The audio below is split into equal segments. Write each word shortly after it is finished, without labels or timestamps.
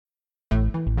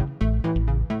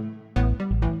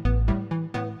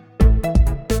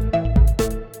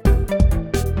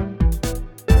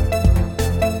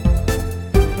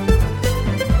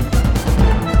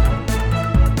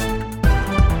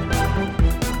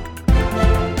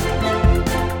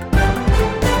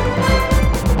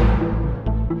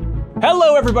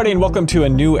everybody, and welcome to a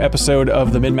new episode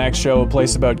of the Min-Max Show, a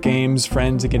place about games,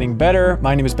 friends, and getting better.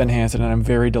 My name is Ben Hansen, and I'm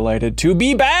very delighted to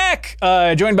be back,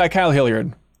 joined by Kyle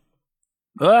Hilliard.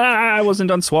 I wasn't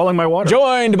done swallowing my water.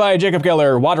 Joined by Jacob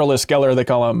Geller, Waterless Geller, they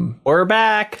call him. We're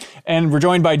back. And we're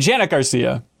joined by Janet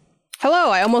Garcia.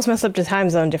 Hello, I almost messed up the time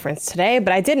zone difference today,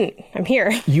 but I didn't. I'm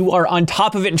here. You are on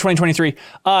top of it in 2023.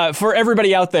 For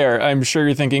everybody out there, I'm sure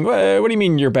you're thinking, what do you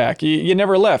mean you're back? You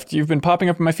never left. You've been popping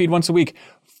up in my feed once a week.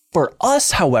 For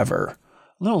us, however,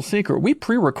 little secret, we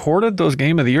pre-recorded those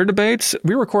Game of the Year debates.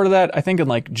 We recorded that, I think, in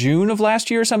like June of last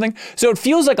year or something. So it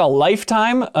feels like a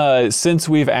lifetime since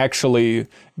we've actually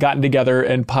gotten together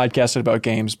and podcasted about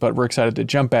games, but we're excited to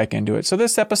jump back into it. So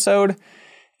this episode,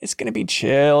 it's going to be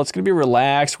chill. It's going to be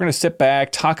relaxed. We're going to sit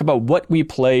back, talk about what we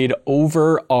played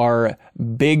over our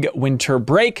big winter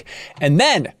break. And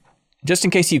then, just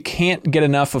in case you can't get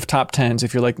enough of top 10s,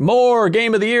 if you're like, more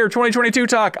Game of the Year 2022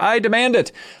 talk, I demand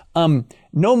it.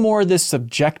 No more of this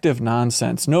subjective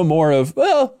nonsense. No more of,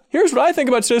 well, here's what I think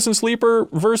about Citizen Sleeper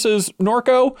versus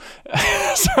Norco.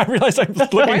 So I realized I'm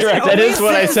looking directly. That is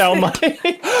what I sound like.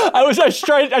 I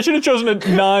should have chosen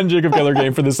a non-Jacob Geller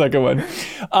game for the second one.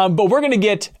 But we're going to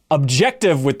get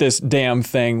objective with this damn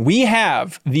thing. We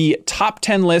have the top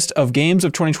 10 list of games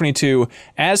of 2022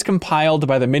 as compiled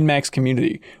by the Min-Max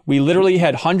community. We literally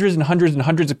had hundreds and hundreds and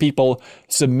hundreds of people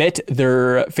submit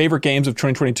their favorite games of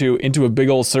 2022 into a big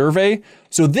old survey.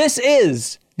 So this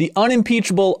is the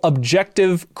unimpeachable,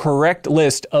 objective, correct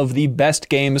list of the best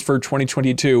games for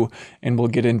 2022. And we'll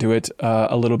get into it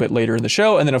a little bit later in the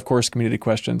show. And then, of course, community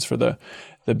questions for the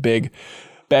big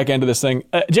back end of this thing.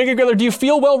 Jacob Geller, do you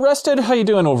feel well rested? How you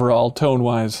doing overall,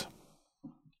 tone-wise?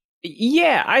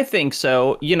 Yeah, I think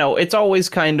so. You know, it's always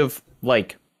kind of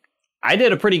like, I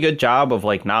did a pretty good job of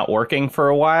like not working for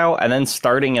a while and then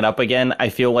starting it up again. I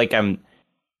feel like I'm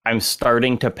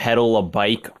starting to pedal a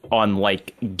bike on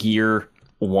like gear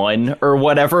 1 or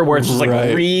whatever, where it's just like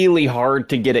really hard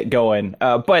to get it going.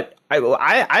 But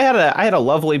I had a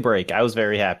lovely break. I was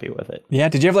very happy with it. Yeah.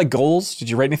 Did you have like goals? Did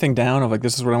you write anything down of like,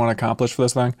 this is what I want to accomplish for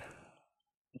this thing?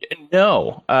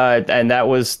 No. And that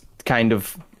was kind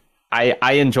of,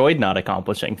 I enjoyed not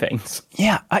accomplishing things.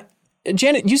 Yeah.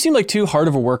 Janet, you seem like too hard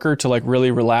of a worker to like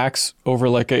really relax over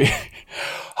like a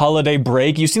holiday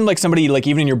break. You seem like somebody like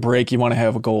even in your break, you want to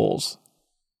have goals.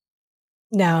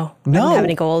 No, I don't have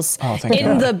any goals. Oh, thank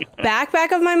in God. the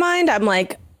back of my mind, I'm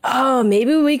like, oh,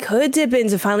 maybe we could dip in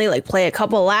to finally like play a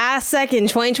couple last second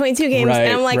 2022 games. Right,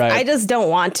 and I'm like, right. I just don't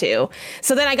want to.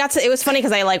 So then it was funny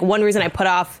because one reason I put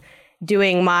off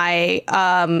doing my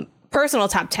personal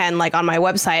top 10 like on my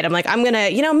website, I'm like, I'm gonna,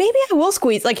 maybe I will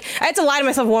squeeze, like I had to lie to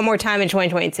myself one more time in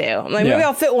 2022. I'm like, maybe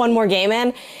I'll fit one more game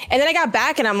in. And then I got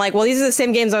back and I'm like, well, these are the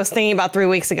same games I was thinking about 3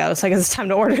 weeks ago, so I guess it's time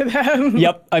to order them.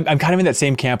 Yep, I'm kind of in that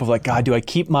same camp of like, God, do I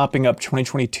keep mopping up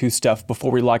 2022 stuff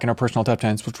before we lock in our personal top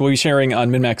 10s, which we'll be sharing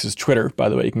on Min-Max's Twitter, by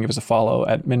the way. You can give us a follow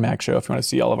at Min-Max Show if you want to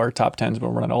see all of our top 10s.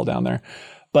 We'll run it all down there.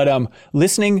 But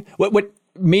listening, what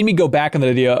made me go back on the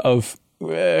idea of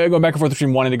going back and forth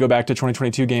between wanting to go back to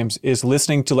 2022 games is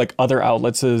listening to like other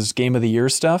outlets' Game of the Year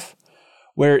stuff,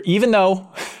 where even though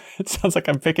it sounds like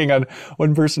I'm picking on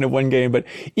one person at one game, but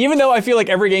even though I feel like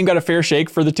every game got a fair shake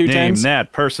for the 210s. Name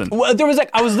that person. Well, there was like,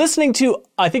 I was listening to,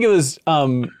 I think it was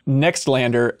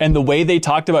Nextlander, and the way they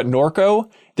talked about Norco,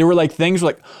 there were like things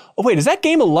like, oh wait, is that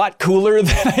game a lot cooler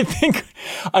than I think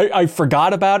I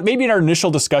forgot about? Maybe in our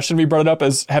initial discussion, we brought it up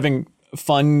as having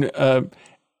fun,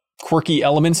 quirky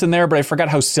elements in there, but I forgot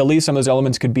how silly some of those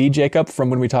elements could be, Jacob,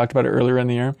 from when we talked about it earlier in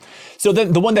the year. So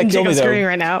then the one that killed me though, screaming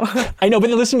right now. I know,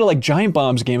 but then listen to like Giant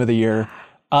Bomb's Game of the Year.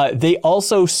 They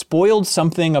also spoiled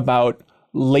something about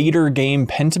later game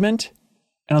Pentiment.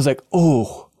 And I was like,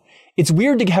 oh, it's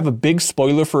weird to have a big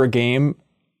spoiler for a game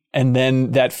and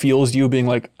then that fuels you being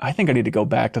like, I think I need to go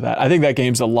back to that. I think that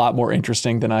game's a lot more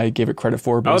interesting than I gave it credit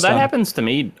for. Oh, that happens to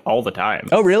me all the time.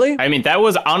 Oh, really? I mean, that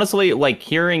was honestly like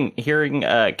hearing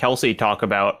Kelsey talk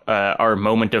about our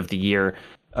moment of the year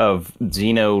of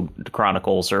Xeno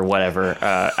Chronicles or whatever.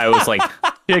 I was like,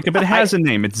 Jacob, it has a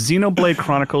name. It's Xenoblade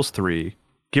Chronicles 3.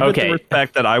 Give it the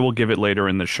respect that I will give it later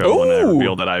in the show when I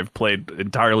reveal that I've played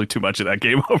entirely too much of that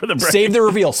game over the break. Save the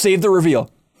reveal. Save the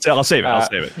reveal. So I'll save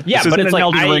it. Yeah, this but isn't it's an like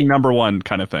Elden Ring #1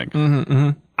 kind of thing. Mm-hmm,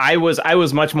 mm-hmm. I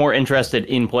was much more interested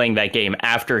in playing that game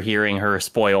after hearing her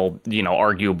spoil,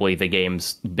 arguably the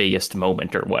game's biggest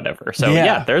moment or whatever. So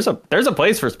yeah, there's a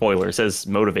place for spoilers as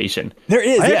motivation. There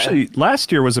is. Actually,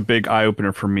 last year was a big eye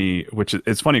opener for me, which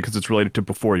it's funny because it's related to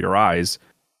Before Your Eyes,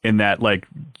 in that like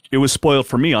it was spoiled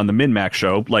for me on the Min-Max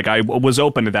show. Like I was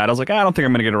open to that. I was like, I don't think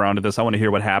I'm going to get around to this. I want to hear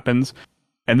what happens.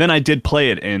 And then I did play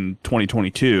it in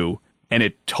 2022. and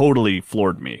it totally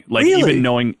floored me. Like, Really? even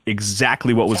knowing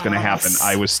exactly what was going to happen,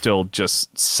 I was still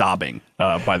just sobbing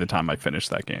by the time I finished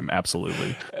that game.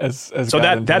 Absolutely. As So God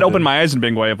that intended. opened my eyes in a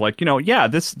big way of like,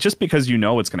 this just because you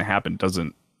know what's going to happen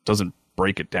doesn't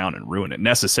break it down and ruin it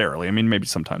necessarily. I mean, maybe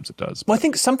sometimes it does. Well, I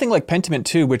think something like Pentiment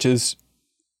 2, which is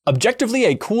objectively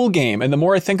a cool game, and the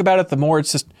more I think about it, the more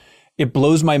it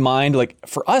blows my mind. Like,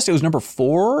 for us, it was number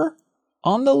 4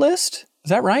 on the list. Is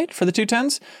that right? For the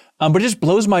 210s? But it just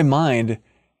blows my mind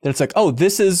that it's like, oh,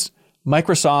 this is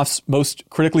Microsoft's most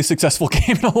critically successful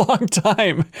game in a long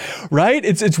time, right?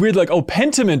 It's weird, like, oh,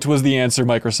 Pentiment was the answer,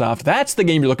 Microsoft. That's the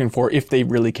game you're looking for if they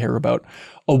really care about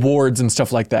awards and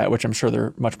stuff like that, which I'm sure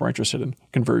they're much more interested in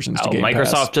conversions to Game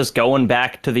Microsoft Pass. just going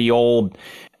back to the old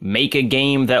make a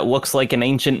game that looks like an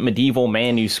ancient medieval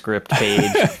manuscript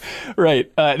page.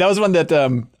 Right. That was one that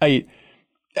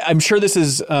I'm sure this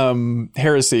is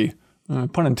heresy,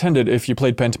 pun intended, if you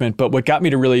played Pentiment. But what got me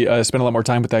to really spend a lot more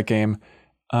time with that game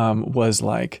was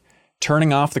like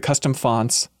turning off the custom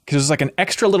fonts, because it was like an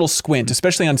extra little squint,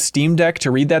 especially on Steam Deck,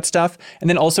 to read that stuff. And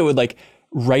then also it would like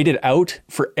write it out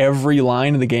for every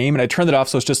line in the game. And I turned it off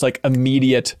so it's just like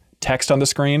immediate text on the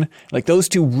screen. Like, those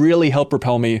two really help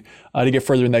propel me to get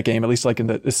further in that game, at least like in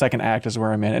the second act is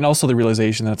where I'm in. And also the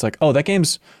realization that it's like, oh, that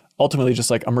game's ultimately just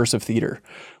like immersive theater,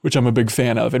 which I'm a big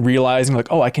fan of, and realizing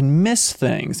like, oh, I can miss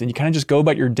things, and you kind of just go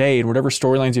about your day, and whatever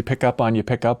storylines you pick up on.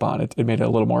 It made it a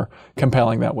little more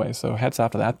compelling that way. So hats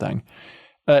off to that thing.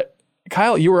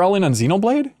 Kyle, you were all in on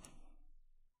Xenoblade?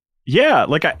 Yeah,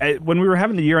 like when we were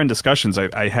having the year-end discussions,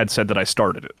 I had said that I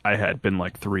started it. I had been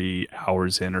like 3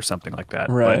 hours in or something like that.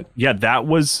 Right. But yeah,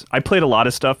 I played a lot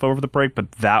of stuff over the break,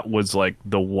 but that was like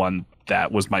the one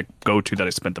that was my go-to that I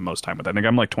spent the most time with. I think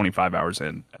I'm like 25 hours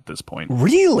in at this point.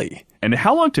 Really? And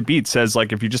How Long to Beat says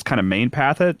like if you just kind of main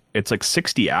path it, it's like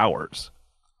 60 hours,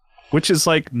 which is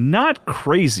like not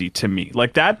crazy to me.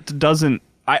 Like, that doesn't.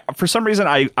 For some reason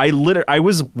I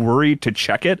was worried to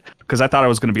check it because I thought I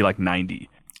was going to be like 90.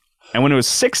 And when it was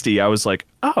 60, I was like,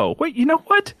 oh, wait, you know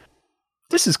what?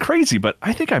 This is crazy, but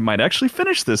I think I might actually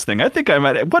finish this thing. I think I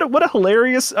might. What a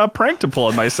hilarious prank to pull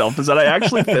on myself is that I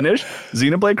actually finished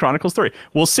Xenoblade Chronicles 3.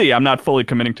 We'll see. I'm not fully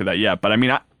committing to that yet, but I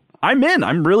mean, I'm in.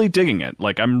 I'm really digging it.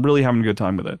 Like, I'm really having a good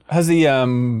time with it. How's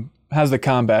the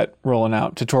combat rolling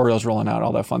out, tutorials rolling out,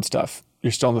 all that fun stuff?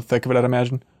 You're still in the thick of it, I'd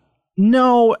imagine?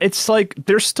 No, it's like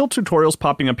there's still tutorials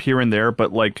popping up here and there,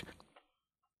 but like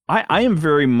I am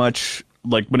very much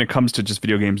like, when it comes to just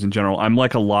video games in general, I'm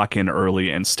like a lock in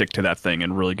early and stick to that thing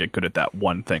and really get good at that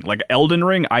one thing. Like Elden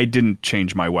Ring, I didn't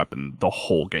change my weapon the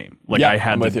whole game. Like, yeah, I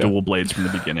had the dual blades from the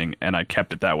beginning and I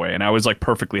kept it that way. And I was like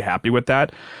perfectly happy with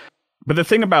that. But the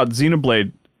thing about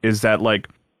Xenoblade is that like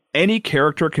any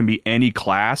character can be any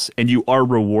class and you are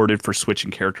rewarded for switching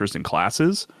characters and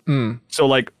classes. So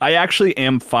like, I actually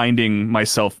am finding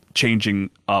myself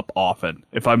changing up often.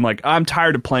 If I'm like, I'm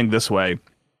tired of playing this way,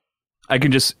 I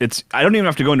can just, I don't even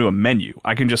have to go into a menu.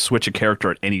 I can just switch a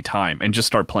character at any time and just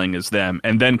start playing as them.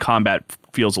 And then combat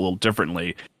feels a little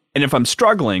differently. And if I'm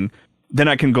struggling, then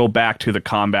I can go back to the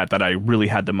combat that I really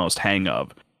had the most hang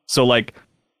of. So like,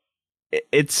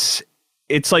 it's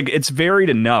like, it's varied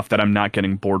enough that I'm not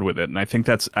getting bored with it. And I think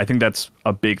that's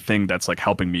a big thing that's like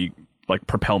helping me like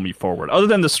propel me forward. Other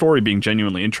than the story being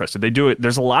genuinely interested, they do it.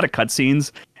 There's a lot of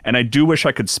cutscenes. And I do wish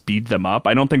I could speed them up.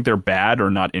 I don't think they're bad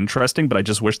or not interesting, but I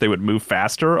just wish they would move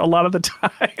faster a lot of the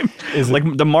time. Like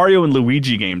the Mario and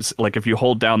Luigi games, like if you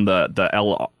hold down the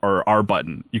L or R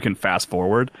button, you can fast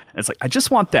forward. And it's like, I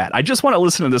just want that. I just want to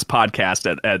listen to this podcast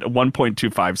at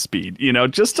 1.25 speed,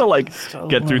 just to like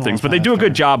get through things. But they do a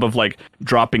good job of like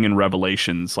dropping in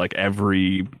revelations like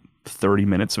every 30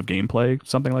 minutes of gameplay,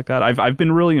 something like that. I've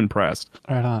been really impressed.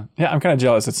 Right on. Yeah, I'm kind of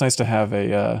jealous. It's nice to have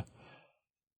a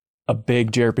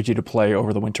big JRPG to play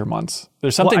over the winter months.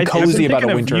 There's something cozy about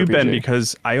a winter RPG.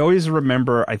 Because I always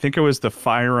remember, I think it was the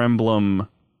Fire Emblem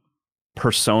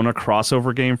Persona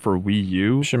crossover game for Wii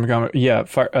U. Shin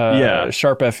Megami,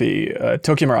 Sharp FE,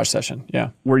 Tokyo Mirage Session,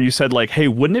 yeah. Where you said like, hey,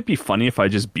 wouldn't it be funny if I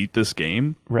just beat this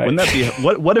game? Right. Wouldn't that be,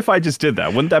 what if I just did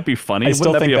that? Wouldn't that be funny?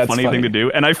 Wouldn't that be a funny thing to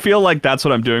do? And I feel like that's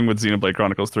what I'm doing with Xenoblade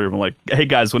Chronicles 3. I'm like, hey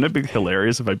guys, wouldn't it be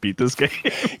hilarious if I beat this game?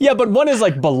 Yeah, but one is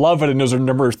like beloved and is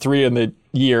number 3 in the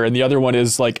year, and the other one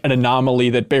is like an anomaly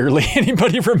that barely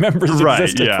anybody remembers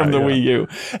existed from the Wii U.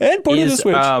 And put it in the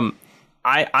Switch.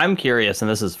 I'm curious,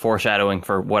 and this is foreshadowing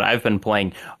for what I've been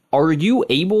playing. Are you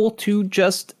able to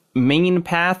just main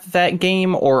path that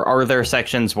game, or are there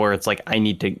sections where it's like, I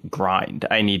need to grind?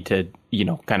 I need to,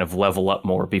 kind of level up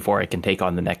more before I can take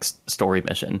on the next story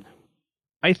mission?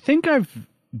 I think I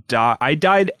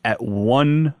died at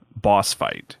one boss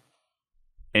fight.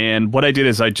 And what I did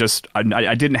is I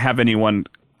didn't have anyone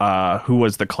who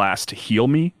was the class to heal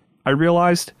me, I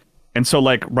realized. And so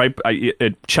like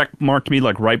it check marked me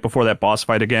like right before that boss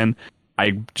fight again.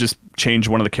 I just changed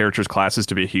one of the characters' classes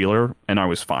to be a healer, and I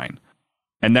was fine.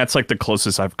 And that's like the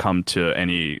closest I've come to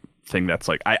anything that's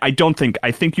like I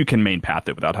think you can main path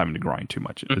it without having to grind too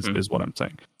much, is what I'm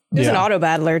saying. There's an auto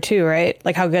battler too, right?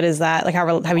 Like how good is that? Like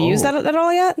have you used that at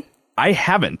all yet? I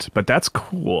haven't, but that's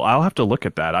cool. I'll have to look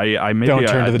at that. I maybe Don't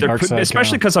turn to the dark side,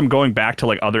 especially because I'm going back to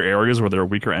like other areas where there are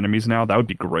weaker enemies now. That would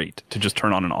be great to just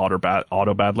turn on an auto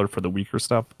battler for the weaker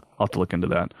stuff. I'll have to look into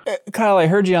that. Kyle, I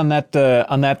heard you on that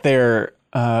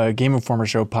Game Informer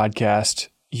Show podcast.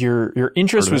 Your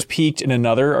interest was piqued in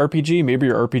another RPG. Maybe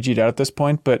you're RPG'd out at this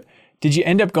point, but did you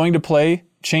end up going to play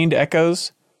Chained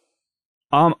Echoes?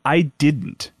 I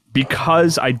didn't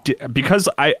because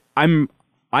I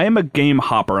am a game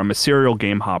hopper. I'm a serial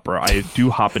game hopper. I do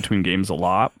hop between games a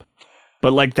lot.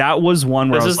 But like that was one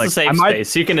where this I was is like, the safe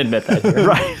space. You can admit that.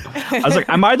 Right. I was like,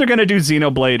 I'm either going to do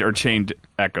Xenoblade or Chained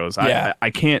Echoes. Yeah. I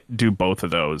can't do both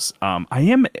of those. I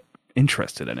am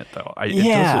interested in it though. It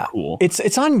does look cool.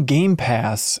 It's on Game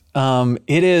Pass.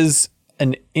 It is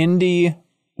an indie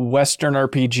Western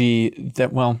RPG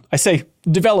that, well, I say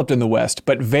developed in the West,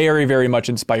 but very, very much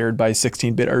inspired by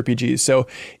 16-bit RPGs. So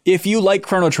if you like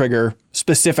Chrono Trigger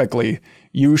specifically,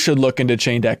 you should look into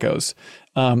Chained Echoes.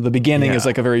 The beginning is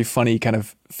like a very funny kind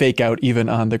of fake out even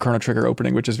on the Chrono Trigger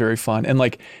opening, which is very fun. And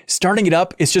like starting it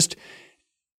up, it's just,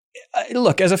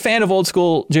 look, as a fan of old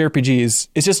school JRPGs,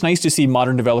 it's just nice to see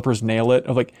modern developers nail it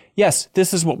of like, yes,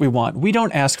 this is what we want. We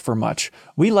don't ask for much.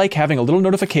 We like having a little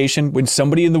notification when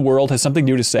somebody in the world has something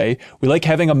new to say. We like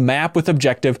having a map with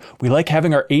objective. We like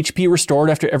having our HP restored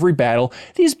after every battle.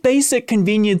 These basic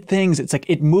convenient things. It's like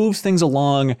it moves things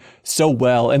along so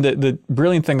well. And the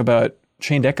brilliant thing about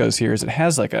Chained Echoes here is it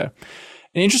has like an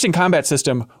interesting combat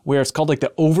system where it's called like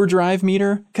the overdrive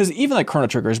meter. Because even like Chrono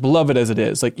Trigger, as beloved as it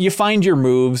is, like you find your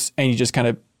moves and you just kind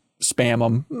of spam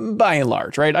them by and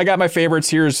large, right? I got my favorites.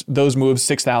 Here's those moves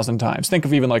 6,000 times. Think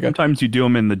of even like sometimes you do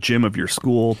them in the gym of your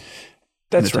school.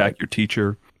 That's attack right. your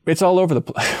teacher. It's all over the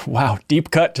place. Wow. Deep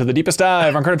cut to the deepest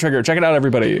dive on Chrono Trigger. Check it out,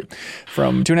 everybody.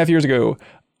 From 2.5 years ago.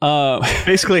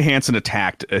 Basically, Hanson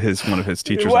attacked one of his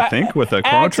teachers, I think, with a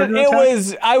Chrono Trigger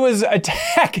attack. I was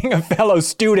attacking a fellow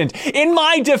student in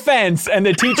my defense, and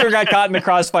the teacher got caught in the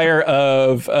crossfire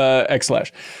of X/.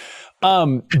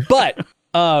 But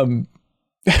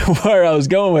where I was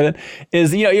going with it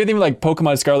is, you know, even like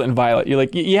Pokemon Scarlet and Violet,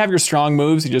 you have your strong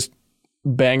moves, you just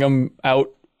bang them out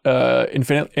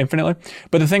infinitely.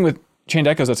 But the thing with Chained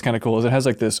Echoes that's kind of cool is it has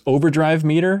like this overdrive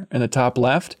meter in the top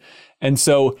left, and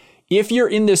so if you're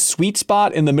in this sweet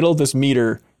spot in the middle of this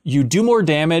meter, you do more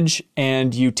damage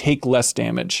and you take less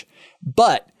damage.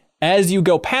 But as you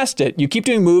go past it, you keep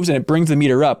doing moves and it brings the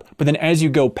meter up. But then as you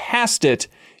go past it,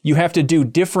 you have to do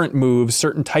different moves,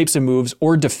 certain types of moves,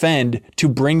 or defend to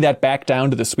bring that back down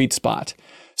to the sweet spot.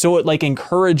 So it like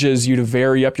encourages you to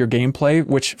vary up your gameplay,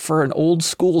 which for an old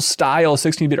school style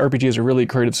 16-bit RPG is a really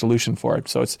creative solution for it.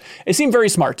 So it seemed very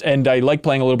smart. And I like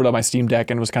playing a little bit on my Steam Deck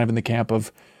and was kind of in the camp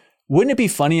of, wouldn't it be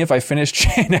funny if I finished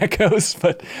Chain Echoes?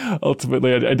 But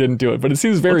ultimately, I didn't do it. But it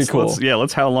seems very cool.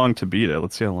 Let's how long to beat it.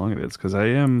 Let's see how long it is, because I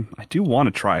do want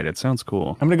to try it. It sounds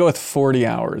cool. I'm going to go with 40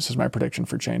 hours is my prediction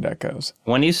for Chained Echoes.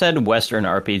 When you said Western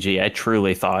RPG, I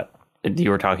truly thought you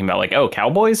were talking about like, oh,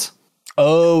 cowboys?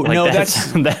 Oh, like no,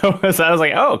 I was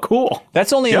like, oh, cool.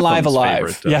 That's only in Live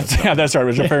Alive. Favorite, yeah, that's right,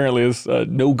 which apparently is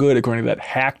no good according to that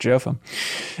hack Jeffem.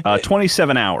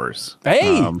 27 hours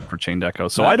for Chained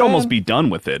Echoes. So I'd almost be done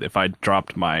with it if I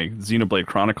dropped my Xenoblade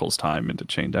Chronicles time into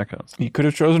Chained Echoes. You could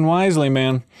have chosen wisely,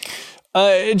 man.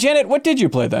 Janet, what did you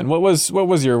play then? What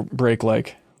was your break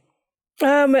like?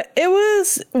 It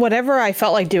was whatever I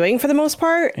felt like doing for the most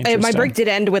part. My break did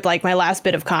end with like my last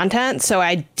bit of content, so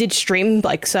I did stream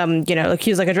like some, like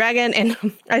Hughes Like a Dragon, and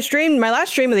I streamed my last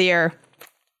stream of the year.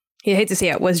 You hate to see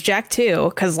it, was Jak 2,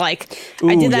 because like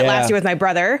I did that last year with my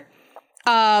brother,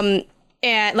 and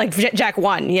like Jak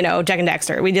 1, Jak and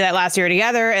Dexter. We did that last year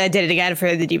together, and I did it again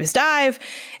for the Deepest Dive,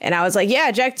 and I was like,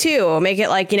 yeah, Jak 2, make it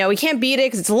like we can't beat it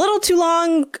because it's a little too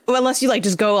long, unless you like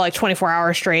just go like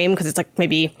 24-hour stream, because it's like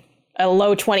maybe a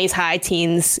low 20s, high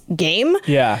teens game.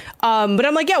 Yeah. But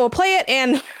I'm like, yeah, we'll play it.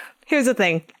 And here's the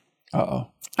thing. Uh-oh.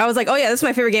 I was like, oh yeah, this is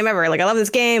my favorite game ever. Like, I love this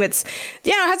game. It's,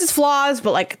 it has its flaws,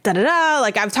 but like,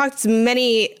 like I've talked to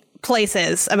many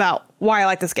places about why I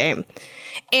like this game.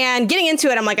 And getting into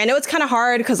it, I'm like, I know it's kind of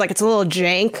hard because like it's a little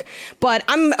jank, but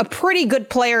I'm a pretty good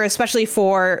player, especially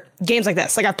for games like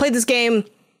this. Like I've played this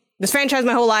franchise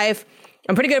my whole life.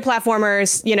 I'm pretty good at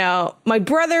platformers. My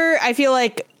brother, I feel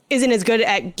like, isn't as good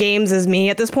at games as me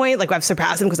at this point. Like I've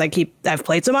surpassed him because I've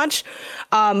played so much.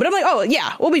 But I'm like, oh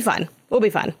yeah, we'll be fun.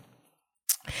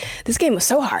 This game was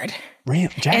so hard. Real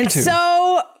Jak and 2.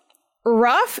 so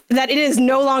rough that it is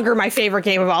no longer my favorite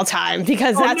game of all time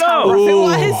because that's no. how rough it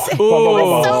was. It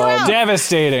was so rough.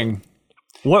 Devastating.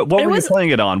 What were you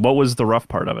playing it on? What was the rough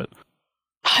part of it?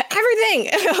 Everything.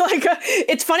 Like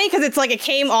it's funny because it's like it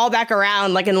came all back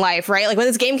around like in life, right? Like when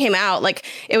this game came out, like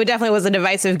it definitely was a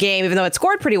divisive game, even though it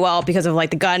scored pretty well because of like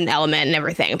the gun element and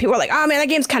everything. People were like, oh man, that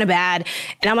game's kind of bad.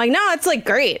 And I'm like, no, it's like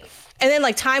great. And then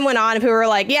like time went on and people were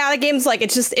like, yeah, that game's like,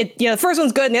 it's just, the first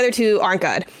one's good and the other two aren't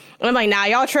good. And I'm like, nah,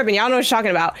 y'all tripping. Y'all know what you're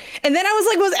talking about. And then I was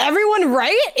like, was everyone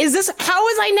right? How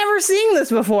was I never seeing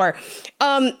this before?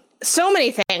 So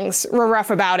many things were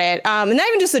rough about it. And not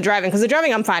even just the driving, because the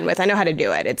driving I'm fine with. I know how to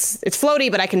do it. It's floaty,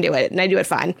 but I can do it and I do it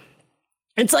fine.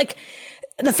 It's like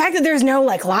the fact that there's no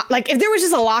like if there was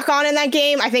just a lock on in that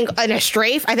game, I think in a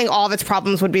strafe, I think all of its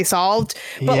problems would be solved.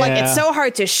 But like it's so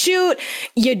hard to shoot.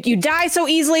 You die so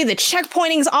easily. The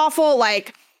checkpointing's awful.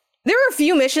 Like there are a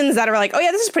few missions that are like, oh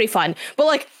yeah, this is pretty fun. But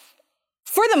like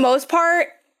for the most part,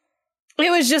 it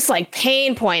was just like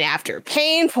pain point after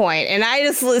pain point. And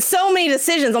so many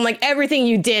decisions. I'm like, everything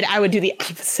you did, I would do the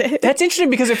opposite. That's interesting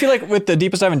because I feel like with the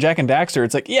Deepest Dive and Jak and Daxter,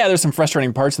 it's like, yeah, there's some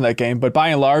frustrating parts in that game, but by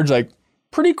and large, like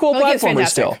pretty cool platformers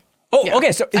still. Oh, yeah.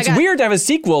 Okay. So it's weird to have a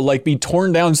sequel like be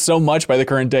torn down so much by the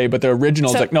current day, but the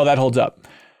original's like, no, that holds up.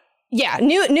 Yeah,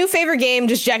 new favorite game,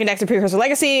 just Jak and Daxter Precursor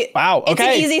Legacy. Wow, okay. It's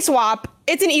an easy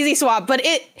swap, but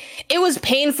it was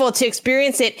painful to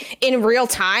experience it in real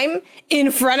time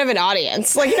in front of an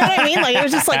audience. Like, you know what I mean? Like, it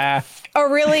was just like I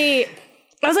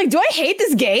was like, do I hate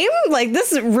this game? Like,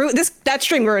 that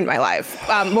stream ruined my life.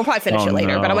 We'll probably finish it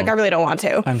later, but I'm like, I really don't want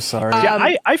to. I'm sorry.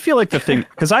 Yeah, I feel like the thing,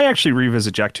 because I actually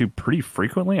revisit Jak 2 pretty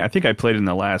frequently. I think I played it in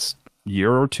the last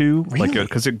year or two. Really? Like,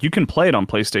 because you can play it on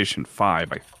PlayStation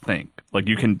 5, I think. Like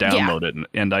you can download it,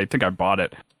 and I think I bought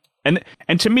it. And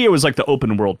to me, it was like the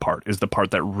open world part is the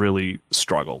part that really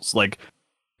struggles. Like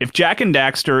if Jak and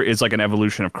Daxter is like an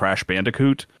evolution of Crash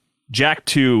Bandicoot, Jak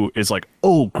 2 is like,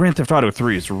 oh, Grand Theft Auto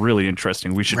 3 is really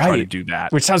interesting. We should try to do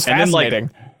that. Which sounds fascinating.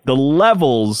 Then, like, the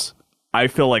levels, I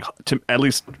feel like, at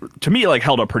least to me, like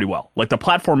held up pretty well. Like the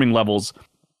platforming levels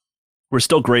were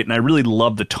still great, and I really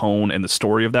love the tone and the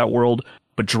story of that world.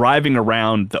 But driving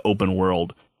around the open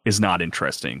world is not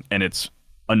interesting, and it's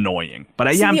annoying.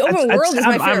 But the open world is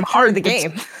my favorite part of the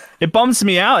game. It bums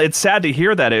me out. It's sad to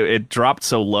hear that it dropped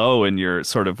so low in your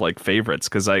sort of like favorites,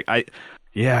 because Jak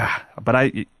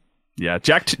and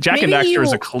Daxter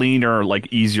is a cleaner,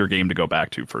 like easier game to go back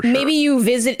to for sure. Maybe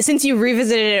since you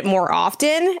revisited it more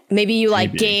often, maybe you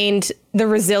gained the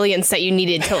resilience that you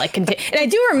needed to like continue. And I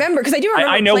do remember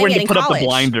I know when to put college. up the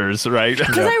blinders, right?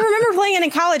 Because I remember playing it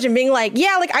in college and being like,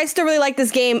 yeah, like I still really like this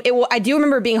game. I do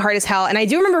remember being hard as hell, and I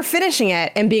do remember finishing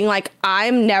it and being like,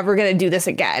 I'm never gonna do this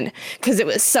again because it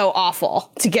was so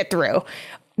awful to get through.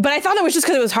 But I thought it was just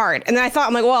because it was hard. And then I thought,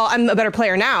 I'm like, well, I'm a better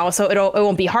player now, so it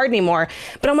won't be hard anymore.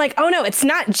 But I'm like, oh no, it's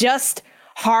not just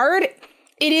hard.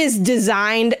 It is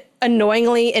designed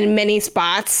annoyingly in many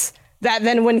spots that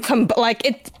then when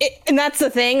and that's the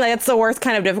thing. Like, that's the worst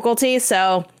kind of difficulty.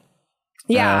 So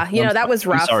yeah, that was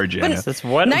rough. I'm sorry, Janice. That's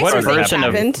what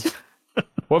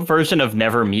version of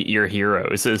Never Meet Your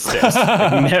Heroes is this?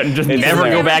 Just never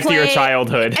go back to your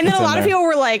childhood. And then a lot of people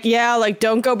were like, yeah, like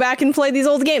don't go back and play these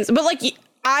old games. But like,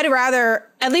 I'd rather,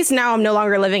 at least now I'm no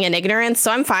longer living in ignorance, so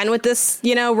I'm fine with this,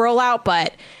 rollout,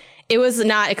 but it was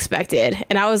not expected.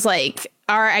 And I was like,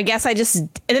 all right, I guess and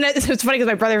then it was funny because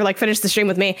my brother like finished the stream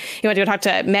with me. He went to go talk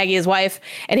to Maggie, his wife,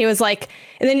 and he was like,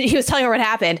 and then he was telling her what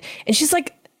happened. And she's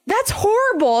like, that's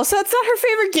horrible. So that's not her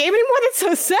favorite game anymore. That's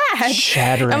so sad.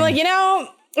 Shattering. I'm like, I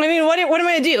mean, what am I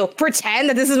going to do? Pretend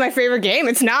that this is my favorite game?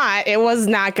 It's not. It was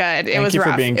not good. It was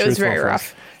rough. It was very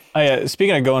rough.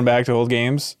 Speaking of going back to old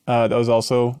games, that was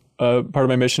also part of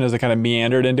my mission as I kind of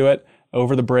meandered into it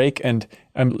over the break. And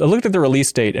I looked at the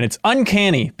release date, and it's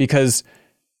uncanny because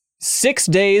 6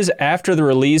 days after the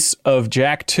release of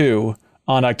Jak 2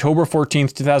 on October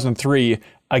 14th, 2003,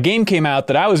 a game came out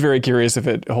that I was very curious if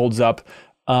it holds up.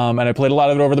 And I played a lot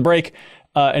of it over the break.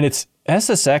 And it's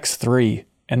SSX 3.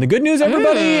 And the good news,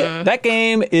 everybody, that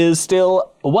game is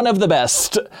still one of the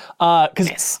best.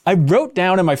 Because I wrote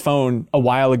down in my phone a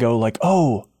while ago, like,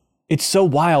 oh, it's so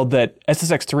wild that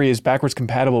SSX 3 is backwards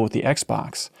compatible with the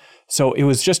Xbox. So it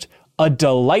was just a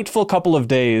delightful couple of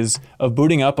days of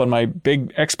booting up on my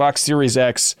big Xbox Series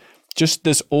X, just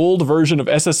this old version of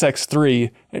SSX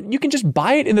 3. You can just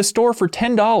buy it in the store for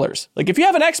 $10. Like, if you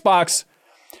have an Xbox,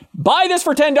 Buy this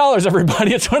for $10,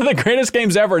 everybody. It's one of the greatest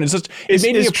games ever, and it's just it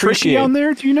made me appreciate. Tricky on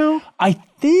there? Do you know? I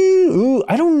think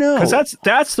I don't know. Because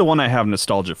that's the one I have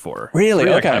nostalgia for. Really?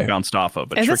 Three I Okay. kind of bounced off of.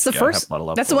 But And that's the Tricky, I have first. a lot of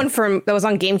love That's the for. one that was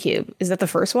on GameCube. Is that the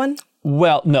first one?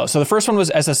 Well, no. So the first one was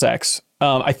SSX.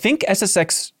 I think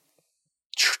SSX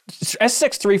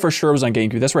 3 for sure was on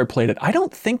GameCube. That's where I played it. I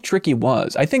don't think Tricky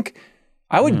was.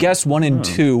 I would guess 1 and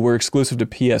 2 were exclusive to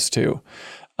PS2.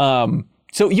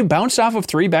 So you bounced off of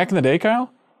 3 back in the day,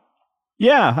 Kyle?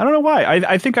 Yeah, I don't know why.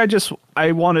 I think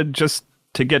I wanted just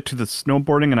to get to the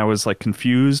snowboarding, and I was like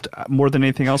confused more than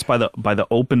anything else by the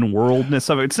open worldness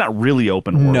of it. It's not really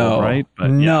open world, No. right?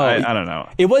 But No. yeah, I don't know.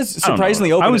 It was I don't know.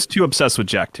 surprisingly open. I was too obsessed with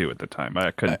Jak 2 at the time.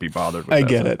 I couldn't be bothered with I that.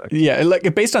 get it. Yeah,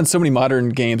 like based on so many modern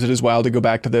games, it is wild to go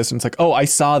back to this and it's like, oh, I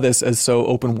saw this as so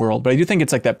open world. But I do think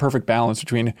it's like that perfect balance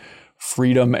between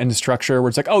freedom and structure where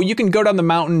it's like, oh, you can go down the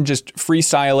mountain, just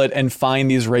freestyle it and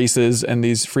find these races and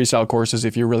these freestyle courses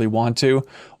if you really want to,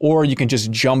 or you can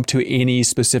just jump to any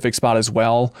specific spot as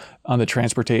well on the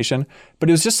transportation.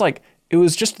 But it was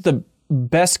just the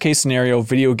best case scenario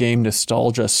video game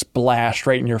nostalgia splashed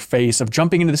right in your face of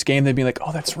jumping into this game and being like,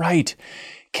 oh, that's right.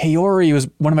 Kaori was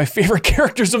one of my favorite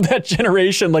characters of that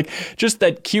generation. Like just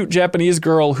that cute Japanese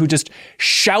girl who just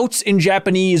shouts in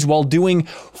Japanese while doing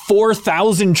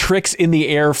 4,000 tricks in the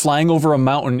air flying over a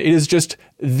mountain. It is just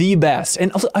the best.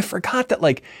 And also, I forgot that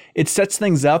like it sets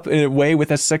things up in a way with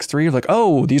SSX3. Like,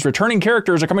 oh, these returning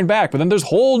characters are coming back, but then there's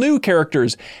whole new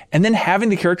characters. And then having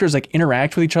the characters like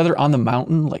interact with each other on the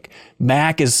mountain. Like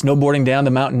Mac is snowboarding down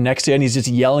the mountain next to it and he's just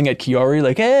yelling at Kaori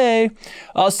like, hey,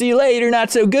 I'll see you later. Not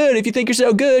so good. If you think you're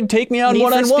so good, take me on Need for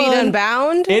one-on-one. Speed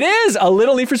Unbound? It is a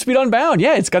little Need for Speed Unbound.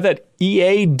 Yeah, it's got that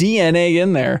EA DNA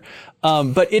in there.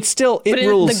 But it's still, it in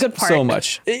rules the good part. so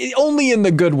much. Only in the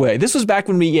good way. This was back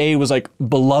when EA was like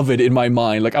beloved in my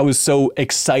mind. Like I was so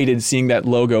excited seeing that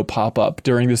logo pop up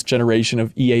during this generation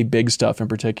of EA big stuff in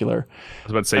particular. I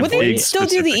was about to say, Would they big still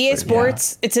do the EA specifically.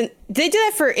 Sports? They do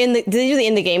that for did they do the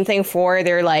in the game thing for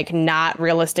their like not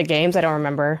realistic games? I don't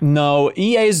remember. No,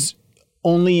 EA's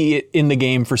only in the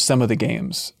game for some of the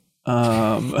games.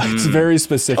 It's very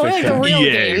specific. Only like the thing. real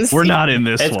EA, games. we're not in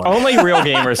this It's one. only real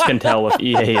gamers can tell if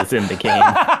EA is in the game.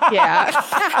 Yeah.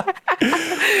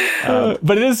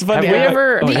 But it is funny. Have we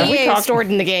ever- Oh, The Have we EA talked- stored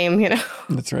in the game, you know.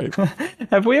 that's right.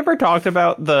 Have we ever talked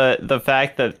about the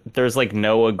fact that there's like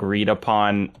no agreed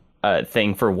upon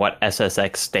thing for what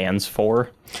SSX stands for,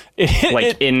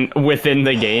 like within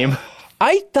the game?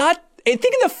 I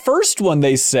think in the first one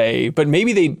they say, but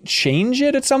maybe they change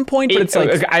it at some point. But it's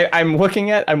like I'm looking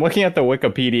at the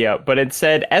Wikipedia, but it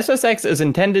said SSX is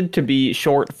intended to be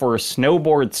short for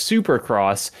Snowboard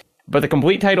Supercross, but the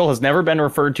complete title has never been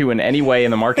referred to in any way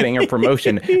in the marketing or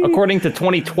promotion. According to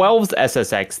 2012's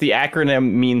SSX, the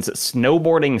acronym means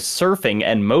snowboarding, surfing,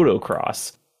 and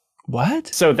motocross. what?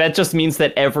 So that just means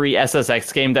that every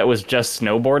SSX game that was just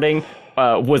snowboarding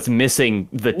was missing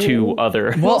the two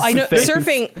other. Well, I know things.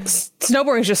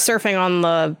 snowboarding is just surfing on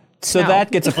the So snow.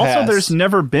 that gets a pass. Also, there's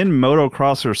never been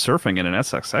motocross or surfing in an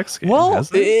SSX game. well, has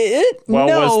there? Well,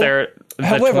 no. was there the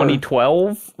However-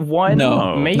 2012 one?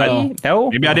 No, Maybe?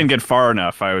 No? Maybe I didn't get far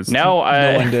enough. I was No,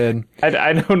 No one did.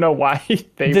 I don't know why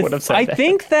they would have said I that.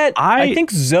 think that I- I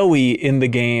think Zoe in the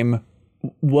game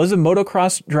was a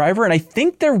motocross driver, and I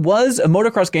think there was a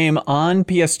motocross game on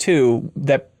PS2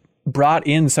 that brought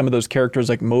in some of those characters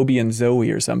like Moby and Zoe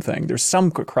or something. There's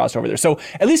some crossover there. So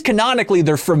at least canonically,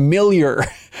 they're familiar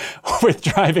with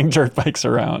driving dirt bikes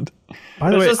around.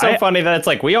 By the It's way, just so funny that it's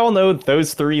like, we all know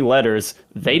those three letters.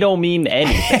 They don't mean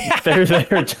anything. they're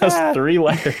just three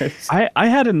letters. I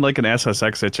had an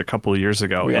SSX itch a couple of years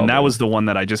ago, all and that did. was the one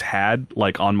that I just had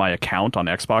like on my account on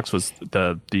Xbox was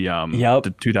the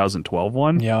Yep. 2012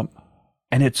 one. Yep.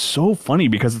 And it's so funny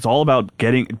because it's all about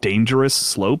getting dangerous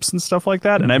slopes and stuff like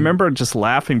that. And I remember just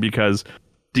laughing because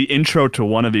the intro to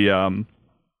one of the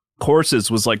courses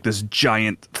was like this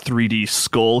giant 3D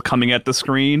skull coming at the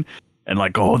screen. And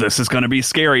like, oh, this is going to be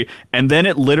scary. And then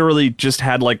it literally just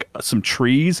had like some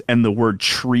trees and the word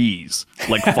trees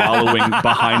like following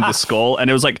behind the skull. And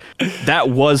it was like, that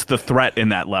was the threat in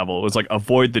that level. It was like,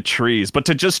 avoid the trees. But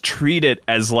to just treat it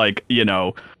as like,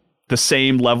 the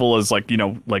same level as like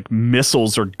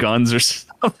missiles or guns or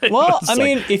something. Well, It's I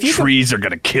mean, like, if you could- trees are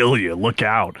gonna kill you, look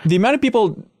out. The amount of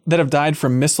people that have died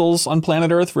from missiles on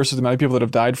planet Earth versus the amount of people that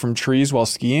have died from trees while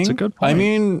skiing. a good I point.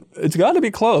 mean, it's got to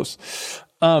be close.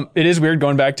 It is weird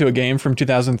going back to a game from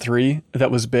 2003 that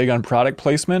was big on product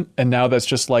placement, and now that's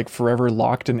just like forever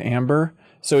locked in amber.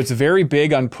 So it's very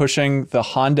big on pushing the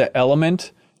Honda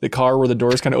Element the car where the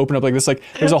doors kind of open up like this. Like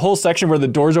there's a whole section where the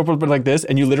doors open up like this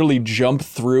and you literally jump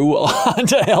through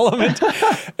onto Element.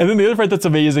 And then the other part that's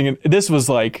amazing, and this was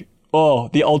like, oh,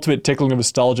 the ultimate tickling of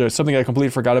nostalgia. Something I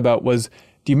completely forgot about was,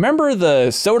 do you remember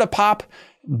the soda pop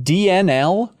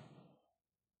DNL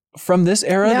from this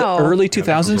era, No. the early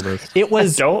 2000s? It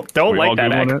was Don't We like all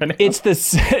that Googling it? acronym. it's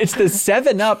the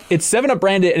 7-Up. It's 7-Up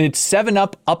branded, and it's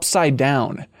 7-Up upside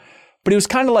down. But it was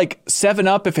kind of like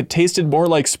 7-Up if it tasted more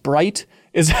like Sprite,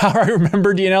 is how I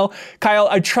remember DNL. Kyle,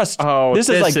 I trust. Oh, this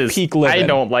is like peak living. I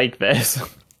don't like this.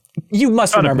 You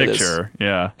must Not a remember this. picture.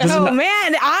 Yeah. Oh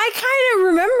man, I kind of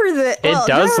remember that. It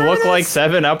does look like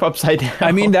 7-Up upside down.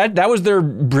 I mean, that was their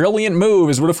brilliant move.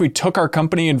 Is what if we took our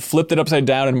company and flipped it upside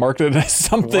down and marketed it as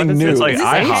something What is it? new? It's like Is this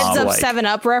a IHOP, heads up like-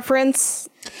 7-Up reference?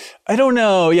 I don't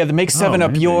know. Yeah, the make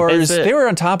 7-Up maybe. yours. Is it- They were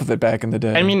on top of it back in the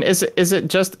day. I mean, is it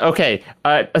just okay?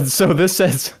 So this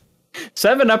says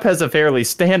 7-Up has a fairly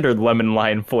standard lemon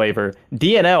lime flavor.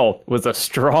 DNL was a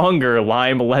stronger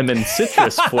lime lemon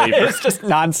citrus flavor. it's just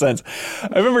nonsense.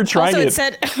 I remember trying Also, it. it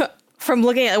said, from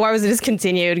looking at why was it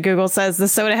discontinued, Google says the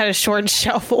soda had a short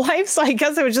shelf life, so I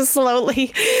guess it was just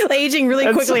slowly aging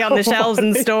really quickly on the shelves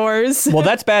in stores. Well,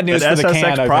 that's bad news But for the can.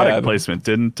 SSX I've product had. placement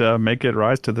didn't make it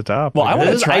rise to the top. Well, I want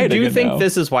to try I it do again think now.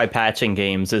 this is why patching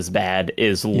games is bad,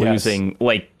 is losing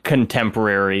like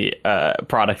contemporary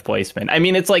product placement. I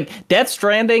mean, it's like Death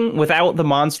Stranding without the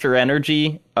Monster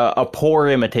Energy, a poor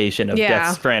imitation of Yeah.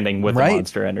 Death Stranding with Right. the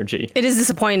Monster Energy. It is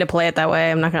disappointing to play it that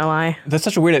way, I'm not gonna lie. That's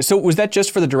such a weird. So was that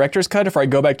just for the director's cut? If I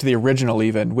go back to the original,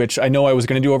 even, which I know I was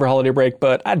going to do over holiday break,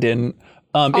 but I didn't. If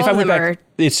All I of went them back, are-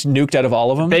 it's nuked out of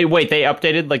all of them. They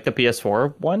updated like the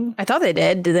PS4 one. I thought they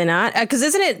did they not? Because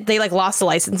isn't it, they like lost the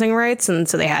licensing rights and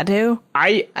so they had to?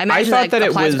 I imagine thought that it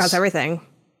applies was. across everything.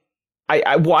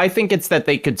 I think it's that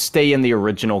they could stay in the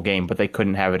original game, but they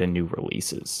couldn't have it in new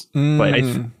releases. But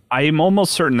I'm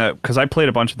almost certain that because I played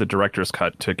a bunch of the director's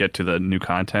cut to get to the new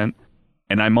content,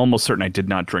 and I'm almost certain I did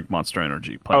not drink Monster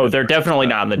Energy. playing oh, the they're director's definitely cut.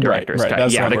 not in the director's right, cut.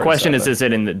 that's Yeah, not the where question it's is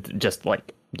at, it in the just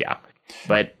like yeah?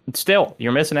 But still,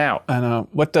 you're missing out. I know.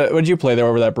 What did you play there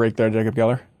over that break there, Jacob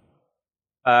Geller?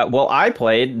 Well, I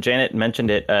played. Janet mentioned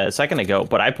it a second ago,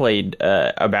 but I played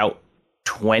about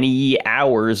 20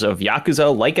 hours of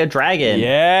Yakuza Like a Dragon.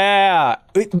 Yeah.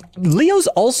 Leo's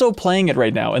also playing it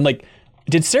right now. And like,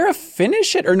 did Sarah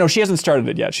finish it? Or no, she hasn't started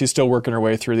it yet. She's still working her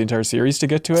way through the entire series to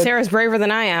get to it. Sarah's braver than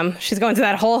I am. She's going through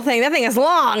that whole thing. That thing is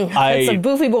long. It's a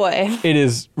boofy boy. It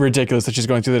is ridiculous that she's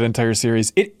going through that entire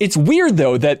series. It's weird,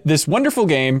 though, that this wonderful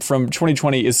game from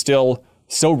 2020 is still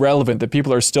so relevant that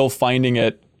people are still finding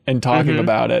it and talking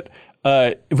about it.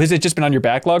 Has it just been on your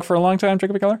backlog for a long time,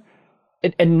 Jacob Keller?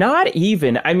 And not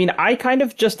even. I mean, I kind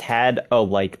of just had a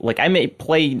like I may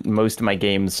play most of my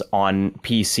games on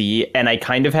PC, and I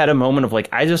kind of had a moment of like,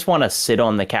 I just want to sit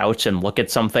on the couch and look at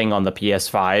something on the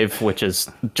PS5, which is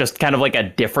just kind of like a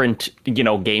different,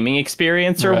 gaming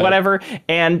experience or whatever.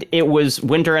 And it was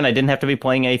winter, and I didn't have to be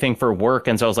playing anything for work,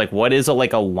 and so I was like, what is a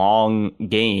long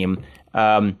game?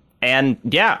 And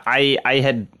yeah, I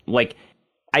had like,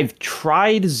 I've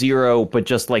tried Zero, but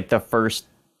just like the first,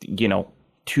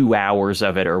 2 hours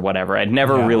of it or whatever. I'd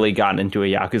never really gotten into a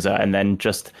Yakuza, and then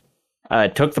just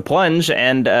took the plunge,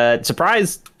 and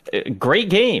surprise, great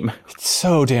game. It's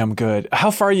so damn good.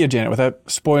 How far are you, Janet, without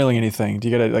spoiling anything? Do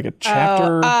you get a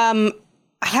chapter?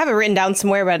 I have it written down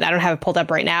somewhere, but I don't have it pulled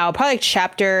up right now. Probably like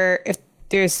chapter, if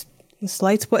there's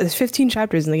slight spoil, there's 15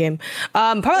 chapters in the game.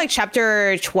 Probably like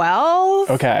chapter 12.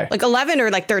 Okay. Like 11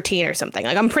 or like 13 or something.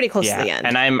 Like I'm pretty close to the end.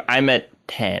 And I'm at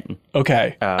 10.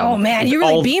 Okay. Oh man, you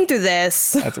really all- beamed through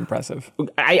this. That's impressive.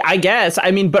 I guess.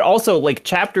 I mean, but also like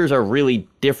chapters are really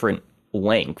different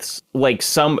lengths. Like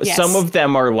some of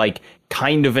them are like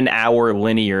kind of an hour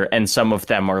linear, and some of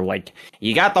them are like,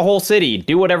 you got the whole city,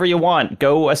 do whatever you want,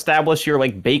 go establish your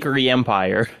like bakery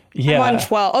empire. Yeah. I'm on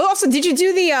 12. Oh, also, did you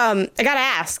do the I gotta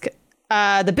ask,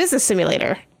 the business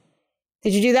simulator?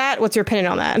 Did you do that? What's your opinion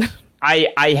on that?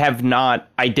 I have not.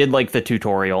 I did like the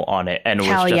tutorial on it, and it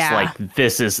Hell was just yeah. like,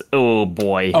 this is, oh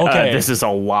boy, Okay. this is a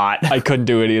lot. I couldn't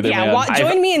do it either, Yeah, man.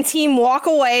 join me and team walk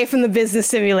away from the business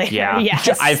simulator. Yeah,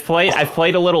 Yes. I've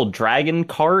played a little Dragon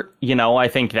Kart. I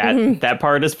think that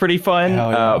part is pretty fun.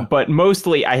 Hell yeah. But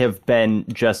mostly I have been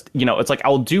just, it's like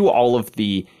I'll do all of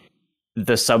the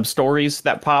sub stories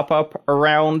that pop up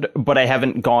around, but I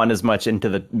haven't gone as much into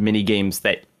the mini games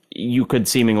that you could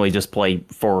seemingly just play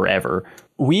forever.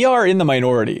 We are in the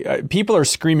minority. People are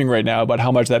screaming right now about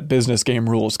how much that business game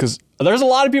rules, because there's a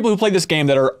lot of people who play this game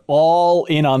that are all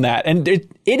in on that, and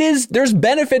there's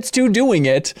benefits to doing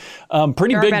it.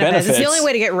 Pretty There are big benefits. It's the only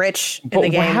way to get rich in the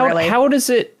game. how really. how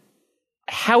does it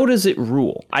how does it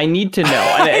rule? I need to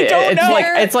know. And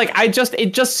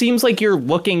it just seems like you're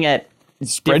looking at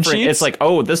Spreadsheets. It's like,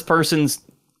 oh, this person's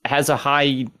has a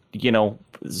high,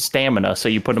 stamina, so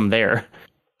you put them there.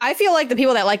 I feel like the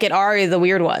people that like it are the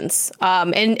weird ones.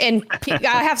 And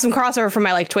I have some crossover from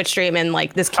my like Twitch stream and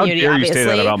like this How community. dare you obviously, say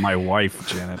that about my wife,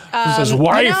 Janet? His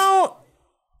wife.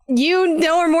 You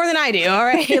know her more than I do. All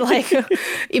right, like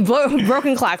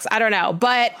broken clocks. I don't know,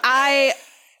 but I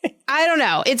don't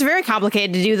know. It's very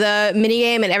complicated to do the mini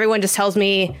game, and everyone just tells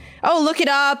me, "Oh, look it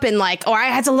up," and like, "Oh, I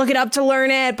had to look it up to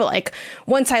learn it." But like,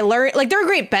 once I learn, like, there are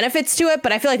great benefits to it,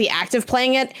 but I feel like the act of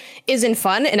playing it isn't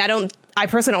fun, and I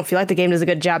personally don't feel like the game does a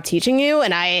good job teaching you,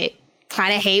 and I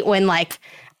kind of hate when like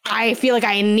I feel like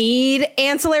I need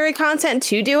ancillary content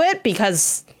to do it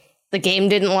because the game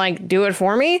didn't like do it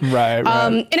for me. Right. And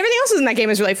everything else in that game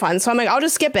is really fun. So I'm like, I'll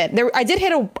just skip it. I did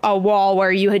hit a wall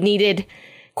where you had needed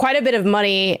quite a bit of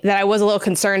money that I was a little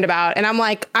concerned about. And I'm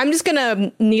like, I'm just going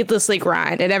to needlessly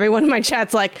grind. And everyone in my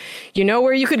chat's like, you know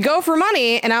where you could go for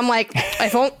money? And I'm like,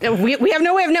 we have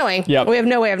no way of knowing. Yep. We have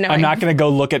no way of knowing. I'm not going to go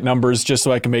look at numbers just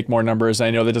so I can make more numbers.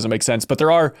 I know that doesn't make sense, but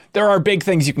there are big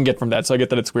things you can get from that. So I get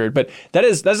that it's weird, but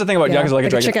that's the thing about Yakuza Like a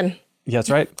Dragon. Chicken. Yeah,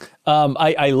 that's right.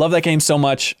 I love that game so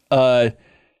much.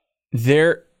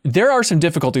 There are some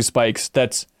difficulty spikes.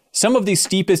 That's some of the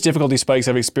steepest difficulty spikes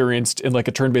I've experienced in like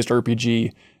a turn-based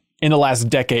RPG in the last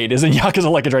decade is in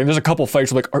Yakuza Like a Dragon. There's a couple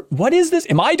fights where like, what is this?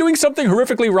 Am I doing something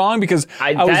horrifically wrong? Because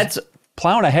I was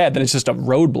plowing ahead, then it's just a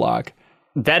roadblock.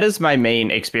 That is my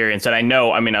main experience. And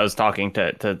I was talking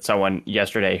to someone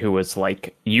yesterday who was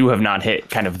like, you have not hit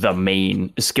kind of the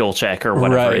main skill check or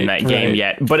whatever in that game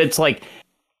yet. But it's like,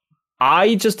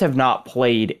 I just have not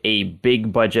played a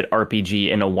big budget RPG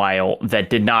in a while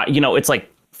that did not, it's like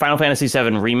Final Fantasy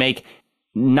VII Remake.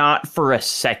 Not for a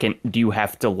second do you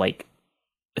have to like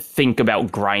think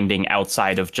about grinding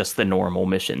outside of just the normal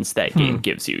missions that game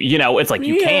gives you. It's like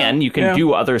you can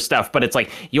do other stuff, but it's like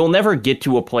you'll never get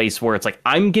to a place where it's like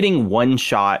I'm getting one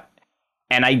shot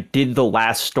and I did the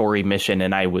last story mission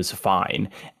and I was fine.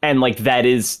 And like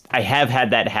I have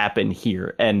had that happen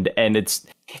here, and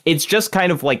it's just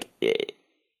kind of like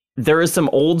there is some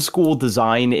old school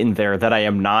design in there that I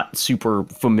am not super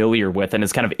familiar with, and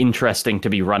it's kind of interesting to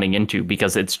be running into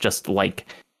because it's just like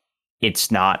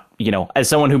it's not, as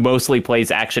someone who mostly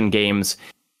plays action games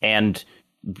and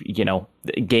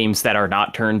games that are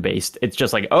not turn-based, it's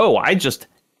just like, oh, I just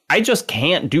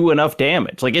can't do enough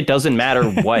damage. Like, it doesn't matter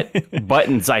what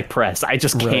buttons I press. I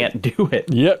just can't do it.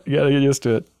 Yep, you gotta get used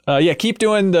to it. Keep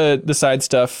doing the side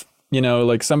stuff.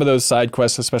 Like some of those side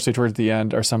quests, especially towards the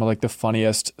end, are some of like the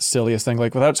funniest, silliest thing.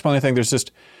 Like, without spoiling anything,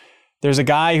 there's a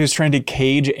guy who's trying to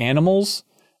cage animals.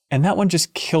 And that one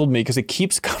just killed me because it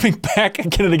keeps coming back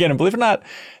again and again. And believe it or not,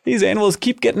 these animals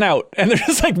keep getting out and they're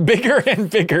just like bigger and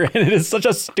bigger. And it is such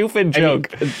a stupid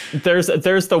joke. I mean,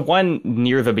 there's the one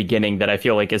near the beginning that I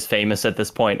feel like is famous at this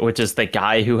point, which is the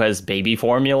guy who has baby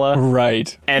formula.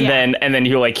 Right. And then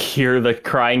you like hear the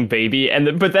crying baby.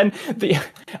 But then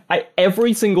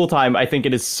every single time I think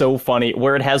it is so funny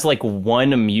where it has like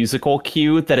one musical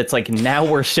cue that it's like, now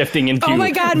we're shifting into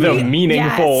the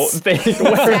meaningful thing.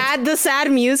 The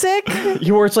sad music.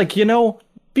 Where it's like,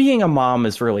 being a mom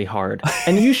is really hard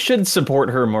and you should support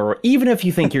her more, even if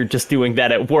you think you're just doing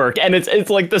that at work. And it's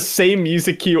like the same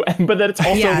music cue, but then it's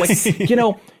also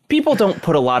like, people don't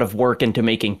put a lot of work into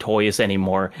making toys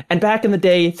anymore. And back in the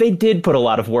day, they did put a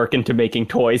lot of work into making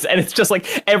toys. And it's just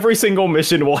like every single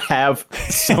mission will have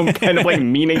some kind of like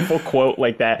meaningful quote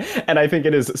like that. And I think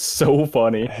it is so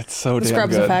funny. It's so damn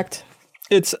Scrubs good. effect.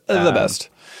 It's the best.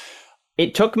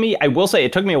 I will say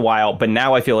it took me a while, but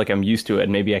now I feel like I'm used to it.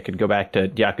 And maybe I could go back to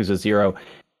Yakuza 0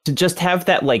 to just have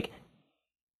that, like,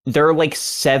 there are like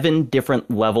 7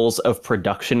 different levels of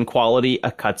production quality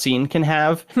a cutscene can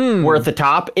have. Where at the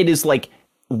top, it is like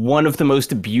one of the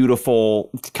most beautiful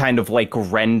kind of like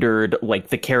rendered, like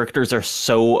the characters are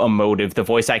so emotive. The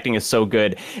voice acting is so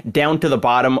good, down to the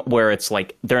bottom where it's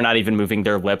like they're not even moving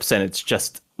their lips and it's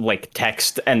just like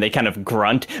text and they kind of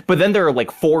grunt. But then there are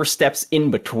like 4 steps in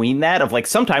between that of like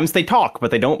sometimes they talk but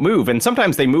they don't move, and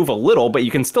sometimes they move a little but you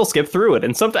can still skip through it,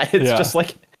 and sometimes it's just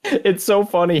like it's so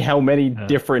funny how many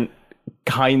different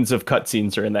kinds of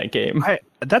cutscenes are in that game.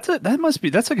 That's like a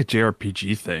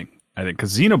JRPG thing, I think,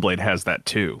 because Xenoblade has that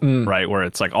too, right? Where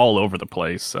it's like all over the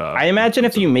place. I imagine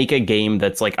if you make a game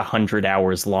that's like 100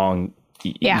 hours long,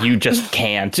 you just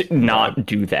can't not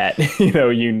do that.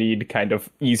 You need kind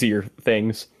of easier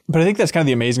things. But I think that's kind of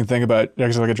the amazing thing about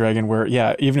Yakuza Like a Dragon, where,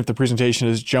 even if the presentation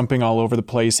is jumping all over the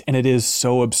place and it is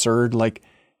so absurd, like,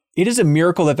 it is a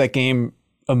miracle that game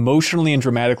emotionally and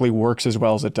dramatically works as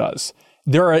well as it does.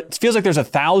 it feels like there's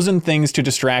 1,000 things to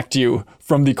distract you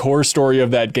from the core story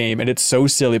of that game, and it's so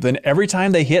silly. But then every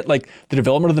time they hit like the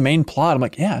development of the main plot, I'm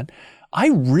like, yeah, I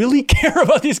really care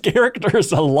about these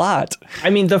characters a lot. I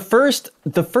mean, the first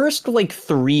like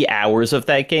 3 hours of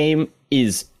that game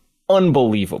is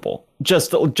unbelievable.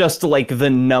 Just like the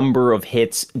number of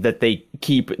hits that they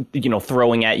keep,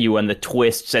 throwing at you, and the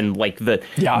twists, and like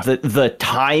the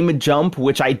time jump,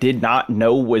 which I did not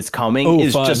know was coming,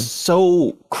 is fun. Just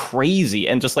so crazy,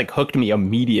 and just like hooked me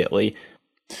immediately.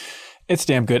 It's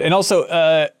damn good. And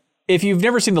also, if you've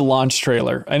never seen the launch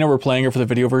trailer, I know we're playing it for the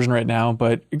video version right now,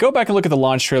 but go back and look at the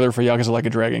launch trailer for Yakuza Like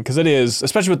a Dragon, because it is,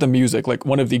 especially with the music, like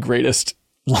one of the greatest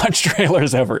launch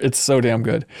trailers ever. It's so damn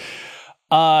good.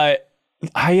 I've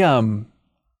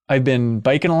been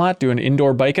biking a lot, doing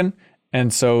indoor biking,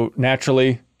 and so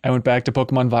naturally I went back to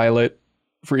Pokemon Violet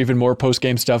for even more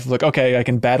post-game stuff. Like, okay, I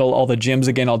can battle all the gyms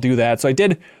again, I'll do that. So I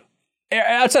did,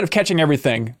 outside of catching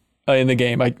everything in the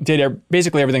game, I did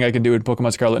basically everything I could do in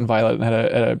Pokemon Scarlet and Violet, and had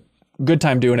a good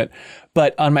time doing it.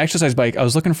 But on my exercise bike, I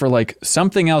was looking for like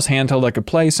something else handheld I could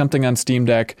play, something on Steam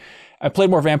Deck. I played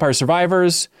more Vampire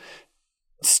Survivors.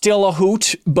 Still a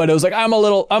hoot, but it was like, I'm a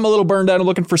little burned out. I'm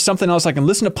looking for something else I can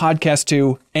listen to podcasts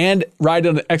to and ride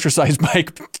on an exercise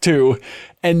bike to.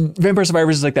 And Vampire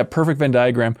Survivors is like that perfect Venn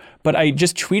diagram. But I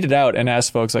just tweeted out and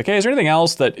asked folks like, hey, is there anything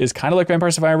else that is kind of like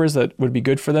Vampire Survivors that would be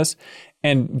good for this?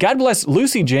 And God bless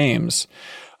Lucy James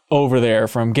over there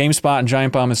from GameSpot and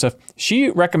Giant Bomb and stuff. She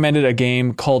recommended a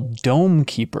game called Dome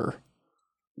Keeper,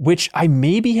 which I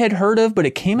maybe had heard of, but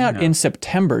it came out in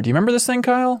September. Do you remember this thing,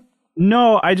 Kyle?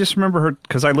 No, I just remember her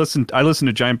because I listened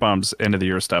to Giant Bomb's end of the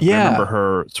year stuff. Yeah. I remember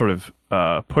her sort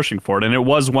of pushing for it, and it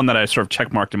was one that I sort of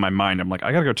checkmarked in my mind. I'm like,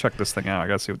 I gotta go check this thing out. I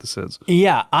gotta see what this is.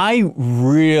 Yeah, I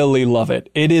really love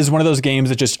it. It is one of those games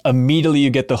that just immediately you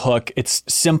get the hook. It's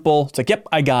simple. It's like, yep,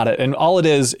 I got it. And all it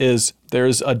is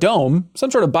there's a dome, some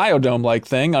sort of biodome-like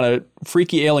thing on a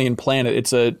freaky alien planet.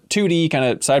 It's a 2D kind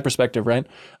of side perspective, right?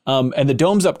 And the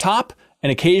dome's up top.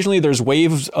 And occasionally there's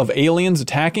waves of aliens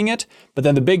attacking it. But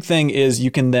then the big thing is you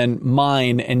can then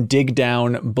mine and dig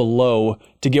down below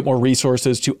to get more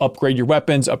resources to upgrade your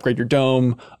weapons, upgrade your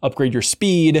dome, upgrade your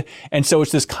speed. And so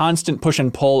it's this constant push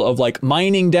and pull of like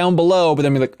mining down below, but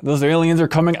then you're like, those aliens are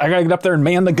coming. I gotta get up there and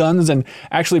man the guns and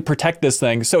actually protect this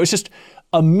thing. So it's just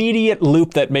immediate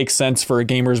loop that makes sense for a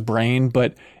gamer's brain,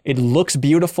 but it looks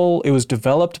beautiful. It was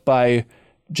developed by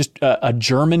just a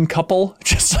German couple,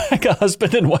 just like a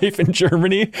husband and wife in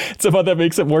Germany. Somehow that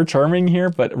makes it more charming here,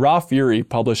 but Raw Fury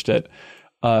published it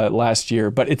last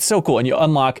year. But it's so cool. And you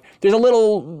unlock, there's a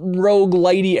little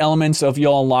roguelite-y elements of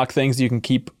you'll unlock things you can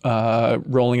keep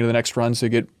rolling into the next run so you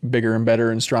get bigger and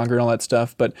better and stronger and all that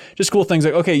stuff. But just cool things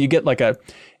like, okay, you get like a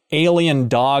alien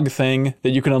dog thing that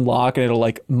you can unlock and it'll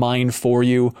like mine for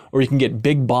you, or you can get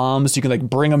big bombs. You can like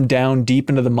bring them down deep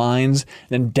into the mines and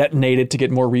then detonate it to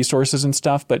get more resources and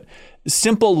stuff. But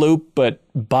simple loop, but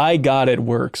by God, it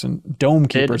works. And Dome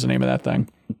Keeper is the name of that thing.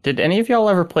 Did any of y'all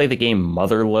ever play the game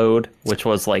Motherload, which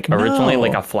was like originally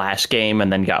like a Flash game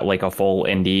and then got like a full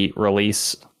indie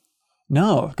release?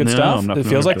 No, good stuff. It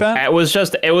feels like that. It was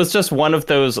just one of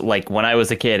those, like when I was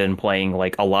a kid and playing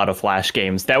like a lot of Flash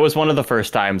games, that was one of the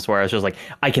first times where I was just like,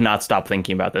 I cannot stop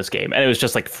thinking about this game. And it was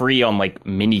just like free on like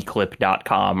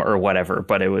miniclip.com or whatever,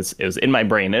 but it was in my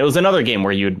brain. It was another game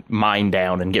where you'd mine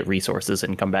down and get resources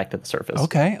and come back to the surface.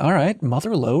 Okay, all right.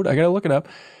 Motherload. I gotta look it up.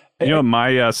 You know what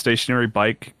my stationary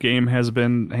bike game has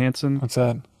been, Hanson? What's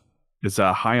that? It's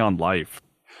High on Life.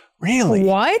 Really?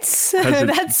 What?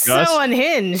 That's so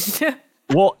unhinged.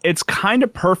 Well, it's kind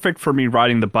of perfect for me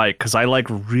riding the bike because I like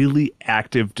really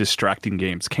active, distracting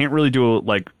games. Can't really do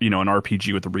like, an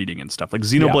RPG with the reading and stuff. Like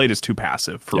Xenoblade is too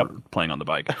passive for playing on the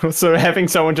bike. So having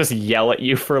someone just yell at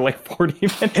you for like 40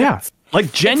 minutes. Yeah.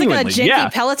 Like genuinely. It's like a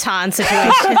janky Peloton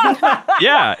situation.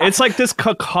 Yeah. It's like this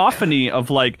cacophony of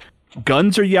like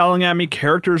guns are yelling at me,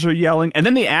 characters are yelling. And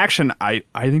then the action, I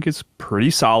think it's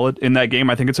pretty solid in that game.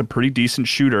 I think it's a pretty decent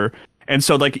shooter. And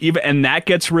so like and that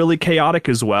gets really chaotic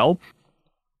as well.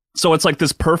 So it's like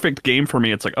this perfect game for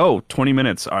me. It's like, 20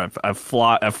 minutes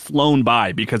I've flown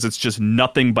by because it's just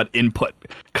nothing but input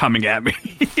coming at me.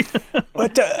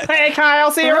 Hey,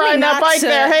 Kyle, see you riding that bike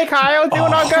there. Hey, Kyle,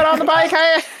 doing all good on the bike?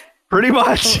 Hey. Pretty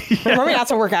much. Yeah. Remind me not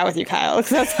to work out with you, Kyle, because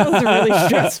that sounds really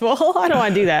stressful. I don't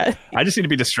want to do that. I just need to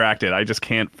be distracted. I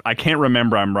can't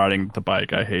remember I'm riding the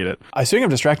bike. I hate it. Speaking of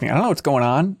distracting, I don't know what's going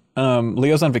on.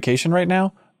 Leo's on vacation right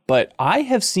now, but I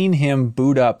have seen him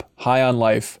boot up High on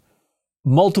Life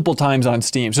multiple times on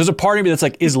Steam. So there's a part of me that's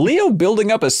like, is Leo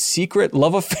building up a secret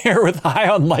love affair with High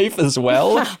on Life as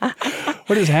well?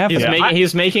 What is happening?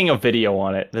 He's making a video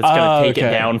on it that's going to take it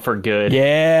down for good.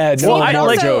 Yeah, no, Well, I don't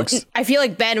like also, jokes. I feel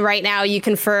like, Ben, right now you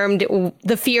confirmed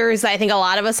the fears that I think a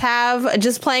lot of us have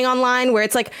just playing online, where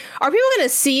it's like, are people going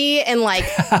to see and like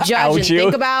judge and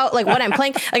think about like what I'm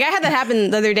playing? Like I had that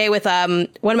happen the other day with one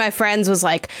of my friends was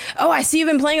like, oh, I see you've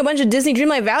been playing a bunch of Disney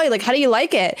Dreamlight Valley. Like, how do you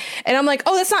like it? And I'm like,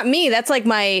 oh, that's not me. That's like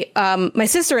my my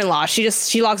sister-in-law.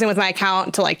 She logs in with my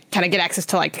account to like kind of get access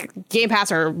to like Game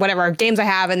Pass or whatever games I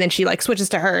have, and then she like switches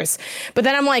to hers. But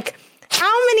then I'm like,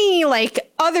 how many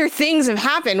like other things have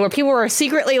happened where people are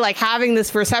secretly like having this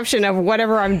perception of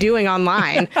whatever I'm doing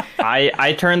online?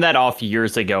 I turned that off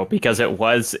years ago because it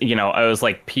was, I was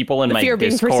like, people in my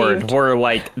Discord were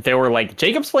like,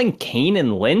 Jacob's playing Kane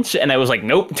and Lynch, and I was like,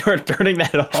 nope, turning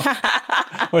that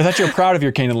off. Well, I thought you were proud of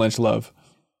your Kane and Lynch love.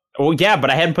 Well, yeah, but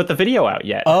I hadn't put the video out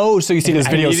yet. Oh, so you see this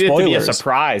video spoilers. It to be a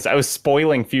surprise. I was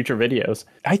spoiling future videos.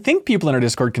 I think people in our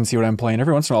Discord can see what I'm playing.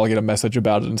 Every once in a while I'll get a message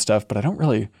about it and stuff, but I don't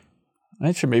really...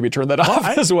 I should maybe turn that off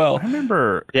as well. I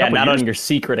remember... Yeah, not on your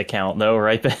secret account, though,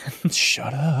 right, Ben?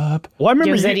 Shut up. Well, I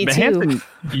remember Hanson,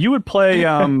 you would play...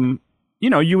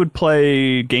 you would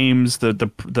play games,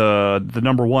 the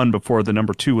number 1 before the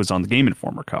number 2 was on the Game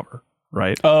Informer cover,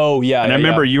 right? Oh, yeah. And I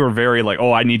remember you were very like,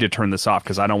 oh, I need to turn this off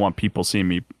because I don't want people seeing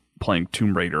me playing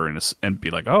Tomb Raider and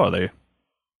be like, oh, they're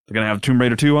going to have Tomb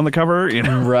Raider 2 on the cover?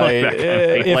 Right.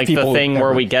 Like the thing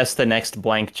where we guess the next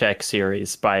Blank Check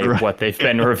series by what they've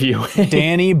been reviewing.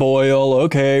 Danny Boyle.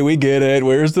 Okay, we get it.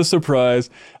 Where's the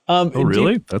surprise? Oh,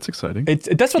 really? That's exciting.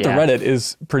 That's what the Reddit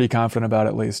is pretty confident about,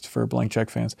 at least for Blank Check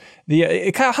fans.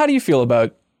 How do you feel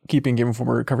about keeping Game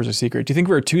Informer covers a secret? Do you think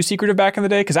we were too secretive back in the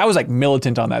day? Because I was like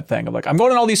militant on that thing of like, I'm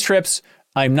going on all these trips.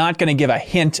 I'm not going to give a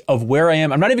hint of where I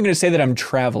am. I'm not even going to say that I'm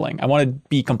traveling. I want to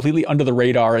be completely under the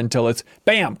radar until it's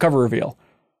bam, cover reveal.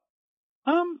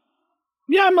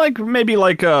 Yeah, I'm like maybe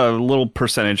like a little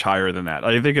percentage higher than that.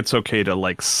 I think it's okay to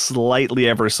like slightly,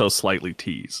 ever so slightly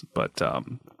tease, but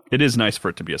it is nice for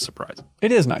it to be a surprise.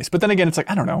 It is nice, but then again, it's like,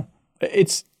 I don't know.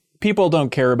 It's people don't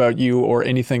care about you or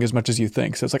anything as much as you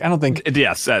think. So it's like, I don't think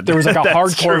there was like a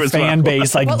hardcore fan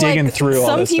base like digging through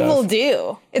all this stuff. Some people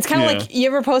do. It's kind of like you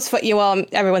ever post,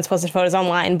 everyone's posted photos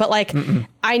online, but like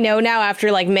I know now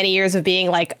after like many years of being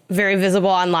like very visible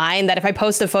online that if I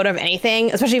post a photo of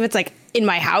anything, especially if it's like in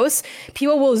my house,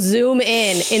 people will zoom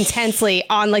in intensely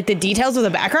on like the details of the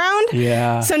background.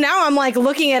 Yeah. So now I'm like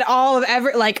looking at all of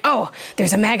oh,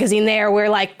 there's a magazine there where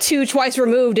like twice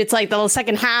removed, it's like the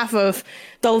second half of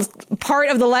the part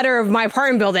of the letter of my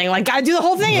apartment building. Like, gotta do the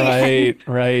whole thing again.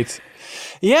 Right.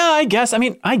 Yeah, I guess. I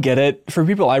mean, I get it. For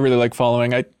people I really like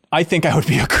following, I think I would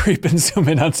be a creep and zoom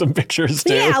in on some pictures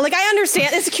too. Yeah, like I understand.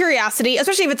 It's a curiosity,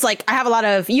 especially if it's like I have a lot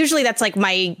of, usually that's like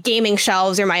my gaming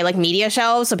shelves or my like media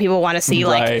shelves. So people want to see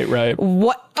like,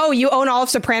 what? Oh, you own all of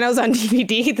Sopranos on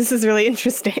DVD? This is really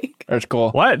interesting. That's cool.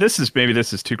 What? This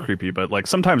is too creepy, but like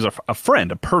sometimes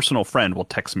a personal friend will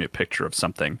text me a picture of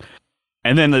something.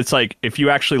 And then it's like, if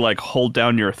you actually like hold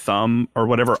down your thumb or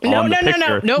whatever on the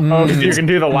picture. Oh, you can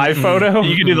do the live photo?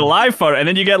 You can do the live photo. And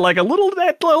then you get like a little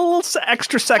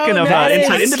extra second of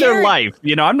insight into their life.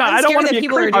 I don't want to be a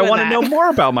creep. I want to know more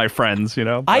about my friends,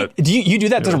 But, do you do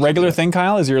that? That's a regular thing,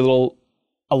 Kyle? Is your little...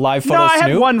 a live photo I snoop?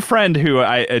 had one friend who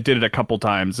I did it a couple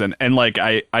times and like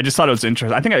I just thought it was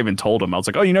interesting. I think I even told him. I was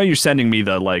like, "Oh, you're sending me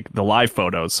the live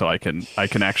photos so I can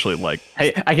actually like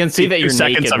hey, I can see that you're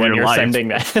naked when you're sending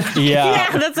that."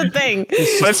 Yeah, that's a thing.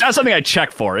 But it's not something I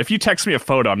check for. If you text me a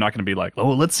photo, I'm not going to be like, "Oh,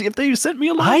 let's see if they sent me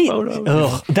a live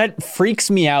photo." That freaks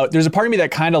me out. There's a part of me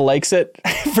that kind of likes it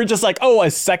for just like,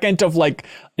 a second of like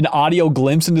an audio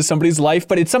glimpse into somebody's life,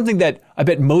 but it's something that I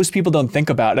bet most people don't think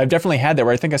about. I've definitely had that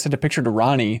where I think I sent a picture to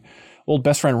Ronnie, old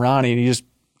best friend Ronnie, and he just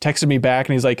texted me back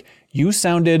and he's like, "You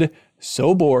sounded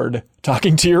so bored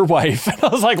talking to your wife." And I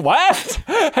was like, what?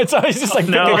 And so he's just like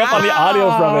picking up on the audio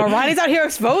from it. Ronnie's out here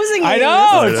exposing you. I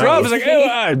know, it's rough. It's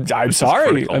like, I'm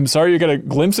sorry. I'm sorry you got a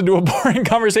glimpse into a boring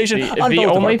conversation. The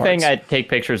only thing I take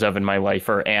pictures of in my life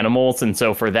are animals, and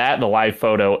so for that, the live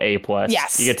photo A+.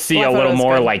 Yes. You get to see a little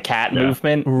more like cat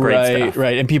movement. Great stuff.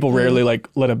 Right. And people rarely like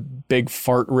let a big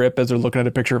fart rip as they're looking at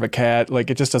a picture of a cat. Like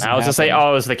it just doesn't happen. Just say, it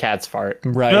was the cat's fart.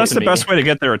 Right. No, that's the best way to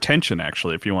get their attention,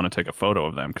 actually, if you want to take a photo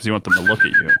of them, because you want them to look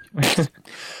at you.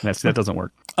 That doesn't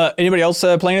work. Anybody else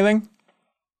play anything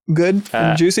good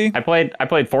and juicy? I played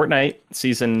Fortnite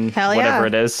season whatever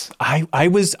it is. I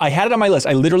had it on my list.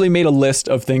 I literally made a list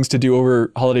of things to do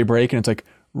over holiday break, and it's like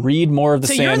read more of the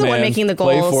Sandman. You're the one making the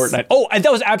goals. Play Fortnite. Oh,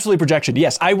 that was absolutely projection.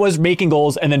 Yes, I was making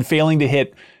goals and then failing to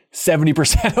hit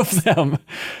 70% of them.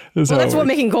 Well, that's what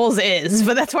making goals is,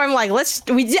 but that's why I'm like, I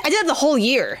did it the whole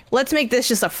year. Let's make this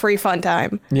just a free fun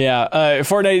time. Yeah.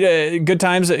 Fortnite, good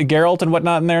times, Geralt and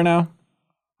whatnot in there now?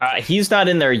 He's not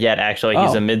in there yet, actually.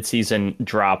 He's a mid-season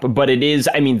drop, but it is,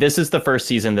 I mean, this is the first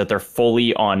season that they're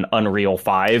fully on Unreal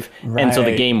 5, and so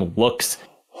the game looks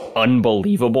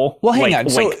unbelievable. Well, hang on.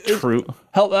 True.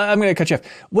 I'm going to cut you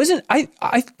off.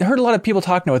 I heard a lot of people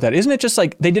talking about that. Isn't it just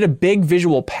like they did a big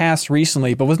visual pass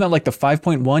recently, but wasn't that like the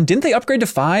 5.1? Didn't they upgrade to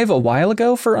 5 a while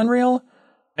ago for Unreal?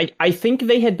 I think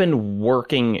they had been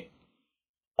working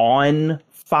on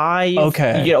 5.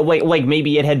 Okay. You know, like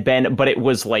maybe it had been, but it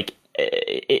was like,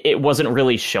 it wasn't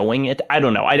really showing it. I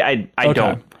don't know. I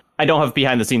don't have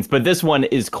behind the scenes, but this one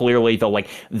is clearly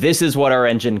this is what our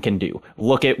engine can do.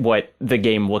 Look at what the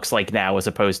game looks like now as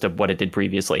opposed to what it did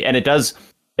previously. And it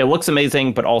looks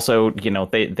amazing, but also, you know,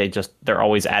 they're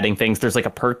always adding things. There's like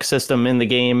a perk system in the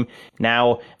game.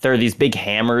 Now there are these big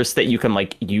hammers that you can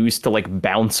like use to like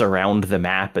bounce around the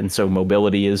map. And so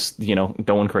mobility is, you know,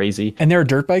 going crazy. And there are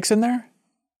dirt bikes in there?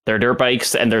 There are dirt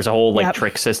bikes, and there's a whole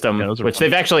trick system, which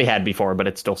they've actually had before, but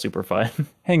it's still super fun.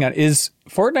 Hang on, is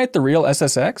Fortnite the real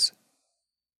SSX?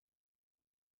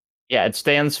 Yeah, it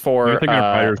stands for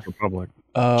Fighters Republic.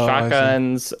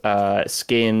 Shotguns,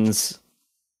 skins,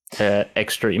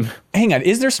 extreme. Hang on,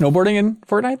 is there snowboarding in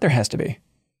Fortnite? There has to be. I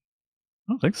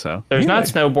don't think so. There's not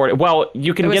snowboard. Well,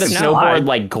 you can get a snowboard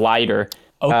like glider.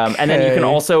 Okay. And then you can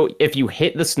also, if you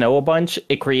hit the snow a bunch,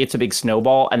 it creates a big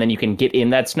snowball, and then you can get in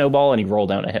that snowball and you roll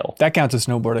down a hill. That counts as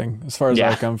snowboarding, as far as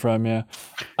I come from. Yeah.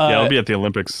 I'll be at the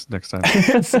Olympics next time.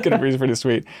 It's gonna be pretty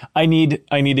sweet. I need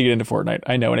to get into Fortnite.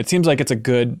 I know, and it seems like it's a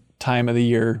good time of the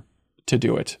year to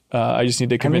do it. I just need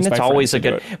to convince my friends. It's always a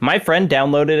good. My friend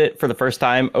downloaded it for the first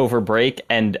time over break,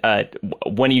 and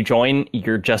when you join,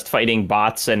 you're just fighting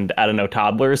bots and I don't know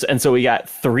toddlers, and so we got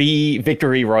 3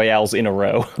 victory royales in a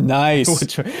row. Nice,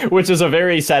 which is a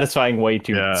very satisfying way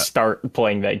to start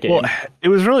playing that game. Well, it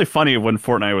was really funny when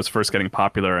Fortnite was first getting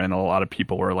popular, and a lot of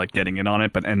people were like getting in on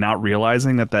it, and not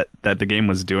realizing that the game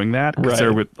was doing that.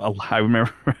 Right. I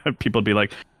remember people would be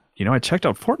like, you know, I checked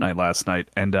out Fortnite last night,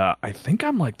 and I think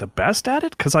I'm like the best at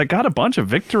it because I got a bunch of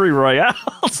victory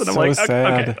royales, and I'm like,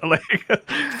 sad. Okay.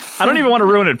 I don't even want to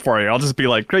ruin it for you. I'll just be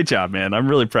like, great job, man. I'm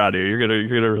really proud of you.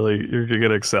 You're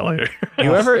gonna excel here.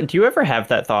 Do you ever have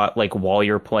that thought like while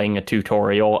you're playing a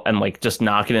tutorial and like just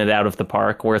knocking it out of the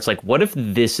park, where it's like, what if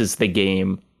this is the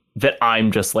game that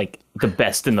I'm just like the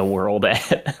best in the world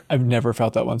at? I've never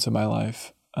felt that once in my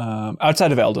life.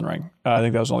 Outside of Elden Ring, I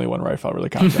think that was the only one where I felt really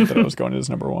confident that I was going to as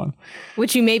number 1.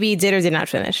 Which you maybe did or did not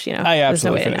finish. You know, I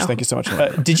absolutely finished. Thank you so much.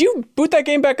 Did you boot that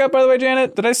game back up, by the way,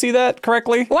 Janet? Did I see that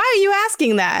correctly? Why are you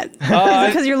asking that? Is it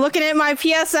because you're looking at my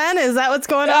PSN? Is that what's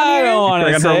going on here? I don't want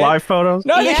to say live photos.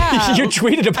 No, yeah. You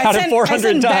tweeted about it 400 times. I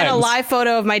sent Ben a live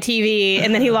photo of my TV,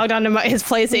 and then he logged onto his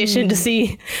PlayStation to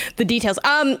see the details.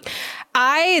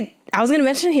 I was going to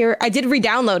mention here, I did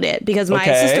re-download it because my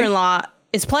sister-in-law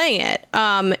is playing it.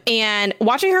 And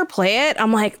watching her play it,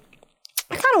 I'm like,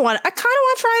 I kind of want to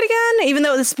try it again, even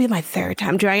though this would be my 3rd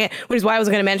time trying it, which is why I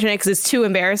wasn't going to mention it because it's too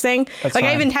embarrassing. That's like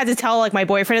fine. I even had to tell like my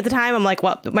boyfriend at the time. I'm like,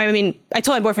 well, I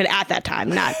told my boyfriend at that time,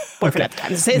 not boyfriend at the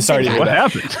time. I'm sorry. What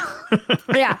happened?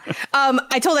 Yeah.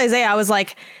 I told Isaiah, I was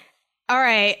like, all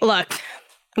right, look,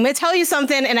 I'm going to tell you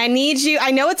something and I need you.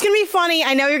 I know it's going to be funny.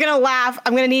 I know you're going to laugh.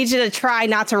 I'm going to need you to try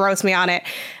not to roast me on it.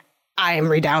 I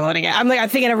am re-downloading it. I'm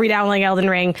thinking of re-downloading Elden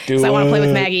Ring because I want to play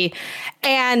with Maggie.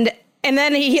 And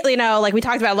then he, you know, like we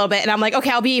talked about it a little bit, and I'm like, okay,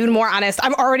 I'll be even more honest.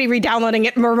 I'm already re-downloading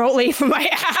it remotely from my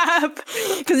app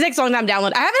because it takes a long time to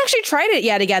download. I haven't actually tried it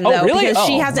yet again though, really? because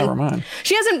she hasn't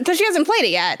played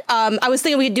it yet. I was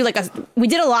thinking we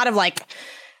did a lot of like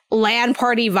LAN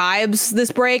party vibes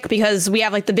this break because we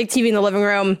have like the big TV in the living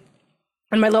room.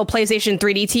 And my little PlayStation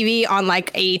 3D TV on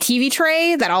like a TV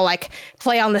tray that I'll like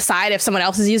play on the side if someone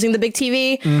else is using the big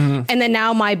TV. Mm-hmm. And then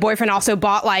now my boyfriend also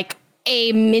bought like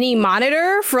a mini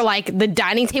monitor for like the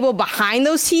dining table behind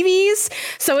those TVs.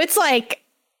 So it's like,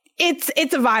 it's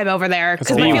a vibe over there.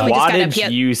 Because the wattage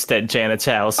used at Janet's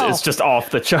house is just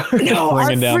off the chart. No, our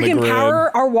freaking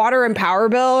power, our water and power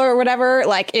bill or whatever,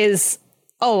 like is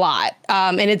a lot.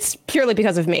 And it's purely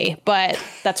because of me, but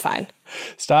that's fine.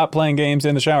 Stop playing games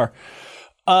in the shower.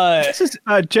 This is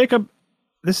Jacob.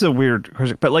 This is a weird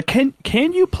question, but like, can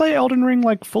you play Elden Ring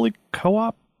like fully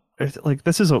co-op?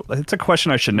 It's a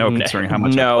question I should know considering how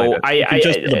much. No, I can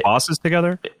just do the bosses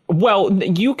together. Well,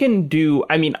 you can do.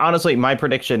 I mean, honestly, my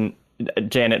prediction,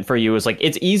 Janet, for you is like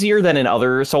it's easier than in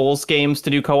other Souls games to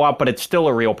do co-op, but it's still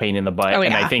a real pain in the butt.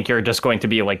 And I think you're just going to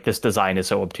be like, this design is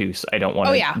so obtuse. I don't want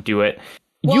to do it.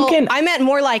 Well, I meant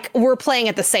more like we're playing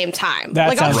at the same time. That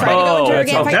Like I'll sounds try to go into her right.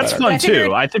 game. That's fun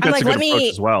too. I think that's a good approach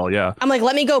as well. Yeah. I'm like,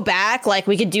 let me go back. Like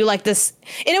we could do like this.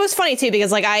 And it was funny too,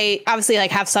 because like I obviously like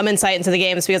have some insight into the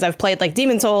games because I've played like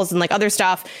Demon Souls and like other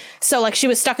stuff. So like she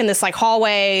was stuck in this like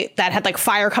hallway that had like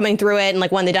fire coming through it and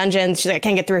like one of the dungeons. She's like, I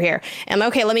can't get through here. And I'm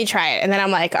like, okay, let me try it. And then I'm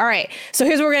like, all right, so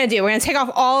here's what we're going to do. We're going to take off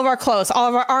all of our clothes, all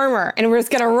of our armor, and we're just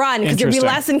going to run because you'll be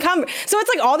less encumbered. So it's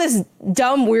like all this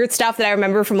dumb, weird stuff that I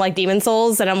remember from like Demon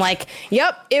Souls. And I'm like,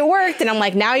 yep, it worked. And I'm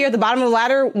like, now you're at the bottom of the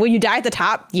ladder. Will you die at the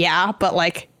top? Yeah, but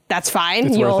like, that's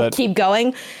fine. You'll keep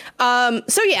going.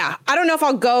 So yeah, I don't know if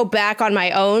I'll go back on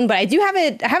my own, but I do have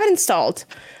it. I have it installed.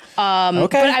 Okay.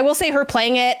 But I will say her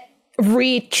playing it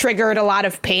re-triggered a lot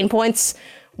of pain points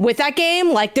with that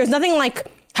game. Like there's nothing like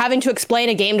having to explain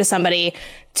a game to somebody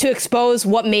to expose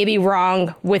what may be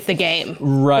wrong with the game.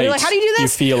 Right. You're like, how do you do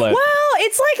this? You feel it. Well,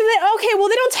 it's like, okay, well,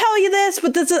 they don't tell you this,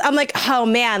 but this is, I'm like, oh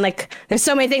man, like there's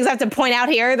so many things I have to point out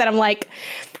here that I'm like,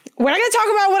 we're not going to talk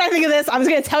about what I think of this. I'm just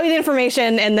going to tell you the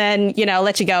information and then,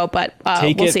 let you go. But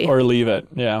take we'll it see. or leave it.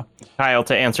 Yeah. Kyle,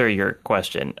 to answer your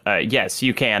question, yes,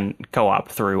 you can co-op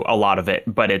through a lot of it,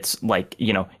 but it's like,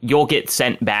 you'll get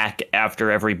sent back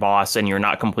after every boss and you're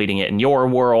not completing it in your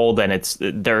world. And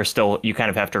you kind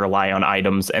of have to rely on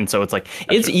items. And so it's like,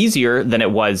 it's easier than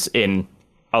it was in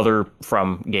other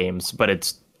From games, but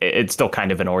it's still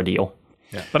kind of an ordeal.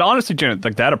 Yeah. But honestly, Janet,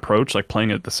 like that approach, like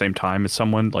playing it at the same time as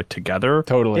someone, like together.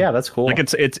 Totally. Yeah, that's cool. Like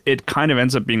it kind of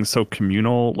ends up being so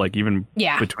communal, like even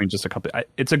between just a couple.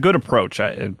 It's a good approach.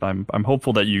 I'm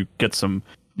hopeful that you get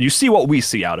you see what we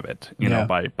see out of it, you know,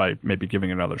 by maybe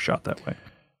giving it another shot that way.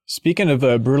 Speaking of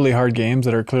brutally hard games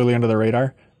that are clearly under the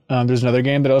radar, there's another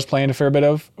game that I was playing a fair bit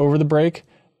of over the break,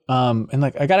 and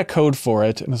like I got a code for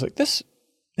it, and I was like, this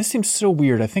seems so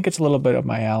weird. I think it's a little bit up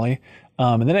my alley.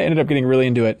 And then I ended up getting really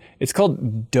into it. It's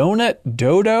called Donut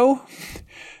Dodo.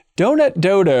 Donut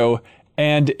Dodo.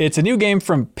 And it's a new game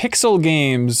from Pixel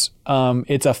Games.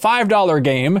 It's a $5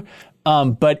 game.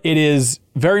 But it is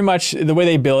very much, the way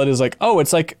they bill it is like, oh,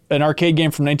 it's like an arcade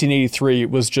game from 1983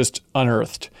 was just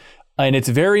unearthed. And it's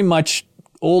very much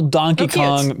old Donkey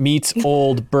Kong meets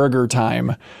old Burger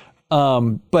Time.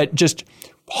 But just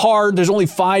hard. There's only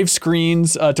 5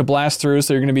 screens to blast through,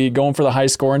 so you're going to be going for the high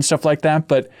score and stuff like that.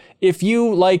 But if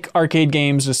you like arcade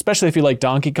games, especially if you like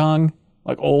Donkey Kong,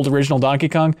 like old original Donkey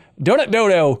Kong, Donut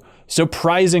Dodo,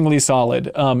 surprisingly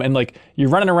solid. And like you're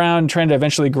running around trying to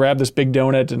eventually grab this big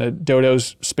donut, and a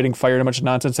dodo's spitting fire and a bunch of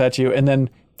nonsense at you. And then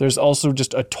there's also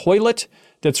just a toilet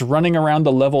that's running around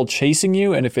the level chasing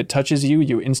you, and if it touches you,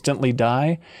 you instantly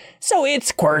die. So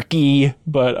it's quirky,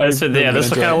 but this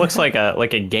kind of looks like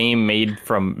a game made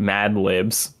from Mad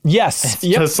Libs. Yes,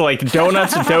 Just like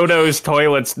donuts, dodos,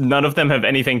 toilets. None of them have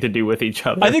anything to do with each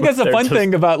other. I think that's the fun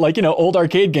thing about old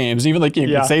arcade games. Even like you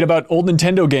can say it about old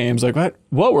Nintendo games. Like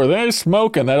what were they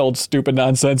smoking? That old stupid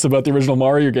nonsense about the original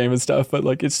Mario game and stuff. But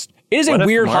like it is a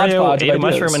weird hodgepodge. Ate a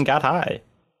mushroom and got high.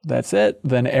 That's it.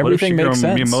 Then everything makes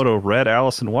sense. Miyamoto read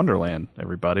Alice in Wonderland,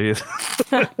 everybody.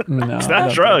 No, it's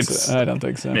not drugs. I don't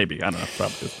think so. Maybe. I don't know.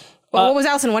 Probably. Well, what was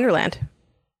Alice in Wonderland?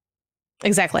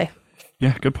 Exactly.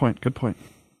 Yeah, good point.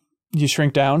 You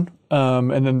shrink down,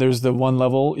 and then there's the one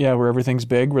level, where everything's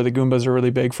big, where the Goombas are really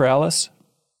big for Alice.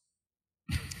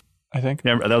 I think.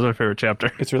 Yeah, that was my favorite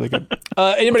chapter. It's really good.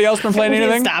 Anybody else been playing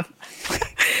anything? Stop.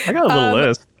 I got a little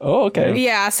list. Oh, okay.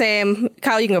 Yeah, same.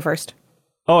 Kyle, you can go first.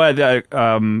 Oh,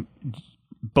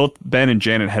 both Ben and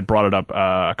Janet had brought it up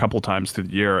a couple times through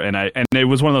the year, and it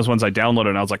was one of those ones I downloaded,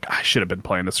 and I was like, I should have been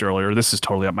playing this earlier. This is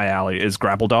totally up my alley. Is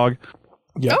Grapple Dog?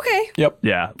 Yep. Okay. Yep.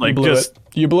 Yeah, like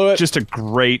You blew it. Just a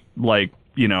great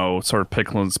sort of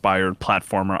Pickle inspired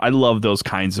platformer. I love those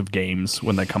kinds of games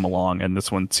when they come along, and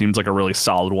this one seems like a really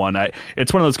solid one.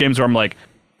 It's one of those games where I'm like,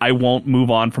 I won't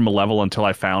move on from a level until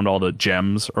I found all the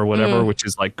gems or whatever, which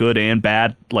is like good and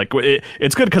bad. Like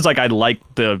it's good because like I like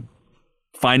the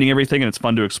finding everything and it's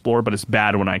fun to explore, but it's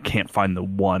bad when I can't find the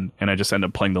one and I just end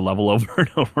up playing the level over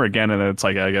and over again, and then it's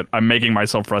like I'm making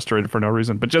myself frustrated for no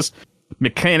reason. But just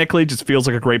mechanically, just feels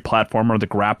like a great platformer. The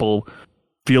grapple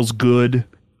feels good.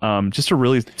 Just a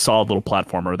really solid little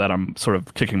platformer that I'm sort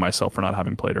of kicking myself for not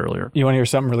having played earlier. You want to hear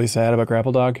something really sad about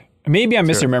Grapple Dog? Maybe I'm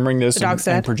misremembering this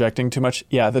and projecting too much.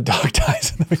 Yeah, the dog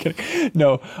dies in the beginning.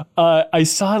 No, I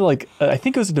saw I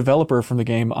think it was a developer from the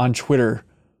game on Twitter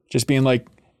just being like,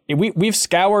 we've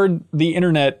scoured the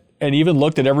internet and even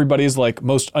looked at everybody's like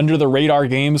most under the radar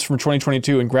games from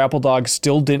 2022, and Grapple Dog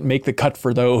still didn't make the cut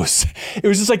for those. It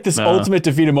was just like this ultimate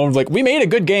defeated moment of like, we made a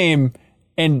good game,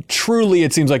 and truly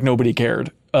it seems like nobody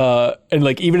cared. and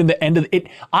like even in the end of it,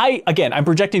 I'm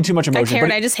projecting too much emotion. Karen,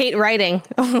 but I just hate writing.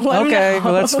 okay,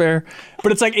 well that's fair.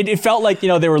 But it's like it felt like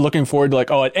they were looking forward to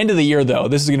like, oh, at end of the year though,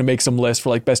 this is gonna make some list for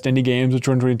like best indie games of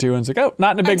 2022, and it's like, oh,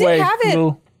 not in a big way. I did have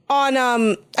it on.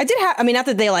 I did have. I mean, not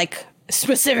that they like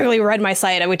specifically read my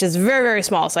site, which is very, very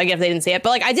small, so I guess they didn't see it. But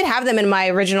like, I did have them in my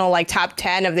original like top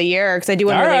 10 of the year because I do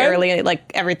one really early, like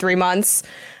every 3 months.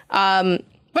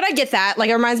 But I get that. Like,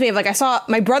 it reminds me of like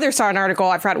my brother saw an article.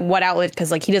 I forgot what outlet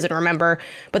because like he doesn't remember.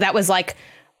 But that was like,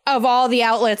 of all the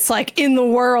outlets like in the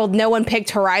world, no one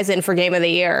picked Horizon for Game of the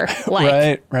Year.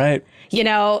 Like, right. You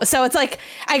know, so it's like,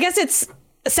 I guess it's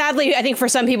sadly, I think for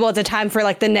some people it's a time for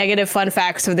like the negative fun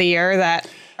facts of the year that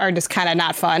are just kind of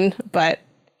not fun. But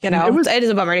you know, it is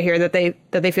a bummer to hear that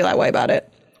they feel that way about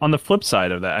it. On the flip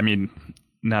side of that, I mean,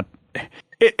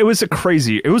 it was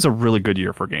a really good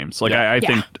year for games. Like I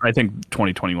think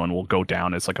 2021 will go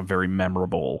down as like a very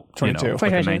memorable, like a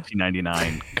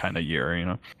 1999 kind of year, you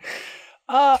know.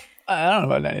 I don't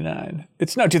know about 99.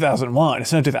 It's no 2001.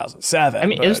 It's no 2007. I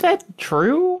mean, is that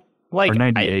true? Like, or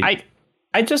 98.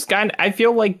 I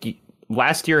feel like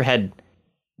last year had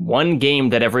one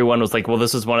game that everyone was like, well,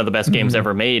 this is one of the best games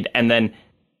ever made. And then,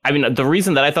 I mean, the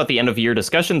reason that I thought the end of year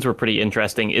discussions were pretty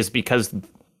interesting is because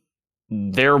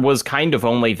there was kind of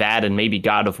only that and maybe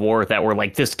God of War that were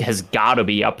like, this has got to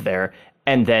be up there.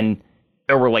 And then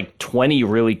there were like 20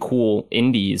 really cool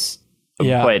indies,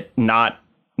 but not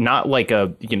like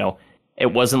a,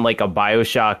 it wasn't like a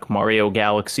BioShock, Mario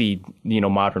Galaxy,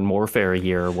 Modern Warfare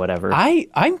year or whatever. I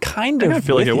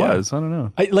feel like it was. I don't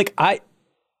know.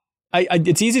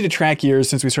 It's easy to track years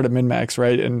since we started MinMax,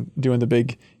 right? And doing the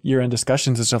big year-end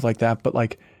discussions and stuff like that. But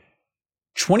like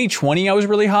 2020, I was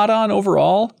really hot on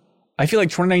overall. I feel like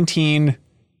 2019,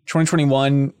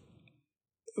 2021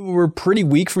 were pretty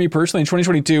weak for me personally. And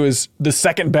 2022 is the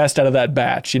second best out of that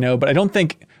batch, But I don't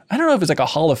know if it's like a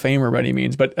Hall of Famer by any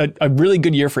means, but a really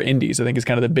good year for indies, I think, is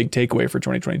kind of the big takeaway for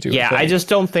 2022. Yeah, I just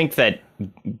don't think that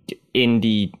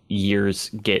indie years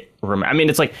get remembered. I mean,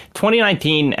 it's like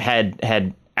 2019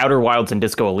 had Outer Wilds and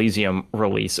Disco Elysium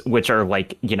release, which are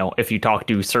like, if you talk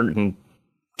to certain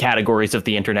categories of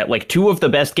the internet, like two of the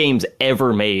best games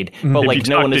ever made, but like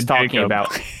no one is talking about.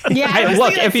 Yeah,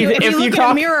 look, if you look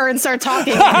talk in a mirror and start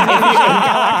talking,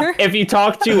 if you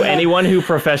talk to anyone who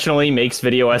professionally makes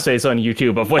video essays on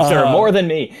YouTube, of which there are more than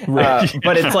me,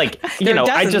 but it's like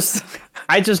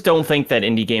I just don't think that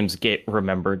indie games get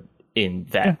remembered in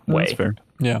that way. That's fair.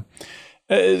 Yeah.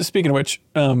 Speaking of which,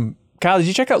 Kyle, did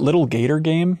you check out Little Gator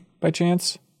Game by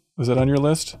chance? Was that on your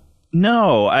list?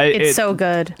 No, it's so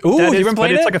good. Ooh, you've been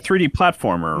playing it? It's like a 3D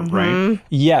platformer, right?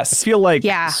 Yes. I feel like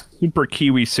Super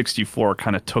Kiwi 64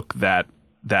 kind of took that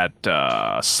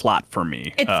slot for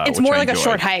me. It's more like a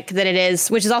short hike than it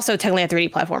is, which is also technically a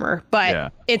 3D platformer,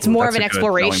 but it's more of an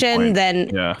exploration than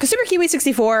because Super Kiwi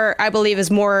 64, I believe,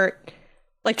 is more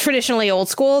like traditionally old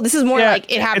school. This is more like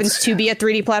it happens to be a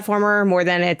 3D platformer more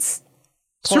than it's.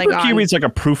 Super Kiwi is like a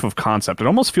proof of concept. It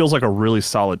almost feels like a really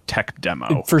solid tech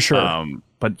demo. For sure.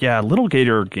 But yeah, Little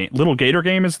Gator Game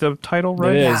is the title,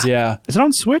 right? It is, yeah. Is it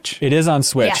on Switch? It is on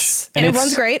Switch. Yes, and it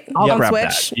runs great on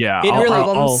Switch. That. Yeah, it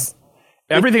really.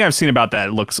 Everything I've seen about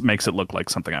that makes it look like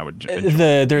something I would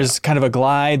enjoy. There's kind of a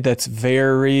glide that's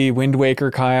very Wind Waker,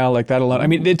 Kyle, like that alone. I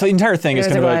mean, the entire thing is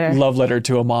kind of a love letter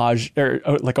to homage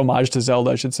to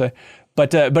Zelda, I should say.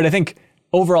 But I think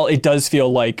overall it does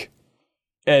feel like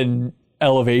an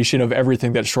elevation of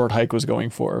everything that Short Hike was going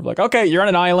for. Like, okay, you're on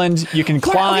an island, you can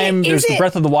climb, there's the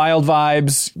Breath of the Wild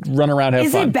vibes, run around,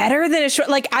 have fun. Is it better than a short,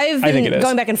 like I've been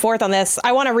going back and forth on this.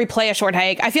 I want to replay a Short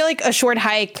Hike. I feel like a Short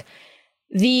Hike,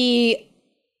 the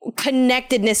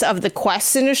connectedness of the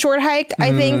quests in a Short Hike,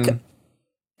 I think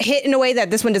hit in a way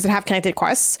that this one doesn't have connected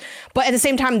quests. But at the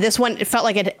same time, this one, it felt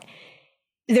like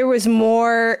there was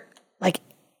more like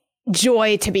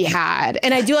joy to be had.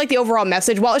 And I do like the overall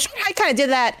message. Well, I kind of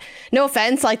did that, no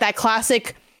offense, like that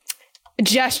classic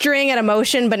gesturing at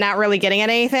emotion, but not really getting at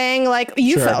anything. Like,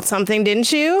 you felt something,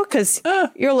 didn't you? Because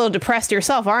you're a little depressed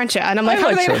yourself, aren't you? And I'm like,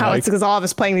 how do they know how? It's because all of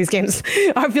us playing these games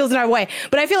feels in our way.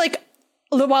 But I feel like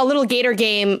while Little Gator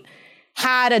Game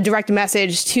had a direct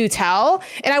message to tell,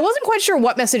 and I wasn't quite sure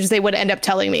what message they would end up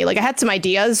telling me. Like, I had some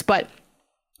ideas, but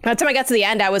by the time I got to the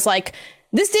end, I was like,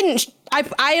 this didn't,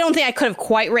 I don't think I could have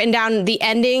quite written down the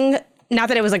ending. Not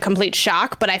that it was a complete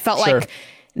shock, but I felt like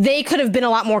they could have been a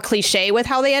lot more cliche with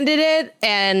how they ended it.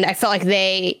 And I felt like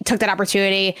they took that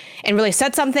opportunity and really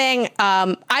said something.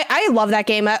 I love that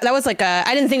game. That was like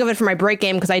I didn't think of it for my break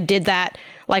game because I did that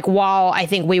like while I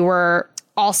think we were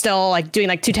all still like doing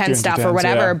like 210 stuff or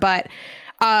whatever. But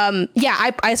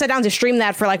I sat down to stream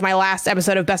that for like my last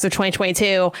episode of Best of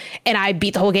 2022, and I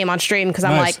beat the whole game on stream because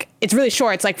I'm Nice. like, it's really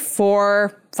short. It's like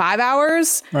 4-5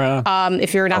 hours.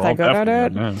 If you're not that good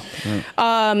at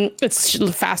it.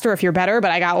 It's faster if you're better,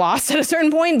 but I got lost at a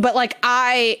certain point. But like,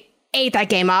 I ate that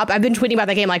game up. I've been tweeting about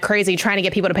that game like crazy, trying to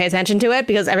get people to pay attention to it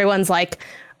because everyone's like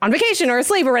on vacation or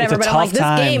asleep or whatever. It's a But I'm like, tough this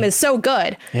time. game is so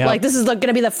good. Yep. Like, this is going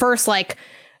to be the first, like,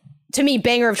 to me,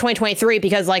 banger of 2023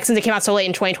 because, like, since it came out so late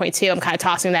in 2022, I'm kind of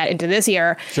tossing that into this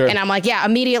year. Sure. And I'm like, yeah,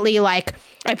 immediately, like,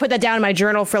 I put that down in my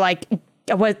journal for, like,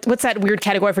 what's that weird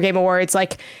category for Game Awards?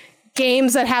 Like,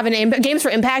 games that have games for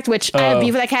impact, which I have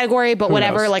beef with that category, but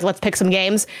whatever. knows? Like, let's pick some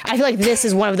games. I feel like this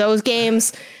is one of those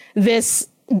games.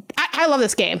 I love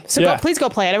this game. So Yeah. please go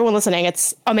play it. Everyone listening,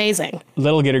 it's amazing.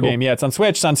 Little Gator game. Yeah, it's on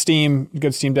Switch. It's on Steam.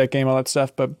 Good Steam Deck game, all that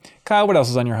stuff. But Kyle, what else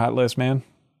is on your hot list, man?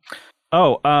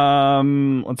 Oh,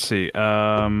 let's see.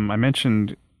 I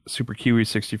mentioned Super Kiwi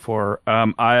 64.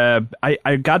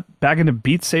 I got back into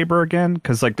Beat Saber again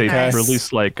because like they Nice.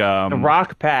 released like The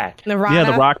Rock Pack. yeah,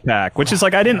 the Rock Pack, which is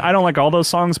like I don't like all those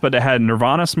songs, but it had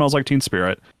Nirvana Smells Like Teen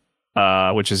Spirit,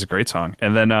 which is a great song,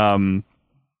 and then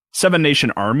Seven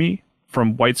Nation Army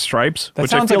from White Stripes, That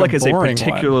which I sounds feel like like a is a boring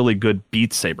particularly good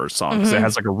Beat Saber song because it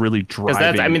has like a really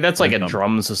driving. That's like a rhythm.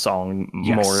 drums song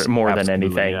Yes, more than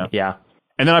absolutely, anything. Yeah.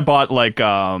 And then I bought like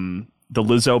the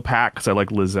Lizzo pack because I like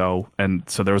Lizzo, and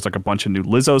so there was like a bunch of new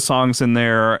Lizzo songs in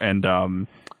there, and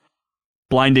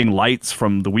Blinding Lights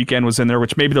from The Weeknd was in there,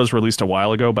 which maybe those released a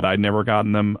while ago, but I'd never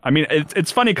gotten them. I mean,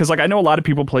 it's funny because like I know a lot of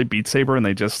people play Beat Saber and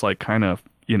they just like kind of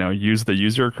use the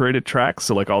user created tracks,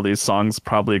 so like all these songs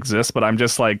probably exist, but I'm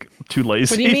just like too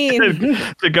lazy What do you mean?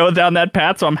 to go down that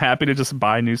path, so I'm happy to just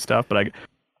buy new stuff. But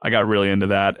I got really into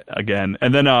that again,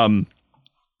 and then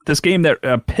this game that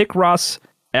Picross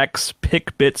X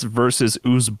Pickbits versus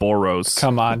Ouzboros.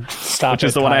 Come on. Stop Which it,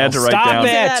 is the one I had to Kyle. write Stop down. it.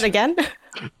 Say that again.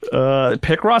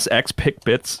 Picross X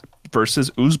Pickbits versus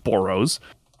Ouzboros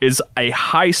is a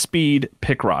high-speed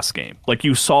Picross game. Like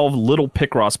you solve little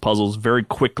Picross puzzles very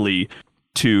quickly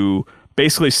to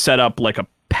basically set up like a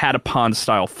Patapon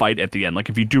style fight at the end. Like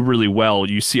if you do really well,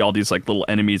 you see all these like little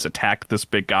enemies attack this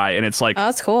big guy, and it's like Oh,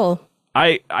 that's cool.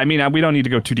 I mean, we don't need to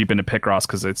go too deep into Picross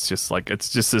because it's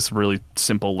just this really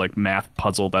simple like math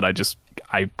puzzle that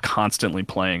I constantly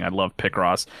playing. I love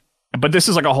Picross, but this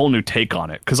is like a whole new take on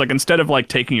it because like instead of like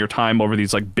taking your time over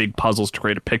these like big puzzles to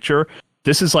create a picture,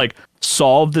 this is like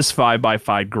solve this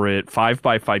 5x5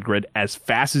 grid as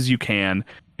fast as you can,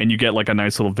 and you get like a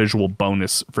nice little visual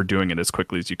bonus for doing it as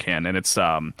quickly as you can. And it's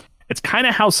kind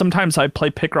of how sometimes I play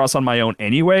Picross on my own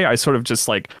anyway. I sort of just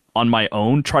like on my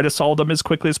own try to solve them as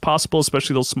quickly as possible,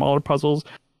 especially those smaller puzzles.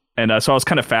 And so I was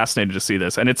kind of fascinated to see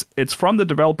this. And it's from the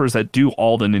developers that do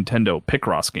all the Nintendo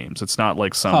Picross games. It's not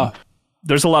like some...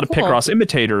 There's a lot of Cool. Picross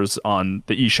imitators on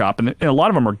the eShop, and a lot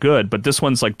of them are good, but this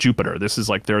one's like Jupiter. This is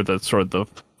like they're the sort of the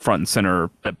front and center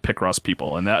Picross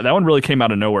people. And that one really came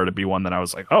out of nowhere to be one that I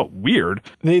was like, oh, weird.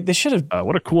 They should have.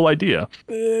 What a cool idea.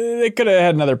 They could have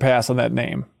had another pass on that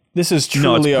name. This is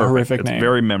No, it's truly a perfect. horrific It's name.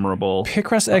 very memorable.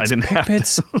 Picross I X didn't have to-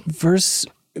 Pickbits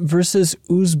versus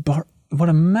Ouzbar. What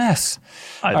a mess.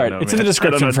 I All don't right, know, it's in man. the I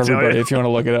don't know description what for to tell everybody you. if you want to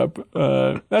look it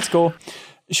up. That's cool.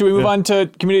 Should we move on to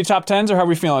community top 10s, or how are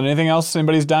we feeling? Anything else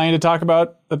anybody's dying to talk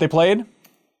about that they played?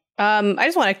 I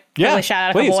just want to Yeah, really shout out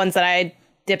a please. couple ones that I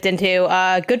dipped into.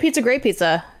 Good Pizza, Great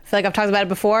Pizza. I feel like I've talked about it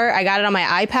before. I got it on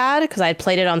my iPad because I had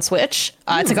played it on Switch.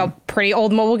 It's like a pretty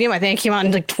old mobile game. I think it came out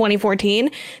in like 2014.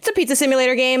 It's a pizza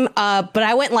simulator game, but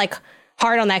I went like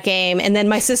hard on that game. And then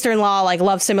my sister-in-law like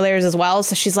loves simulators as well.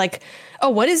 So she's like, oh,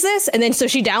 what is this? And then so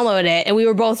she downloaded it, and we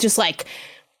were both just like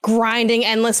grinding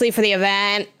endlessly for the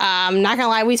event. Not gonna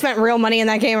lie, we spent real money in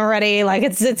that game already. Like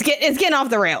it's getting off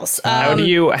the rails. How do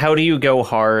you go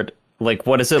hard? Like,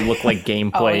 what does it look like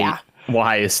gameplay yeah.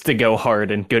 wise to go hard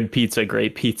in Good Pizza,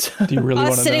 Great Pizza? Do you really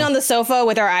want Us to sitting know? on the sofa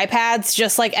with our iPads,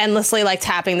 just like endlessly like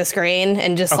tapping the screen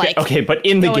and just like Okay, but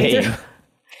in the going game. through-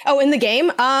 Oh, in the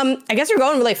game? I guess you're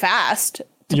going really fast.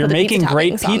 to You're put the pizza making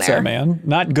great toppings on pizza, there. man.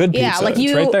 Not good pizza. Yeah, like it's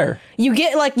you right there. You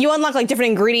get like you unlock like different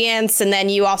ingredients, and then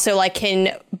you also like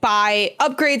can buy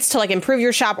upgrades to like improve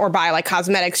your shop or buy like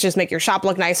cosmetics, just make your shop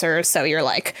look nicer. So you're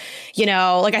like,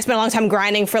 like I spent a long time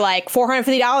grinding for like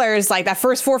 $450, like that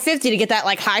first $450 to get that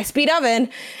like high speed oven,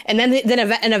 and then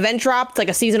an event dropped, like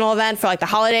a seasonal event for like the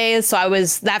holidays. So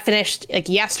that finished like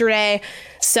yesterday.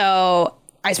 So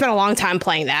I spent a long time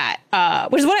playing that,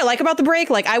 which is what I like about the break.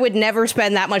 Like I would never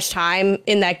spend that much time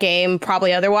in that game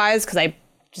probably otherwise, because I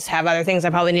just have other things I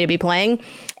probably need to be playing.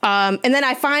 And then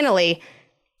I finally,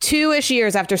 2-ish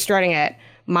years after starting it,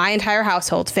 my entire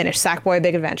household finished Sackboy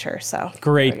Big Adventure. So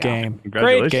Great game. Great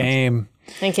Congratulations. game.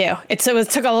 Thank you. It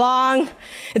took a long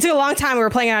time. We were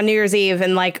playing it on New Year's Eve,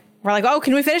 and like we're like, oh,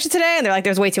 can we finish it today? And they're like,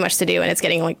 there's way too much to do, and it's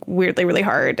getting like weirdly really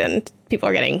hard, and people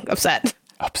are getting upset.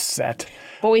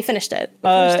 But we finished it.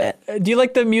 Do you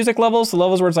like the music levels? The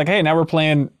levels where it's like, hey, now we're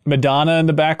playing Madonna in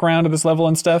the background of this level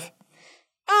and stuff?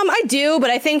 I do, but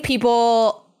I think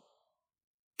people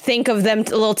think of them a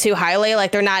little too highly.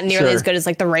 Like they're not nearly as good as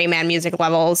like the Rayman music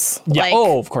levels. Yeah. Like,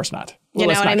 of course not. You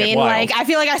know what I mean? Like I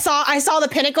feel like I saw the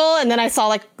pinnacle, and then I saw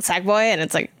like Sackboy, and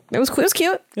it's like it was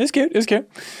cute. It's cute.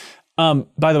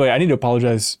 By the way, I need to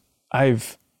apologize.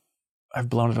 I've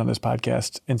blown it on this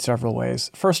podcast in several ways.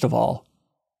 First of all,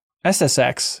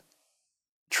 SSX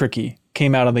Tricky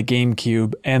came out on the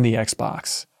GameCube and the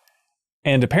Xbox.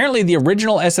 And apparently the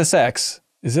original SSX,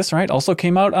 is this right? Also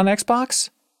came out on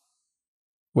Xbox?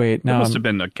 Wait, no. There must have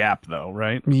been a gap though,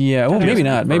 right? Yeah, well, maybe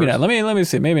not. Let me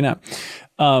see. Maybe not.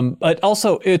 But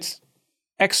also it's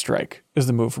X Strike is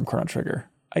the move from Chrono Trigger.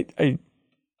 I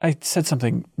said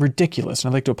something ridiculous, and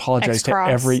I'd like to apologize to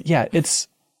every. Yeah,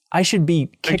 I should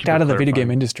be kicked out of the video game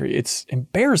industry. It's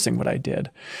embarrassing what I did.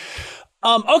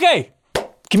 Okay,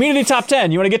 community top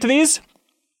 10. You want to get to these?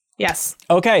 Yes.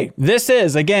 Okay, this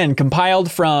is, again, compiled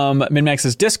from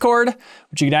MinnMax's Discord,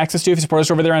 which you get access to if you support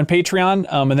us over there on Patreon.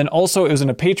 And then also, it was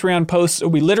in a Patreon post.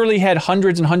 We literally had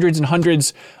hundreds and hundreds and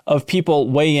hundreds of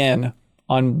people weigh in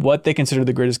on what they consider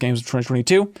the greatest games of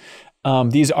 2022.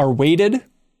 These are weighted.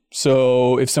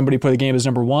 So if somebody put the game as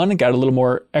number one, it got a little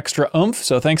more extra oomph.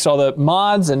 So thanks to all the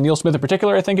mods, and Neil Smith in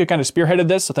particular, I think, who kind of spearheaded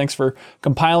this. So thanks for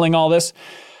compiling all this.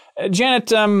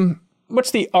 Janet,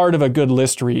 what's the art of a good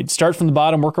list read? Start from the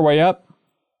bottom, work our way up?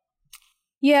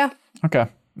 Yeah. Okay. All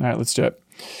right, let's do it.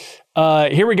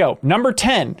 Here we go. Number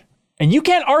 10. And you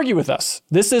can't argue with us.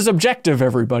 This is objective,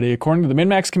 everybody, according to the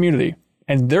MinnMax community.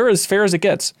 And they're as fair as it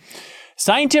gets.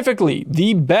 Scientifically,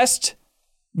 the best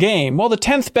game, well, the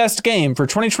 10th best game for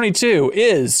 2022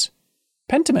 is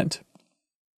Pentiment.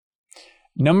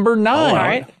 Number 9. All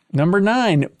right. Number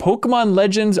 9, Pokemon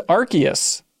Legends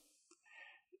Arceus.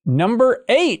 Number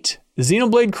 8,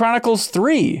 Xenoblade Chronicles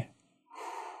 3.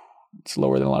 It's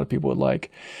lower than a lot of people would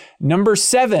like. Number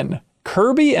 7,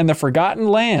 Kirby and the Forgotten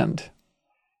Land.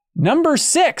 Number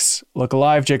 6, look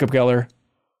alive, Jacob Geller.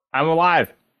 I'm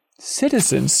alive.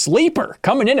 Citizen Sleeper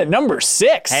coming in at number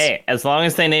 6. Hey, as long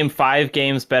as they name 5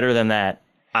 games better than that,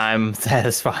 I'm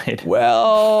satisfied.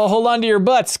 Well, hold on to your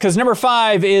butts, because number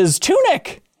 5 is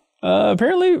Tunic.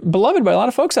 Apparently beloved by a lot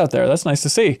of folks out there. That's nice to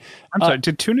see. I'm sorry,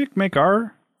 did Tunic make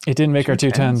our... It didn't make our 2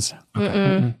 10s.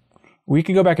 Okay. We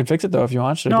can go back and fix it, though, if you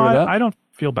want. Should I do that? I don't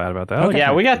feel bad about that. Okay.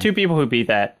 Yeah, we got 2 people who beat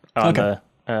that on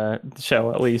the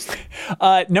show, at least.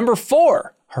 Number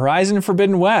 4, Horizon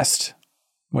Forbidden West.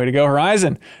 Way to go,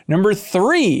 Horizon. Number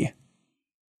 3.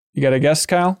 You got a guess,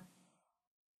 Kyle?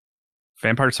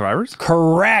 Vampire Survivors?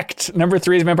 Correct. Number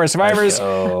 3 is Vampire Survivors.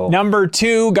 Number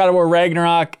 2, God of War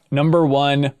Ragnarok. Number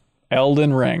 1,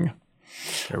 Elden Ring.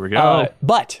 There we go.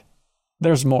 But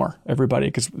there's more, everybody,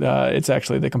 because it's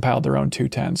actually, they compiled their own 2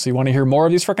 10s. So you want to hear more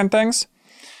of these freaking things?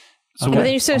 But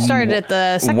then you should have started at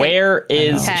the second. Where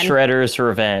is 10. Shredder's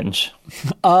Revenge?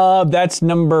 That's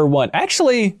number 1.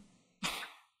 Actually,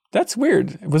 that's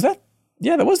weird. Was that?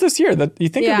 Yeah, that was this year. That you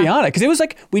think it'd be on it, because it was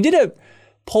like we did a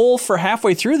poll for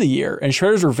halfway through the year, and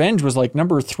Shredder's Revenge was like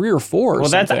number 3 or 4. Or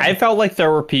something. I felt like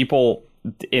there were people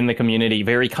in the community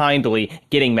very kindly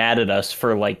getting mad at us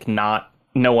for like no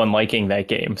one liking that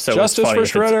game. So Justice it's funny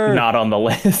for if Shredder. it's not on the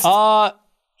list.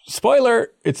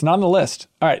 Spoiler, it's not on the list.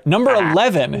 All right, number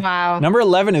 11. Wow. Number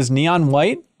 11 is Neon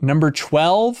White. Number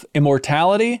 12,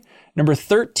 Immortality. Number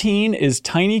 13 is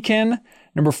Tinykin.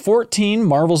 Number 14,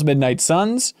 Marvel's Midnight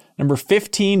Suns. Number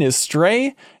 15 is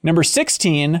Stray. Number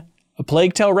 16, A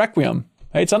Plague Tale Requiem.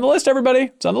 Hey, it's on the list, everybody.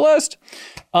 It's on the list.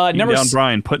 Number Down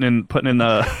Brian putting in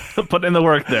the putting in the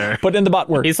work there. Put in the bot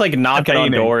work. He's like knocking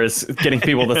on doors, getting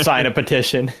people to sign a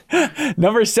petition.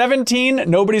 Number 17,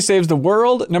 Nobody Saves the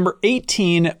World. Number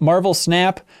 18, Marvel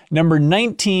Snap. Number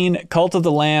 19, Cult of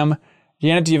the Lamb.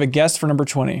 Janet, do you have a guess for number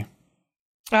 20?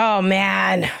 Oh,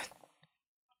 man.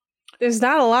 There's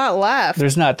not a lot left.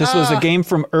 There's not. This was a game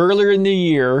from earlier in the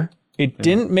year. It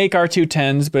didn't make our 2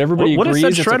 10s, but everybody What agrees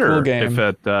is it's that a cool Shredder? game.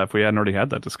 If we hadn't already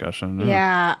had that discussion.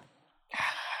 Yeah.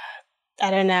 I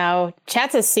don't know.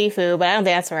 Chat says Sifu, but I don't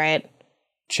think that's right.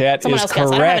 Chat Someone is else guess.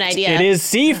 correct. I don't have an idea. It is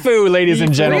Sifu, ladies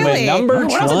and gentlemen. Really? Number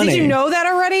 20. Also, did you know that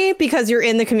already? Because you're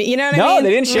in the community. You know what I mean? No, they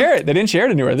didn't share it. They didn't share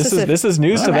it anywhere. This is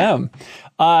news to them.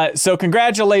 So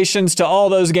congratulations to all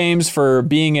those games for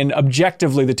being in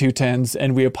objectively the 2 10s,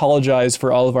 and we apologize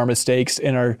for all of our mistakes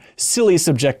in our silly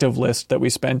subjective list that we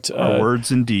spent. Our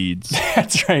words and deeds.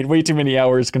 That's right. Way too many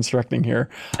hours constructing here.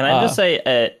 Can I just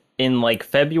say, in like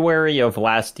February of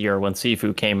last year when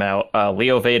Sifu came out,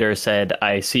 Leo Vader said,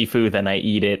 "I Sifu, then I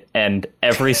eat it," and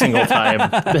every single time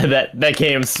that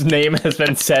game's name has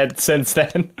been said since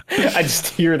then, I just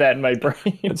hear that in my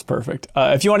brain. It's perfect.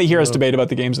 If you want to hear us debate about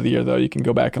the games of the year, though, you can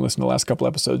go back and listen to the last couple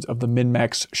episodes of the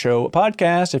MinMax Show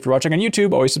podcast. If you're watching on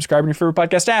YouTube, always subscribe in your favorite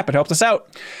podcast app. It helps us out.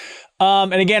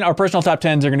 And again, our personal top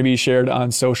 10s are going to be shared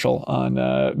on social on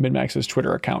MinMax's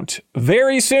Twitter account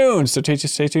very soon. So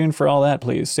stay tuned for all that,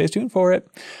 please. Stay tuned for it.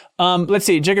 Let's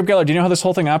see. Jacob Geller, do you know how this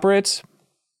whole thing operates?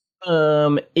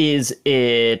 Is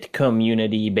it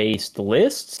community-based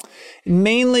lists?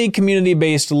 Mainly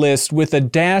community-based list with a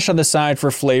dash on the side for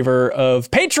flavor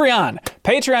of Patreon.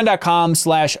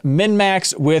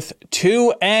 Patreon.com/MinMax with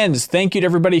 2 N's. Thank you to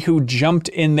everybody who jumped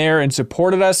in there and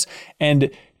supported us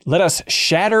and let us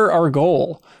shatter our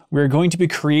goal. We're going to be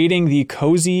creating the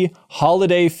Cozy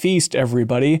Holiday Feast,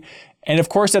 everybody. And of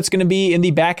course, that's going to be in the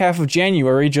back half of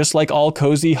January, just like all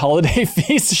cozy holiday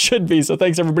feasts should be. So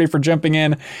thanks everybody for jumping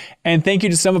in. And thank you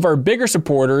to some of our bigger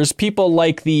supporters, people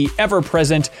like the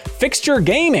ever-present Fixture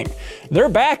Gaming. They're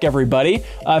back, everybody.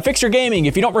 Fixture Gaming,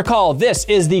 if you don't recall, this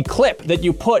is the clip that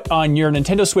you put on your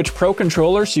Nintendo Switch Pro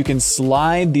controller so you can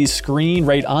slide the screen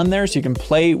right on there so you can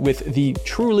play with the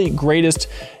truly greatest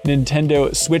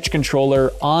Nintendo Switch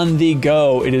controller on the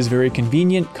go. It is very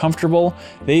convenient, comfortable.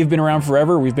 They've been around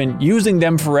forever. We've been using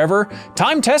them forever.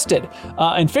 Time tested.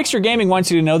 And Fixture Gaming wants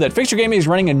you to know that Fixture Gaming is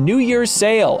running a New Year's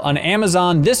sale on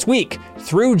Amazon this week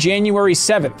through January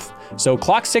 7th. So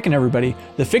clock's ticking, everybody.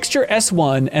 The Fixture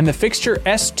S1 and the Fixture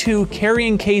S2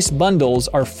 carrying case bundles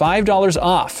are $5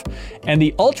 off. And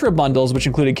the Ultra bundles, which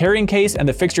include a carrying case and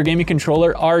the Fixture Gaming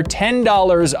controller, are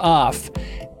 $10 off.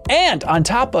 And on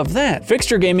top of that,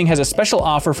 Fixture Gaming has a special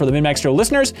offer for the MinMax Show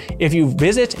listeners. If you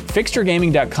visit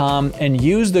fixturegaming.com and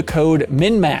use the code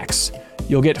MinMax,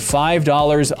 you'll get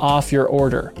 $5 off your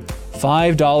order.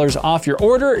 $5 off your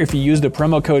order if you use the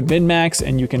promo code MinMax,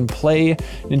 and you can play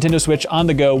Nintendo Switch on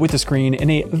the go with the screen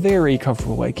in a very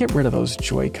comfortable way. Get rid of those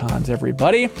Joy-Cons,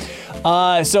 everybody.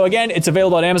 So again, it's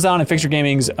available at Amazon and Fixture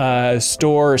Gaming's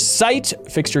store site,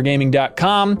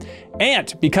 fixturegaming.com.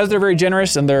 And because they're very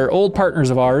generous and they're old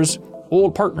partners of ours,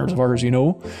 you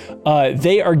know,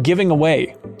 they are giving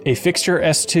away a Fixture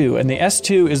S2, and the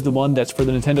S2 is the one that's for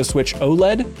the Nintendo Switch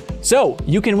OLED. So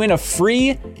you can win a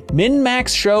free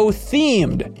MinMax Show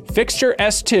themed Fixture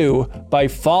S2 by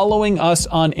following us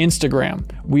on Instagram.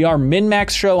 We are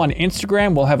MinMax Show on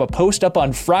Instagram. We'll have a post up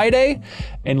on Friday,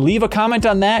 and leave a comment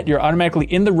on that. You're automatically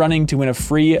in the running to win a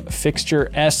free Fixture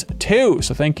S2.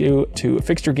 So thank you to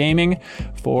Fixture Gaming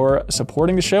for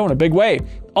supporting the show in a big way.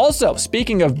 Also,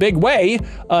 speaking of big way,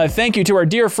 thank you to our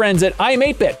dear friends at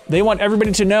iam8bit. They want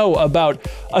everybody to know about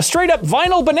a straight up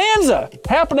vinyl bonanza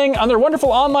happening on their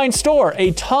wonderful online store.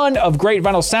 A ton of great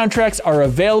vinyl soundtracks are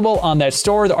available on that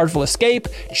store. The Artful Escape,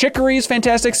 Chicory's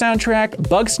fantastic soundtrack,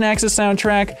 Bugsnax'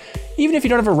 soundtrack. Even if you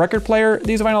don't have a record player,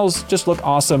 these vinyls just look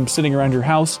awesome sitting around your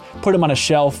house. Put them on a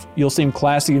shelf. You'll seem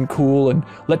classy and cool and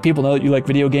let people know that you like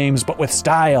video games, but with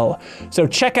style. So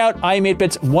check out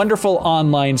iam8bit's wonderful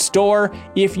online store.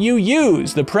 If you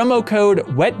use the promo code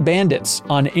WETBANDITS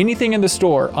on anything in the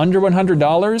store under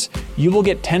 $100, you will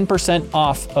get 10%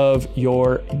 off of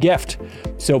your gift.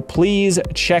 So please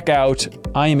check out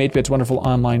iam8bit's wonderful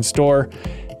online store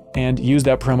and use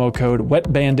that promo code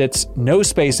WETBANDITS, no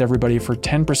space, everybody, for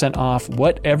 10% off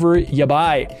whatever you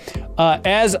buy.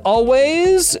 As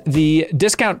always, the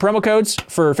discount promo codes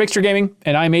for Fixture Gaming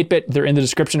and iam8bit, they're in the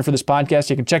description for this podcast.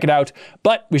 You can check it out.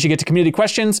 But we should get to community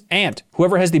questions, and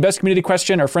whoever has the best community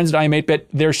question, our friends at iam8bit,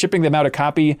 they're shipping them out a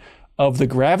copy of the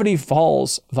Gravity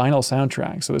Falls vinyl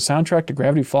soundtrack. So the soundtrack to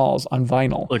Gravity Falls on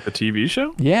vinyl. Like the TV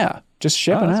show? Yeah, just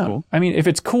shipping out. Cool. I mean, if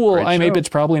it's cool, iam8bit's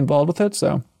probably involved with it,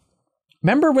 so...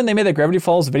 Remember when they made that Gravity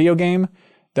Falls video game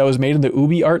that was made in the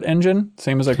UbiArt engine?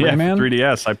 Same as like Rayman?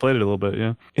 3DS. I played it a little bit,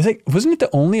 yeah. Wasn't it the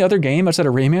only other game outside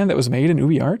of Rayman that was made in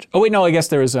UbiArt? Oh, wait, no, I guess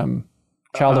there was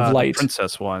Child of Light. The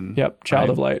princess one. Yep,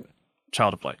 Child of Light.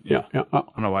 Child of Light, yeah. Yeah. I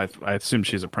don't know why. I assumed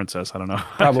she's a princess. I don't know.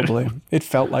 Probably. It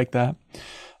felt like that.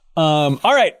 All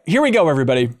right, here we go,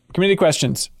 everybody. Community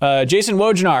questions. Jason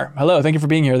Wojnar, hello, thank you for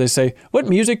being here. They say, what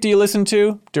music do you listen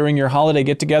to during your holiday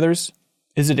get-togethers?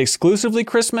 Is it exclusively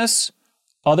Christmas,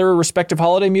 other respective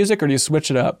holiday music, or do you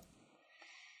switch it up?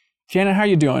 Janet, how are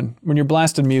you doing when you're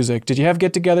blasting music? Did you have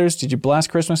get-togethers? Did you blast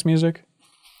Christmas music?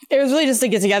 It was really just a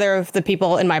get-together of the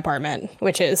people in my apartment,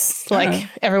 which is like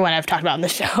everyone I've talked about in the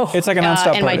show. It's like a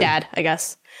nonstop and party. my dad, I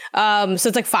guess. So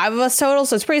it's like 5 of us total,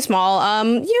 so it's pretty small.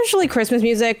 Usually Christmas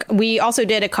music. We also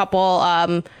did a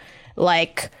couple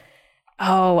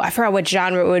Oh, I forgot what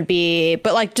genre it would be,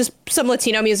 but like just some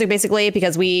Latino music basically,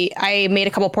 because I made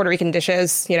a couple Puerto Rican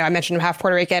dishes. You know, I mentioned I'm half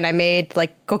Puerto Rican. I made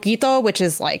like coquito, which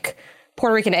is like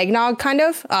Puerto Rican eggnog kind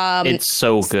of. It's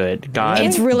so good. God,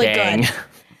 it's really dang. good.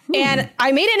 And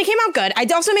I made it and it came out good.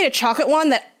 I also made a chocolate one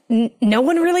that no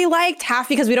one really liked, half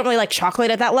because we don't really like chocolate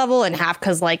at that level and half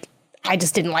because like I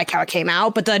just didn't like how it came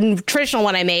out. But the traditional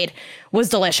one I made was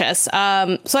delicious.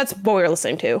 So that's what we were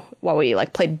listening to while we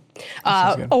like played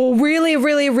a really,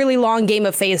 really, really long game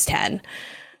of Phase 10.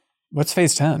 What's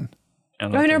Phase 10?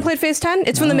 Have you never played Phase 10?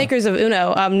 It's from the makers of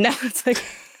Uno. No, it's like,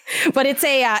 but it's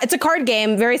a card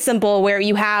game, very simple, where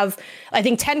you have, I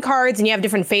think, 10 cards and you have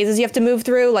different phases you have to move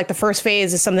through. Like the first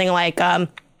phase is something like, I'm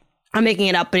making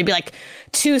it up, but it'd be like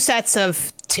 2 sets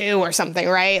of 2 or something,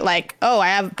 right? Like, oh, I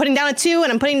have putting down a 2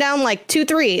 and I'm putting down like 2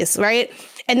 3s, right?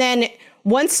 And then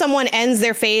once someone ends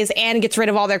their phase and gets rid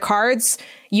of all their cards,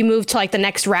 you move to like the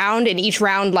next round. And each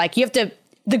round, like the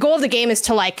goal of the game is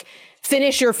to like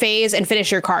finish your phase and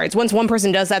finish your cards. Once one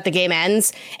person does that, the game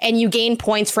ends and you gain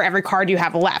points for every card you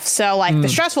have left. So like the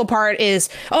stressful part is,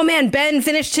 oh man, Ben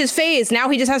finished his phase. Now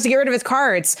he just has to get rid of his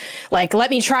cards. Like, let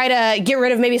me try to get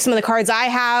rid of maybe some of the cards I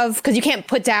have. Cause you can't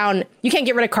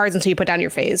get rid of cards until you put down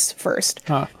your phase first,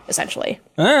 essentially.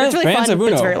 It's really fun,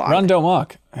 but it's very long. Run, don't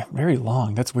walk. Very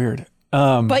long. That's weird.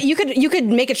 But you could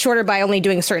make it shorter by only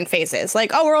doing certain phases. Like,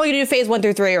 oh, we're only gonna do phase 1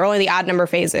 through 3 or only the odd number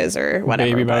phases or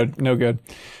whatever. Baby mode, no good.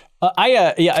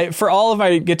 For all of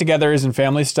my get-togethers and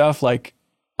family stuff, like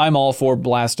I'm all for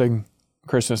blasting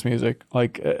Christmas music.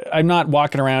 Like I'm not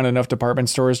walking around enough department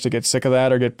stores to get sick of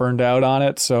that or get burned out on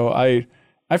it. So I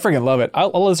freaking love it.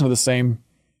 I'll listen to the same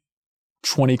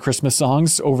 20 Christmas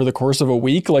songs over the course of a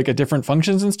week, like at different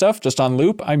functions and stuff, just on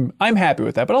loop. I'm happy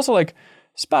with that. But also like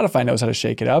Spotify knows how to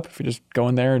shake it up. If you just go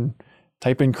in there and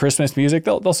type in Christmas music,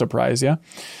 they'll surprise you.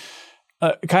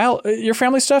 Kyle, your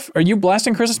family stuff, are you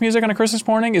blasting Christmas music on a Christmas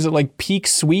morning? Is it like peak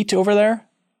sweet over there?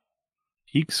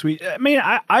 Peak sweet. I mean,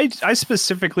 I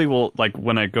specifically will, like,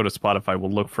 when I go to Spotify, will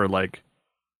look for, like,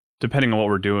 depending on what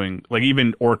we're doing, like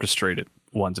even orchestrated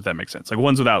ones, if that makes sense. Like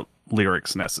ones without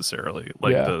lyrics necessarily,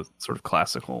 like the sort of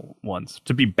classical ones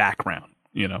to be background,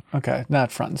 you know? Okay.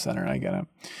 Not front and center. I get it.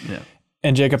 Yeah.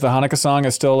 And Jacob, the Hanukkah song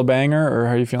is still a banger, or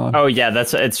how are you feeling? Oh yeah,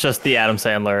 it's just the Adam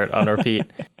Sandler on repeat.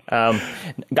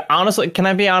 Honestly, can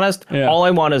I be honest? Yeah. All I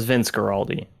want is Vince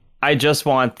Guaraldi. I just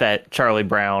want that Charlie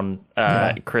Brown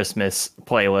Christmas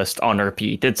playlist on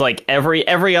repeat. It's like every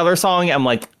other song, I'm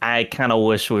like, I kind of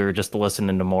wish we were just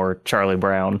listening to more Charlie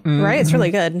Brown. Mm-hmm. Right? It's really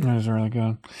good. That is really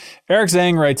good. Eric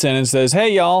Zhang writes in and says,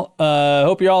 hey, y'all.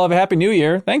 Hope you all have a happy new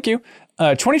year. Thank you.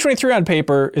 2023 on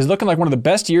paper is looking like one of the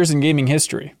best years in gaming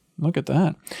history. Look at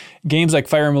that. Games like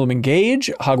Fire Emblem Engage,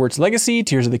 Hogwarts Legacy,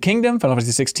 Tears of the Kingdom, Final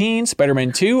Fantasy 16,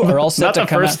 Spider-Man 2 are all set to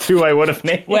come out. Not the first two I would have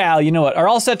named. Well, you know what? Are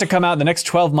all set to come out in the next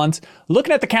 12 months.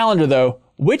 Looking at the calendar, though,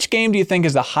 which game do you think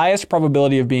is the highest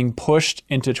probability of being pushed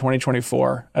into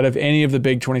 2024 out of any of the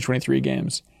big 2023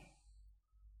 games?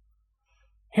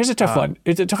 Here's a tough one.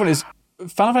 It's a tough one. Is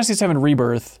Final Fantasy VII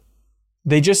Rebirth.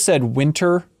 They just said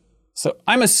winter. So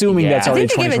I'm assuming that's already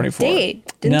 2024. I think they gave a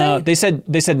date, didn't they?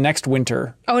 they said next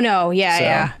winter. Oh no,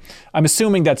 yeah. I'm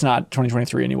assuming that's not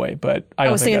 2023 anyway, but I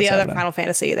don't was think thinking that's the other Final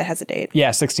Fantasy that has a date.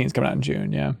 Yeah, 16 is coming out in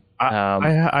June, yeah.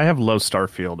 I have low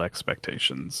Starfield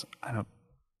expectations.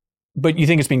 But you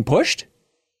think it's being pushed?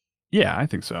 Yeah, I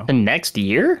think so. The next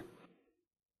year?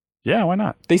 Yeah, why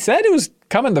not? They said it was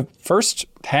coming the first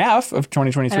half of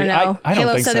 2023. I don't know. I don't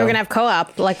Halo think said so. they were going to have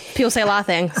co-op. Like, people say a lot of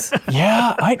things.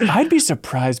 Yeah, I'd be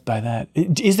surprised by that.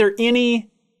 Is there any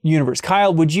universe?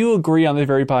 Kyle, would you agree on this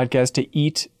very podcast to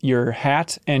eat your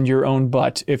hat and your own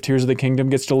butt if Tears of the Kingdom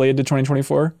gets delayed to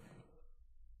 2024?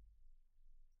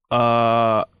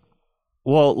 Well,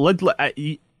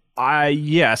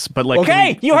 yes, but like,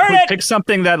 okay, you heard it. Pick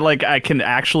something that like I can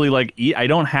actually like eat. I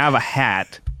don't have a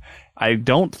hat. I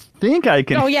don't think I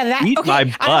can eat my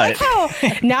butt. I like how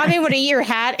not being able to eat your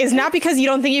hat is not because you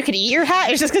don't think you can eat your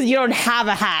hat. It's just because you don't have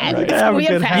a hat. Right. Can we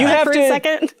unpack that for a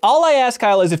second? All I ask,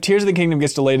 Kyle, is if Tears of the Kingdom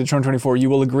gets delayed to 2024,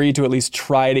 you will agree to at least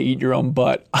try to eat your own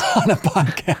butt on a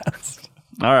podcast.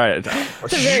 All right.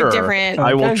 It's a very different.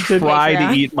 I will try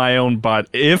to eat my own butt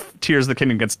if Tears of the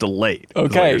Kingdom gets delayed.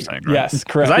 Okay. Saying, right? Yes,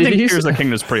 correct. Because I think Tears of the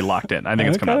Kingdom is pretty locked in. I think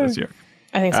it's coming out this year.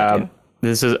 I think so too.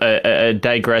 This is a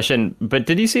digression, but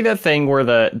did you see that thing where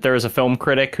there was a film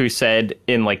critic who said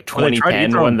in like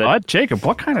 2010 when the Jacob,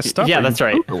 what kind of stuff? Yeah, that's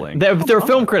right. They're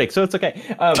film critics, so it's okay.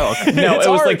 No, it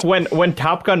was like when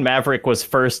Top Gun Maverick was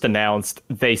first announced,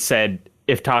 they said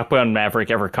if Top Gun Maverick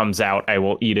ever comes out, I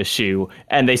will eat a shoe.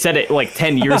 And they said it like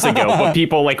 10 years ago, but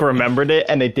people like remembered it,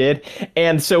 and they did.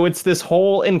 And so it's this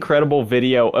whole incredible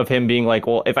video of him being like,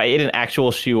 well, if I ate an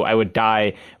actual shoe, I would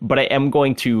die, but I am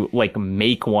going to like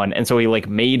make one. And so he like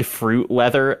made fruit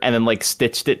leather and then like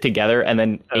stitched it together and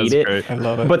then ate it. Great. I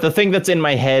love it. But the thing that's in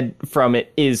my head from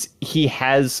it is he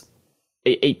has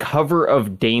a cover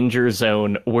of Danger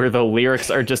Zone where the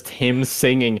lyrics are just him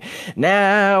singing,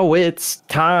 "Now it's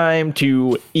time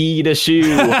to eat a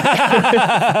shoe."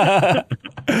 I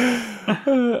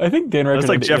think Dan It's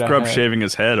like recommended Jeff it. Grubb shaving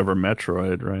his head over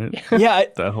Metroid, right? Yeah.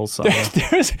 That whole song.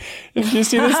 Did you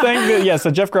see this thing? Yeah, so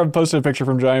Jeff Grubb posted a picture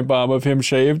from Giant Bomb of him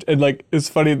shaved, and like it's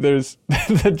funny. There's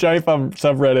the Giant Bomb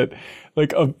subreddit,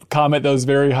 like a comment that was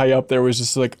very high up there was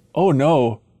just like, "Oh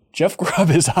no, Jeff Grubb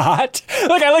is hot."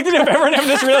 Like I like to everyone have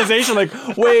this realization, like,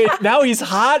 wait, now he's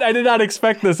hot. I did not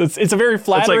expect this. It's a very It's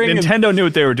like flattering. Nintendo knew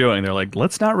what they were doing. They're like,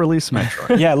 let's not release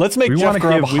Metroid. Yeah, let's make we Jeff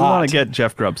Grubb hot. we want to get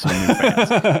Jeff Grubb some new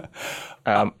fans.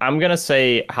 I'm going to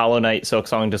say Hollow Knight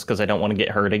Silksong just because I don't want to get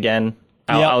hurt again.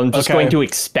 I'm just okay. going to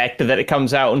expect that it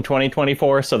comes out in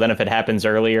 2024. So then if it happens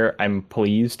earlier, I'm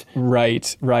pleased.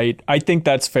 Right. I think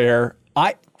that's fair.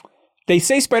 They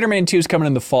say Spider-Man 2 is coming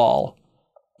in the fall.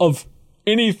 Of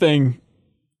anything,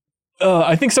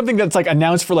 I think something that's like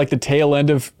announced for like the tail end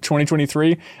of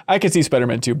 2023, I could see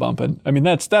Spider-Man 2 bumping. I mean,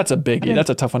 that's a biggie. That's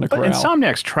a tough one to corral.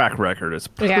 Insomniac's track record is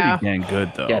pretty Yeah. dang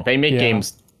good, though. Yeah, they make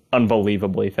games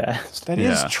unbelievably fast. That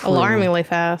is Yeah. true. Alarmingly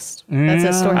fast. That's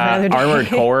a story for another day. Armored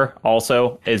Core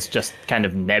also is just kind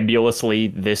of nebulously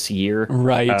this year.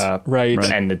 Right.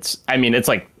 And it's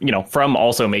like, From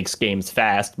also makes games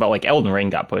fast, but like Elden Ring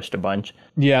got pushed a bunch.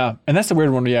 Yeah, and that's the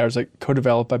weird one. Yeah, it was like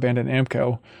co-developed by Bandai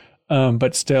Namco,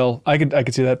 but still, I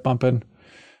could see that bumping.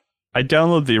 I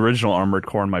downloaded the original Armored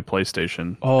Core on my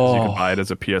PlayStation because you could buy it as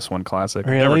a PS1 classic.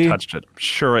 Really? Never touched it.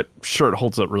 Sure it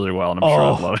holds up really well, and I'm sure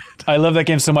I'd love it. I love that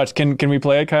game so much. Can we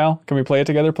play it, Kyle? Can we play it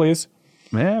together, please?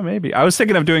 Yeah, maybe. I was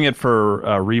thinking of doing it for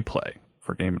replay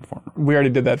for Game Informer. We already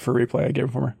did that for replay at Game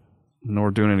Informer. And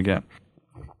we're doing it again.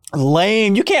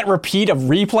 Lame. You can't repeat a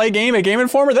replay game at Game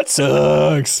Informer. That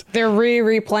sucks. They're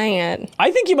replaying it.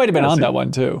 I think you might have been on that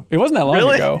one too. It wasn't that long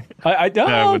Really? ago. I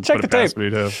I'll would check put the it tape. past me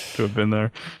to have been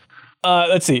there.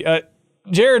 Let's see.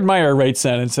 Jared Meyer writes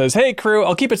in and says, "Hey crew,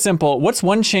 I'll keep it simple. What's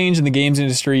one change in the games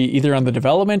industry, either on the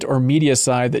development or media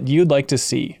side, that you'd like to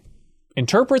see?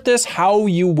 Interpret this how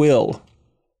you will.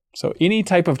 So any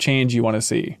type of change you want to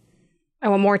see." I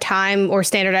want more time or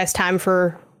standardized time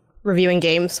for reviewing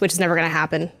games, which is never going to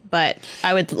happen. But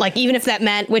I would like, even if that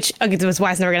meant, which was why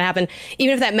it's never going to happen,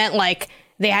 even if that meant like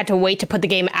they had to wait to put the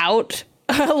game out,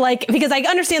 like, because I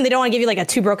understand they don't want to give you like a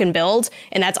too broken build.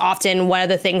 And that's often one of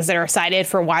the things that are cited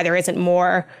for why there isn't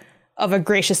more of a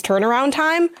gracious turnaround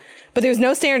time. But there's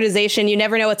no standardization. You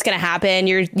never know what's going to happen.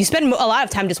 You spend a lot of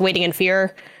time just waiting in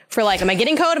fear for like, am I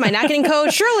getting code? Am I not getting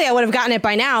code? Surely I would have gotten it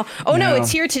by now. Oh no,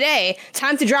 it's here today.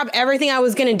 Time to drop everything I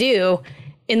was going to do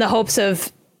in the hopes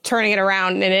of turning it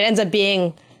around. And it ends up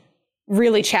being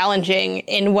really challenging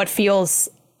in what feels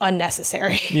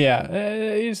unnecessary. Yeah,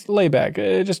 just lay back.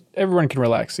 Just everyone can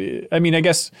relax. I mean, I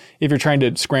guess if you're trying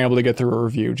to scramble to get through a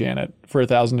review, Janet, for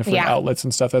 1,000 different outlets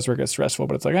and stuff, that's where it gets stressful.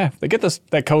 But it's like, if they get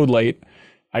that code late,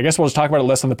 I guess we'll just talk about it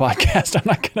less on the podcast. I'm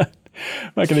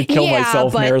not gonna kill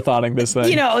myself but, marathoning this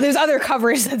thing. There's other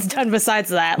coverage that's done besides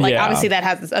that. Like, Yeah. obviously that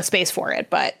has a space for it,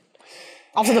 but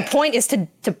also the point is to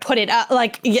put it up.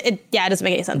 Like, it doesn't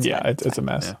make any sense. Yeah, it's a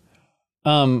mess.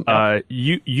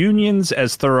 Unions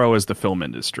as thorough as the film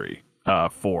industry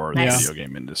for the Nice. video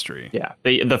game industry. Yeah.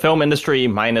 The film industry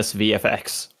minus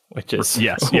VFX, which is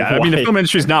Yes, yeah. I mean, the why- film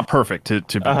industry is not perfect to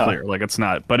be clear. Like, it's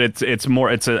not, but it's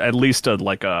at least a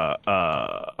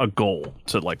goal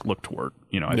to like look toward.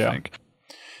 I think.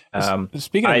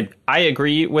 Speaking of, I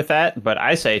agree with that, but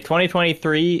I say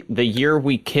 2023, the year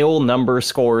we kill number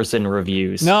scores and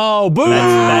reviews. no, boo!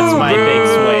 That's my big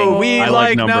swing. We I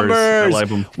like like numbers. I like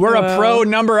them. We're a pro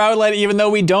number outlet, even though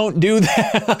we don't do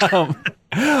them.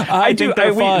 I think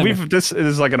they're fun. This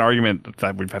is like an argument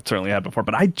that we've certainly had before,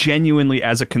 but I genuinely,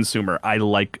 as a consumer, I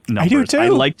like numbers. do too. I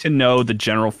like to know the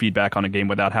general feedback on a game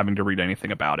without having to read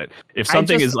anything about it. If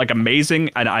something is like amazing,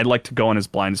 I'd like to go in as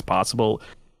blind as possible.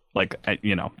 Like,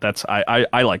 that's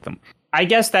I like them. I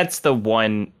guess that's the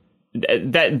one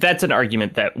that's an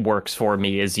argument that works for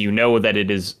me, is that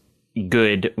it is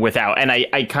good without, and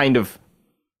I kind of,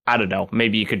 I don't know,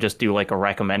 maybe you could just do like a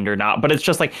recommend or not, but it's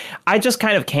just like, I just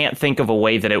kind of can't think of a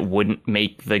way that it wouldn't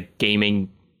make the gaming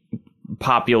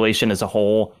population as a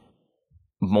whole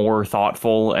more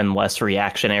thoughtful and less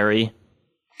reactionary.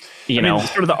 You know,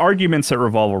 sort of the arguments that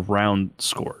revolve around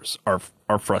scores are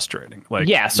frustrating. Like,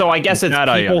 yeah, so I guess it's that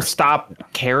I people understand.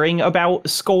 stop caring about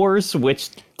scores, which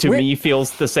to me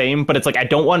feels the same. But it's like, I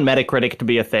don't want Metacritic to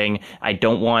be a thing. I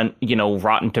don't want,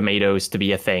 Rotten Tomatoes to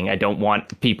be a thing. I don't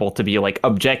want people to be like,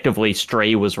 objectively,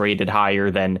 Stray was rated higher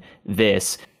than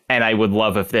this. And I would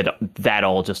love if that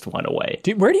all just went away.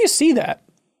 Where do you see that?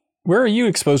 Where are you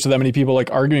exposed to that many people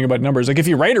like arguing about numbers? Like if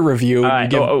you write a review, you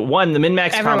give... One, the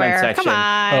min-max comment Everywhere. section. Come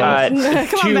on.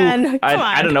 Come on, Ben. Come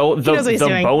I on. don't know, He knows what he's the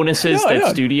doing. bonuses No, that no.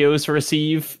 studios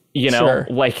receive, Sure.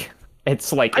 like,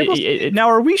 it's like... Now,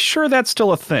 are we sure that's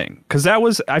still a thing? Because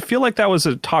I feel like that was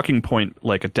a talking point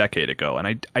like a decade ago,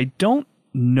 and I don't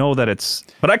know that it's,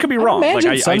 but I could be wrong. Like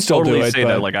imagine some I still do totally it, say but-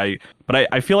 that. Like but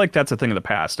I feel like that's a thing of the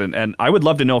past, and I would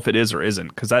love to know if it is or isn't,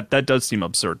 because that does seem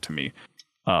absurd to me.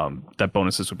 That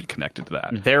bonuses would be connected to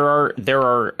that. There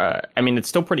are. I mean, it's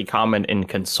still pretty common in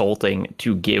consulting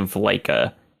to give like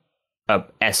a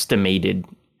estimated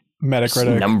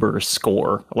Metacritic. number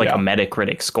score, like Yeah. a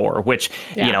Metacritic score, which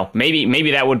Yeah.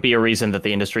 maybe that would be a reason that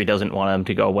the industry doesn't want them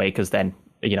to go away, because then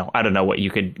I don't know what you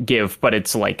could give, but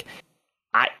it's like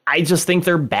I just think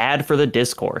they're bad for the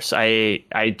discourse. I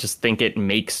just think it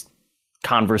makes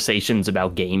conversations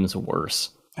about games worse.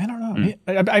 I don't know.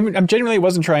 I'm genuinely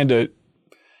wasn't trying to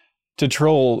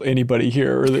troll anybody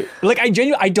here. Like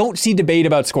I don't see debate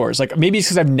about scores. Like maybe it's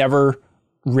because I've never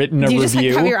written a Do you just like,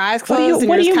 review. have your eyes closed? and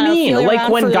What do you're you just kind of mean? feeling Like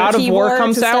around when for the God of War keyboard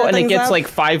comes to out start and it things gets up? like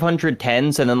 500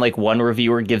 tens, and then like one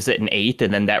reviewer gives it an 8,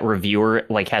 and then that reviewer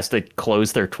like has to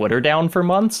close their Twitter down for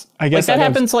months. I guess like, that that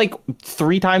happens like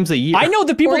 3 times a year. I know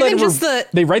the people Or that even just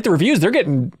they write the reviews. They're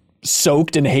getting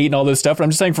soaked in hate and all this stuff. But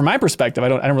I'm just saying, from my perspective, I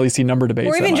don't really see number debates.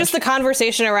 Or that even much. just the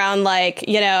conversation around like,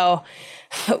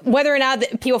 whether or not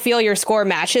people feel your score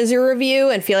matches your review,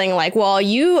 and feeling like, well,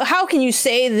 how can you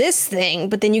say this thing,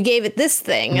 but then you gave it this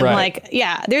thing? And Right. like,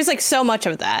 yeah, there's like so much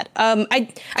of that.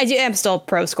 I'm still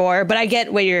pro score, but I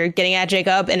get what you're getting at,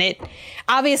 Jacob. And it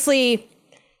obviously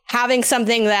having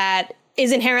something that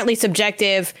is inherently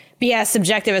subjective be as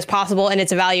subjective as possible in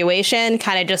its evaluation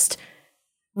kind of just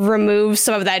removes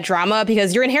some of that drama,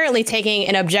 because you're inherently taking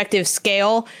an objective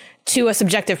scale to a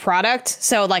subjective product.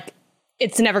 So like,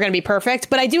 it's never going to be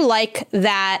perfect, but I do like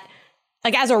that.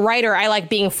 Like as a writer, I like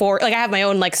being I have my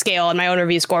own like scale and my own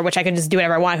review score, which I can just do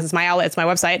whatever I want because it's my outlet, it's my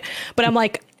website. But I'm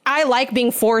like, I like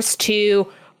being forced to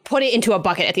put it into a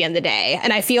bucket at the end of the day.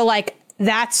 And I feel like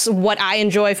that's what I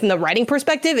enjoy from the writing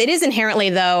perspective. It is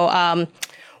inherently though,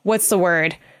 what's the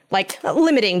word? Like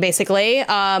limiting, basically.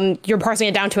 You're parsing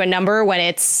it down to a number when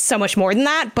it's so much more than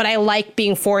that. But I like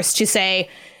being forced to say,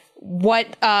 what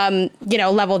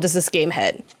level does this game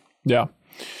hit? Yeah.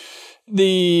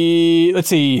 Let's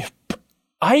see.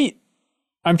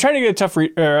 I'm trying to get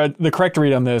the correct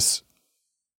read on this.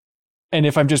 And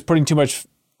if I'm just putting too much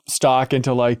stock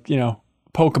into like,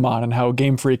 Pokemon and how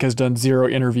Game Freak has done 0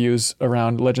 interviews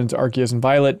around Legends Arceus and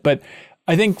Violet. But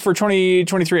I think for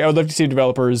 2023, I would love to see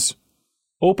developers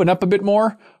open up a bit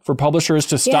more, for publishers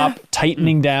to stop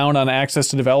tightening down on access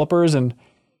to developers. And,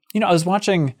 I was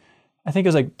watching, I think it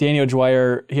was like Daniel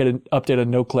Dwyer, he had an update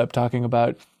on NoClip talking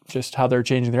about just how they're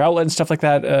changing their outlet and stuff like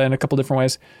that in a couple different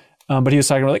ways. But he was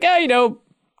talking about like,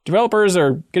 developers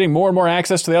are getting more and more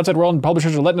access to the outside world and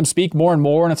publishers are letting them speak more and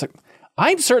more. And it's like,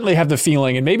 I certainly have the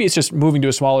feeling, and maybe it's just moving to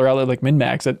a smaller outlet like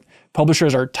MinMax, that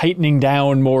publishers are tightening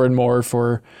down more and more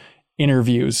for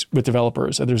interviews with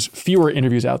developers. And there's fewer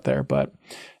interviews out there, but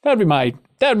that would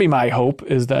be my hope,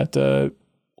 is that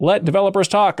let developers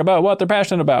talk about what they're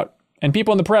passionate about, and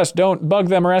people in the press don't bug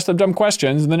them or ask them dumb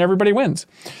questions, and then everybody wins.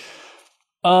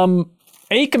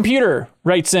 A Computer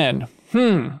writes in,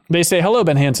 they say, hello,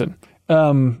 Ben Hansen.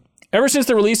 Ever since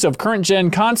the release of current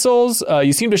gen consoles,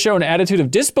 you seem to show an attitude of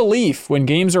disbelief when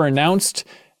games are announced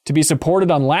to be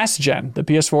supported on last gen, the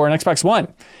PS4 and Xbox One.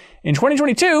 In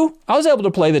 2022, I was able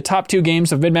to play the top 2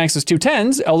 games of MinMax's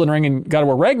 210s, Elden Ring and God of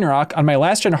War Ragnarok, on my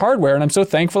last gen hardware, and I'm so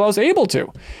thankful I was able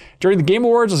to. During the Game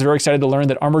Awards, I was very excited to learn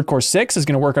that Armored Core 6 is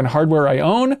going to work on hardware I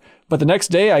own, but the next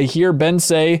day I hear Ben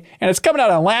say, and it's coming out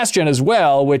on last gen as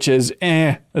well, which is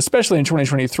especially in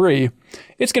 2023.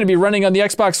 It's going to be running on the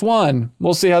Xbox One.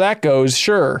 We'll see how that goes,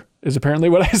 sure, is apparently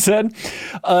what I said.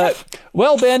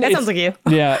 Well, Ben, That sounds like you.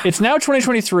 Yeah, it's now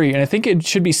 2023, and I think it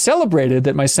should be celebrated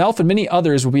that myself and many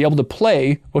others will be able to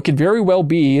play what could very well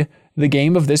be the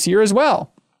game of this year as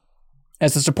well.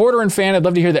 As a supporter and fan, I'd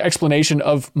love to hear the explanation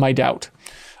of my doubt.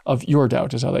 Of your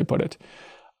doubt is how they put it.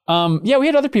 We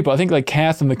had other people. I think like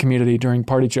Kath in the community during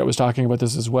Party Chat was talking about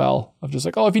this as well. Of just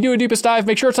like, if you do a deepest dive,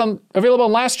 make sure it's available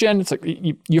on last gen. It's like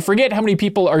you forget how many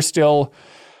people are still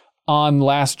on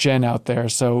last gen out there.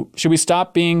 So should we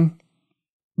stop being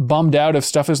bummed out if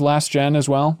stuff is last gen as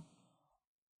well?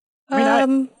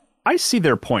 I see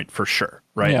their point for sure,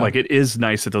 right? Yeah. Like it is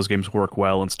nice that those games work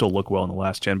well and still look well in the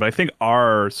last gen, but I think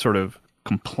our sort of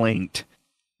complaint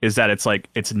is that it's like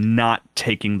it's not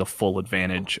taking the full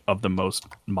advantage of the most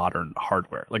modern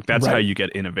hardware. Like that's how you get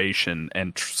innovation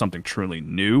and something truly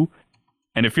new.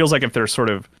 And it feels like if they're sort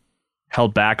of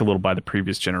held back a little by the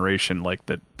previous generation, like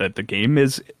that the game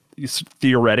is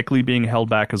theoretically being held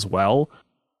back as well.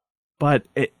 But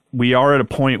we are at a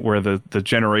point where the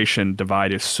generation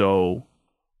divide is so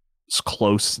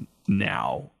close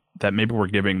now that maybe we're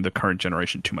giving the current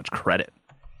generation too much credit.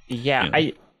 Yeah, You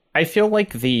know? I feel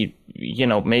like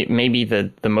maybe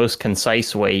the most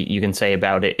concise way you can say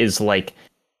about it is like,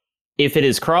 if it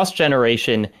is cross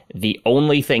generation, the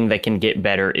only thing that can get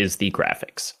better is the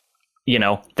graphics.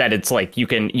 That it's like you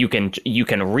can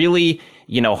really,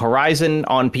 Horizon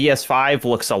on PS5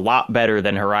 looks a lot better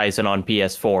than Horizon on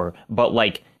PS4, but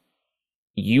like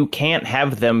you can't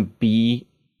have them be,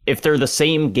 if they're the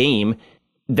same game,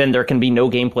 then there can be no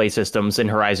gameplay systems in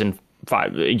Horizon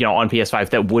 5, on PS5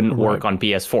 that wouldn't work on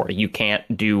PS4. You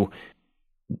can't do,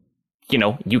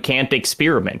 you can't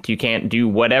experiment. You can't do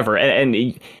whatever.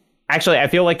 And actually, I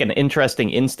feel like an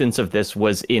interesting instance of this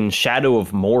was in Shadow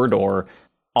of Mordor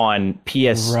on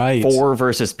PS4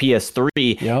 versus PS3.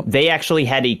 Yep. They actually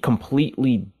had a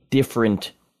completely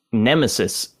different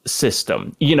Nemesis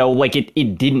system. Like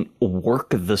it didn't work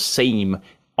the same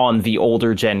on the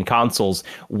older gen consoles,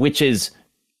 which is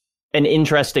an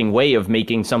interesting way of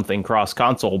making something cross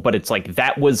console, but it's like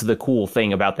that was the cool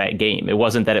thing about that game. It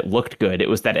wasn't that it looked good, it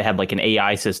was that it had like an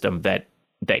AI system that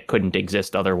couldn't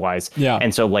exist otherwise. Yeah.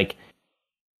 And so like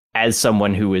as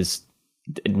someone who is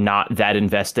not that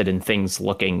invested in things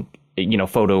looking,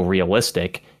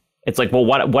 photorealistic, it's like, well,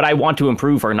 what I want to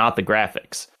improve are not the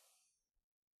graphics.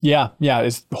 Yeah,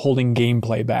 it's holding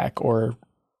gameplay back or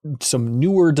some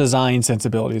newer design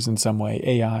sensibilities in some way,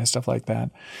 AI, stuff like that.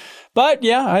 But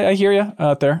yeah, I hear you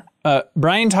out there.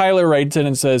 Brian Tyler writes in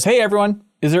and says, hey, everyone,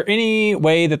 is there any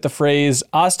way that the phrase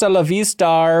hasta la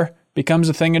vista becomes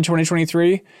a thing in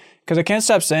 2023? Because I can't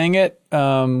stop saying it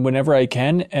whenever I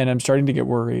can, and I'm starting to get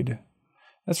worried.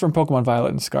 That's from Pokemon Violet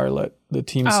and Scarlet. The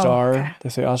Team Star, okay. They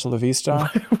say hasta la vista.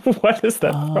 What is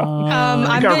that from?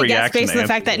 I'm got going to guess reaction based on the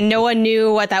fact that no one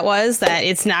knew what that was, that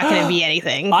it's not going to be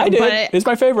anything. I did. But It's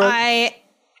my favorite. I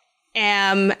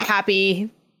am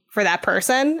happy for that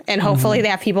person, and hopefully they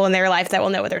have people in their life that will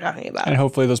know what they're talking about. And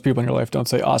hopefully those people in your life don't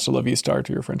say hasta la vista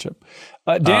to your friendship.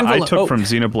 Dan I took from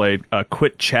Xenoblade,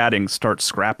 quit chatting, start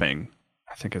scrapping.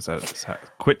 I think is that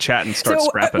quit chatting, start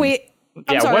scrapping. Wait,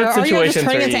 I'm Yeah, sorry, what are you just situations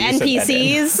turning are into you using that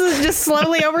in? NPCs just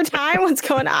slowly over time? What's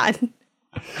going on?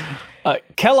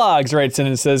 Kellogg's writes in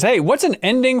and says, hey, what's an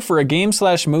ending for a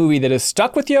game/movie that has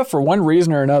stuck with you for one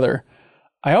reason or another?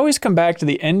 I always come back to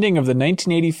the ending of the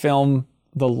 1980 film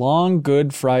The Long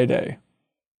Good Friday.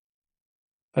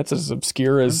 That's as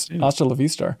obscure as hasta la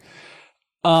vista.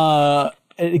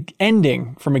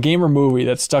 Ending from a game or movie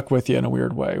that stuck with you in a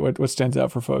weird way. What stands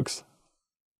out for folks?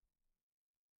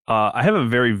 I have a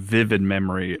very vivid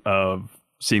memory of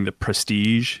seeing The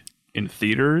Prestige in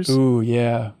theaters. Ooh,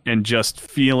 yeah. And just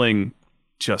feeling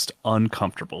just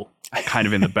uncomfortable, kind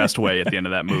of in the best way at the end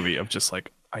of that movie, of just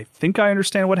like, I think I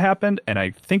understand what happened, and I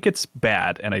think it's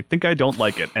bad, and I think I don't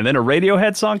like it. And then a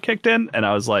Radiohead song kicked in, and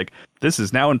I was like, this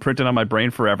is now imprinted on my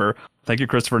brain forever. Thank you,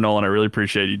 Christopher Nolan. I really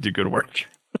appreciate you. You did good work.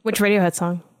 Which Radiohead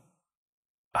song?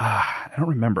 I don't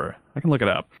remember. I can look it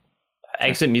up.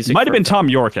 Exit music. Might have been Tom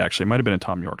York, actually. Might have been a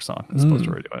Tom York song as opposed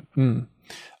to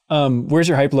Radiohead. Where's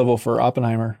your hype level for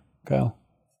Oppenheimer, Kyle?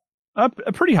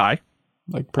 Pretty high.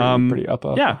 Like pretty up.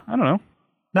 Yeah, I don't know.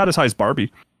 Not as high as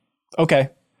Barbie. Okay.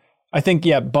 I think,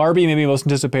 Barbie maybe most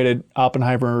anticipated,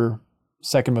 Oppenheimer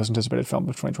second most anticipated film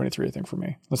of 2023, I think, for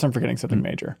me. Unless I'm forgetting something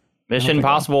major. Mission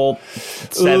Impossible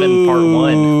 7 Part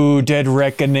 1. Ooh, Dead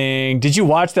Reckoning. Did you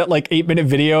watch that 8-minute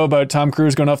video about Tom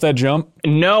Cruise going off that jump?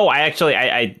 No,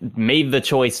 I made the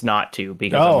choice not to,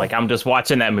 because I'm just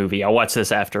watching that movie. I'll watch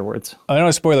this afterwards. I don't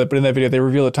want to spoil it, but in that video, they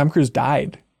reveal that Tom Cruise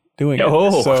died doing it.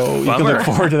 Oh, so you can look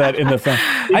forward to that in the film.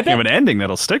 I You have an ending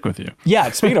that'll stick with you. Yeah,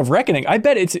 speaking of Reckoning, I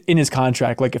bet it's in his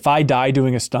contract. Like, if I die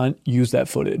doing a stunt, use that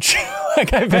footage.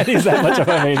 I bet he's that much of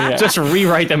a maniac. Just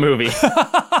rewrite the movie.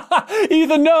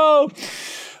 Ethan, no.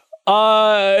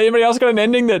 Anybody else got an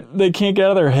ending that they can't get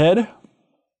out of their head?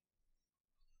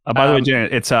 By the way,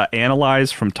 Janet, it's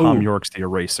Analyze from Tom York's The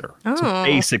Eraser. So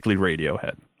basically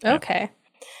Radiohead. Okay.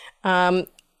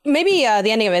 Maybe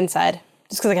the ending of Inside,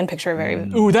 just because I can picture it very.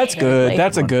 Ooh, that's good. Like,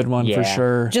 That's a good one for Yeah.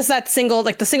 sure. just that single,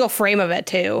 the single frame of it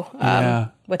too,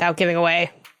 without giving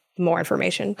away more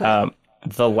information. But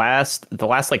the last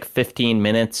like 15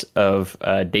 minutes of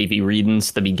Davey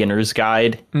Wreden's The Beginner's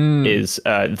Guide is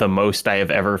the most I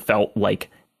have ever felt like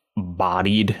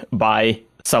bodied by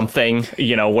something,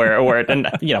 where and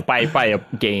by a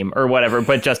game or whatever,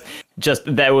 but just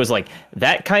that was like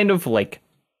that kind of like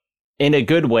in a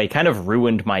good way kind of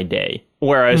ruined my day,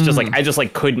 where I was just like I just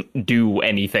like couldn't do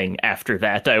anything after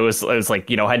that. I was like,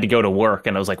 had to go to work,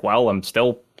 and I was like, well, I'm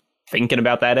still thinking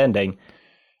about that ending.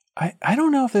 I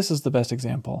don't know if this is the best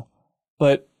example,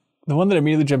 but the one that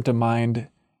immediately jumped to mind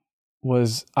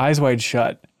was Eyes Wide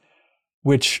Shut,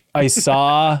 which I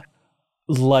saw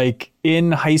like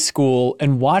in high school,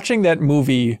 and watching that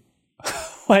movie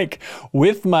like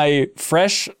with my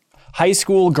fresh high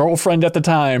school girlfriend at the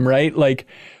time, right? Like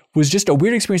was just a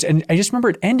weird experience. And I just remember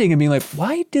it ending and being like,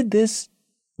 why did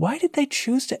they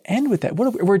choose to end with that?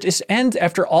 Where it just ends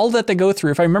after all that they go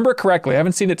through. If I remember correctly, I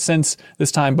haven't seen it since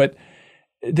this time, but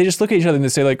they just look at each other and they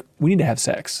say like, we need to have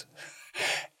sex.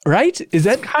 Right? Is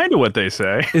that kind of what they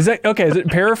say? Is that okay? Is it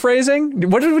paraphrasing?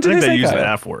 What did they say? They use the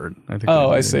F word.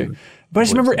 I see. But I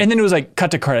just remember, and then it was like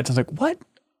cut to credits. I was like, what?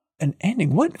 An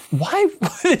ending? What? Why?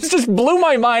 It just blew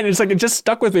my mind. It's like it just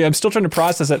stuck with me. I'm still trying to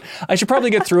process it. I should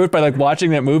probably get through it by like watching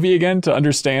that movie again to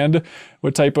understand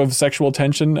what type of sexual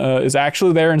tension is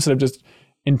actually there, instead of just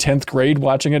in 10th grade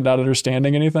watching it, not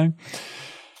understanding anything.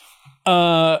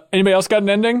 Anybody else got an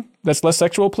ending that's less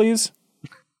sexual, please?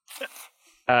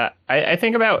 I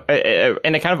think about,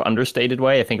 in a kind of understated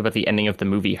way, I think about the ending of the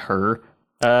movie Her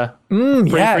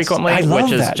pretty frequently, I love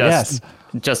which is that.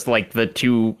 just like the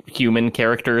two human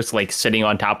characters like sitting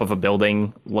on top of a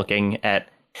building looking at.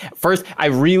 First, I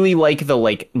really like the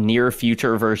like near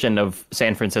future version of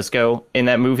San Francisco in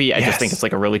that movie. I just think it's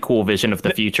like a really cool vision of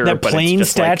the future. That plane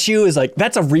statue is like,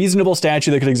 that's a reasonable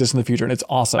statue that could exist in the future, and it's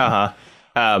awesome.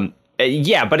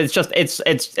 Yeah, but it's just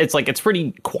it's like it's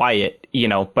pretty quiet,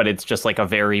 but it's just like a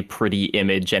very pretty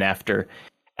image. And after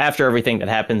everything that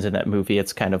happens in that movie,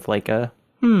 it's kind of like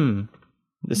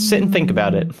just sit and think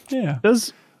about it. Yeah.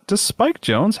 Does Spike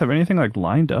Jonze have anything like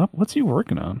lined up? What's he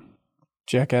working on?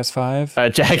 Jackass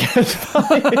 5. Jackass 5.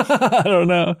 I don't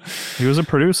know. He was a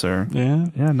producer. Yeah.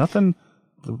 Nothing.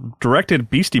 Directed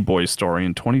Beastie Boys story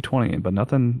in 2020, but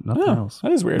nothing else.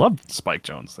 That is weird. Love Spike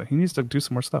Jonze. He needs to do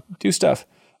some more stuff. Do stuff.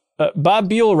 Bob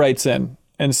Buell writes in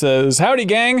and says, howdy,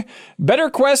 gang. Better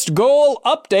Quest goal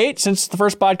update since the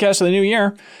first podcast of the new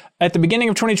year. At the beginning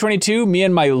of 2022, me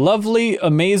and my lovely,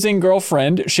 amazing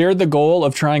girlfriend shared the goal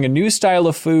of trying a new style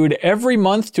of food every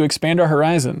month to expand our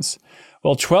horizons.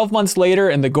 Well, 12 months later,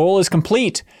 and the goal is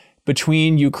complete.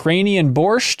 Between Ukrainian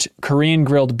borscht, Korean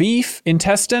grilled beef,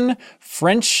 intestine,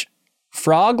 French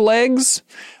frog legs,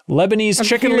 Lebanese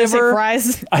chicken liver.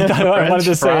 Fries. I thought I wanted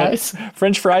to say it.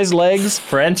 French fries, legs.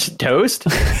 French toast.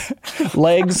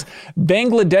 Legs,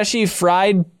 Bangladeshi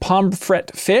fried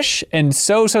pomfret fish, and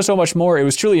so much more. It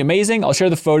was truly amazing. I'll share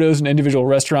the photos and individual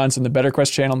restaurants in the Better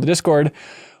Quest channel in the Discord,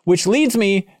 which leads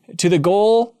me to the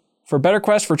goal for Better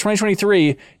Quest for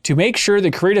 2023 to make sure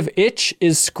the creative itch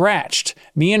is scratched.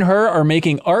 Me and her are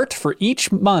making art for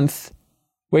each month.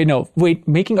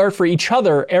 Making art for each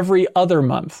other every other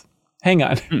month. Hang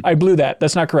on, I blew that.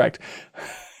 That's not correct.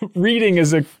 Reading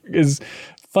is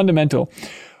fundamental.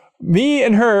 Me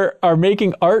and her are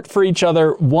making art for each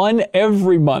other one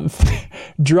every month.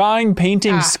 Drawing,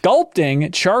 painting,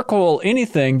 sculpting, charcoal,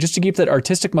 anything, just to keep that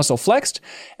artistic muscle flexed.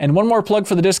 And one more plug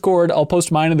for the Discord. I'll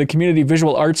post mine in the Community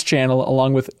Visual Arts channel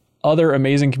along with other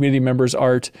amazing community members'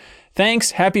 art.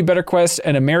 Thanks, happy Better Quest,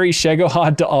 and a Merry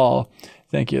Shagohod to all.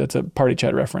 Thank you. That's a party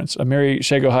chat reference. A Merry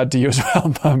Shagohod to you as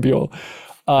well, Bob Buell.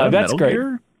 That's great.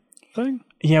 Thing?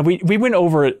 Yeah, we went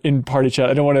over it in party chat.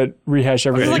 I don't want to rehash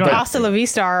everything. It's like Hasta La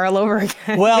Vista all over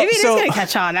again. Well, maybe it is going to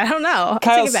catch on. I don't know. I'll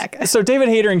take it back. So David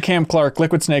Hayter and Cam Clark,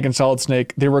 Liquid Snake and Solid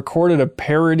Snake, they recorded a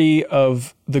parody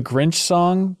of the Grinch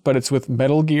song, but it's with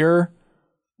Metal Gear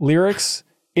lyrics.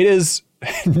 It is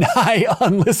nigh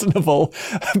unlistenable,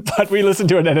 but we listened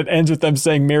to it and it ends with them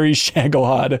saying Merry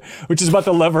Shagohod, which is about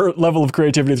the level of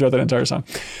creativity throughout that entire song.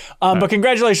 But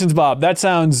congratulations, Bob. That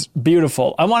sounds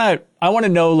beautiful. I want to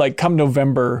know, like, come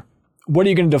November, what are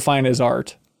you going to define as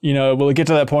art? Will it get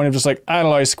to that point of just like, I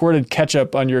don't know, I squirted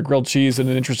ketchup on your grilled cheese in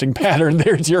an interesting pattern.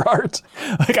 There's your art.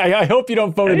 Like, I hope you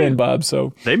don't phone it in, Bob.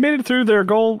 So they made it through their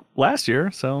goal last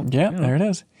year. So yeah. There it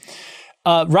is.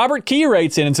 Robert Key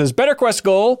writes in and says, Better Quest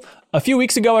goal. A few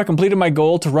weeks ago, I completed my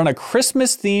goal to run a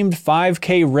Christmas-themed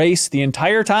 5K race the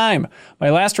entire time.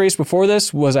 My last race before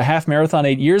this was a half marathon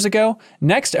 8 years ago.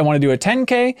 Next, I want to do a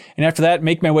 10K, and after that,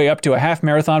 make my way up to a half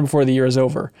marathon before the year is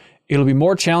over. It'll be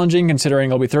more challenging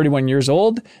considering I'll be 31 years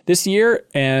old this year,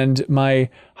 and my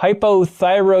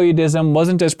hypothyroidism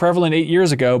wasn't as prevalent 8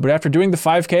 years ago, but after doing the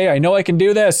 5K, I know I can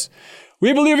do this.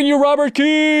 We believe in you, Robert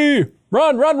Key!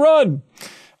 Run, run, run!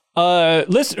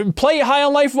 Listen, play high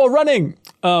on life while running.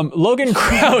 Logan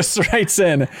Krause writes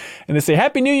in, and they say,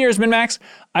 Happy New Year's, MinMax.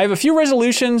 I have a few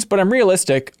resolutions, but I'm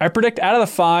realistic. I predict out of the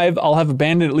 5, I'll have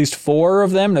abandoned at least 4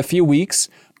 of them in a few weeks.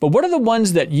 But what are the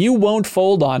ones that you won't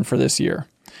fold on for this year?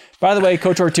 By the way,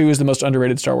 KOTOR 2 is the most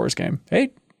underrated Star Wars game. Hey,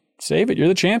 save it. You're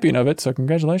the champion of it, so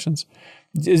congratulations.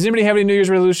 Does anybody have any New Year's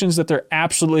resolutions that they're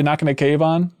absolutely not going to cave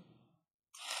on?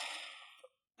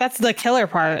 That's the killer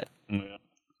part.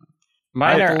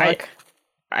 Mine are,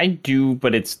 I do,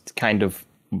 but it's kind of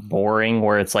boring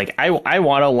where it's like, I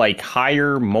want to like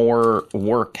hire more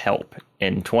work help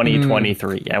in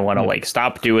 2023. I want to like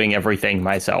stop doing everything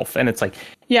myself. And it's like,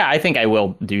 yeah, I think I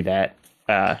will do that.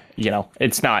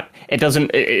 It's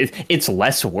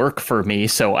less work for me.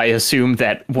 So I assume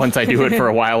that once I do it for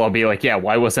a while, I'll be like, yeah,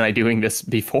 why wasn't I doing this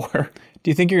before? Do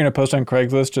you think you're going to post on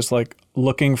Craigslist just like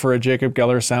looking for a Jacob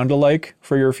Geller sound-alike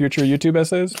for your future YouTube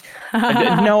essays?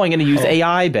 No, I'm going to use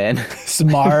AI, Ben.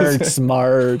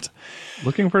 Smart.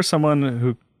 Looking for someone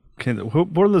who can.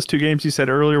 What are those 2 games you said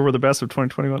earlier were the best of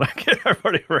 2021? I've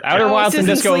already read. Outer Wilds and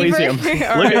Disco Elysium.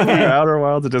 Looking for Outer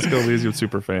Wilds and Disco Elysium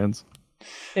super fans.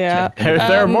 Yeah.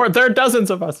 There are more. There are dozens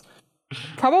of us.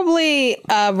 Probably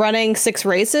running 6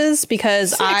 races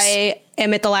because I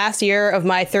am at the last year of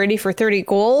my 30 for 30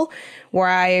 goal, where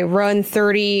I run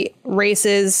 30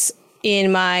 races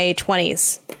in my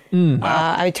 20s.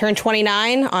 I turned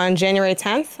 29 on January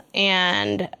 10th,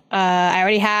 and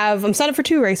I'm set up for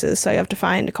 2 races, so I have to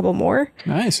find a couple more.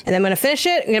 Nice. And then I'm going to finish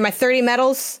it and get my 30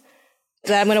 medals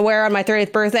that I'm going to wear on my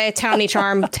 30th birthday, Townie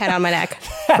Charm, 10 on my neck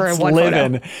for one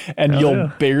photo. And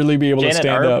you'll barely be able to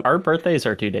stand up. Our birthdays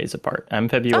are 2 days apart. I'm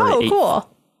February 8th. Cool.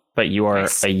 But you are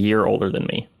a year older than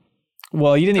me.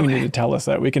 Well, you didn't even need to tell us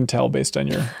that. We can tell based on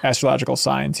your astrological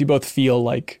signs. You both feel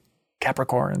like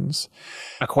Capricorns.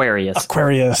 Aquarius.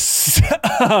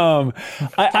 I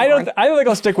don't think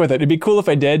I'll stick with it. It'd be cool if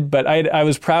I did, but I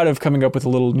was proud of coming up with a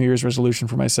little New Year's resolution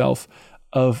for myself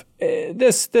of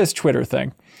this Twitter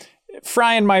thing.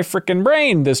 Frying my freaking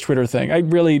brain, this Twitter thing. I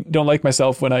really don't like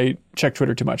myself when I check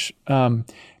Twitter too much. But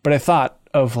I thought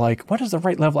of like, what is the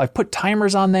right level? I've put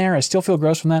timers on there. I still feel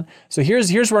gross from that. So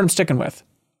here's what I'm sticking with,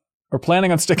 or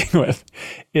planning on sticking with,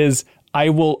 is I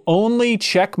will only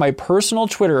check my personal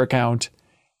Twitter account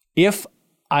if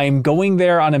I'm going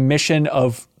there on a mission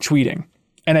of tweeting.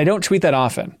 And I don't tweet that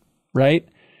often, right?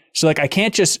 So like I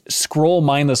can't just scroll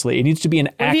mindlessly. It needs to be an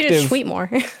active... What if you just tweet more?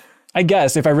 I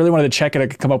guess if I really wanted to check it, I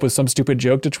could come up with some stupid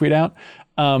joke to tweet out.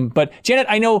 But Janet,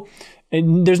 I know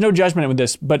there's no judgment with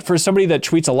this, but for somebody that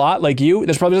tweets a lot like you,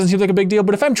 this probably doesn't seem like a big deal.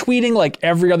 But if I'm tweeting like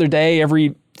every other day,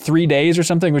 every 3 days or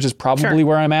something, which is probably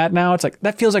where I'm at now, it's like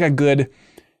that feels like a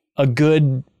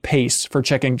good pace for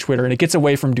checking Twitter, and it gets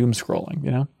away from doom scrolling,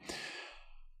 you know?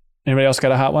 Anybody else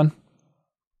got a hot one?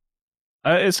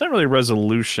 It's not really a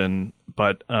resolution,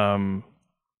 but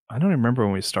I don't remember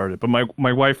when we started, but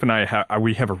my wife and I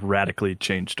we have radically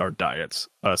changed our diets,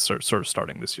 sort of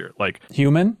starting this year. Like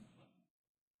human?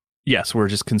 Yes, we're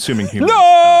just consuming human.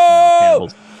 No!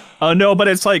 No, but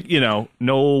it's like, no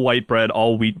white bread,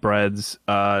 all wheat breads,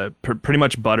 pretty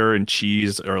much butter and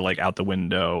cheese are like out the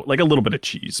window, like a little bit of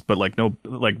cheese, but like no,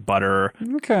 like butter,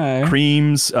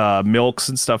 creams, milks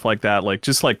and stuff like that. Like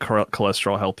just like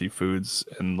cholesterol healthy foods.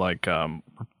 And like,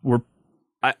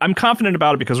 I'm confident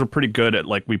about it because we're pretty good at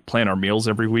like, we plan our meals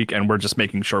every week and we're just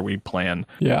making sure we plan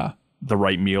the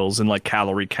right meals and like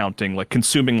calorie counting, like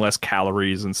consuming less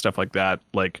calories and stuff like that.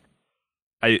 Like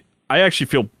I actually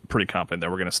feel pretty confident that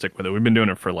we're going to stick with it. We've been doing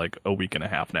it for like a week and a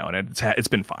half now, and it's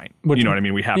been fine. You know what I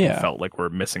mean? We haven't felt like we're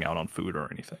missing out on food or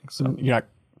anything. So you're not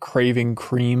craving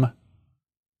cream?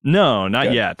 No,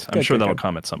 not yet. I'm sure that'll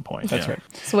come at some point. That's right.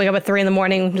 So wake up at 3 a.m,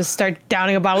 and just start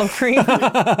downing a bottle of cream.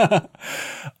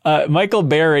 Michael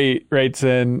Berry writes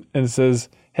in and says,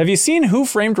 "Have you seen Who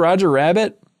Framed Roger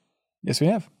Rabbit?" Yes, we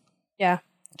have. Yeah.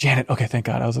 Janet, okay, thank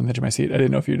God. I was on the edge of my seat. I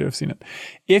didn't know if you'd have seen it.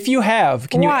 If you have,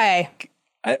 can Why?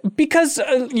 Because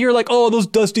you're like, oh, those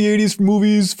dusty 80s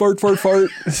movies, fart.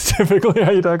 It's typically how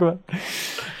you talk about it.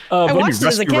 I watched it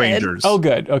as a kid. Rangers. Oh,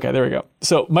 good. Okay, there we go.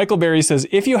 So Michael Berry says,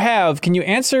 if you have, can you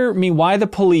answer me why the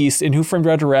police in Who Framed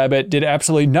Roger Rabbit did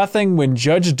absolutely nothing when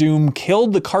Judge Doom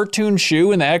killed the cartoon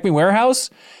shoe in the Acme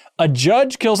warehouse? A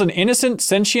judge kills an innocent,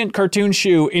 sentient cartoon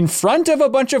shoe in front of a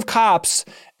bunch of cops,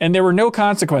 and there were no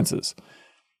consequences.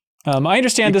 I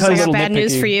understand this is I a got little bad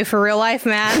news nitpicky. for you for real life,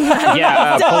 man.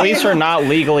 Yeah, police are not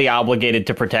legally obligated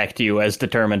to protect you as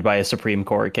determined by a Supreme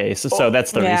Court case. So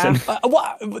that's the Yeah. reason.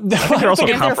 They're also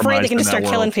If they're afraid, they can compromised just in start that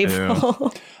killing world,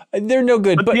 too. people. They're no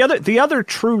good. But The other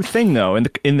true thing, though,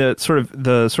 in the sort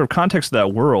of context of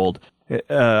that world,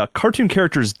 cartoon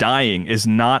characters dying is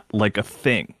not like a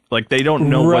thing. Like they don't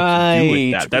know what to do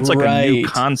with that. That's like a new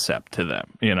concept to them,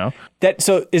 you know?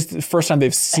 so it's the first time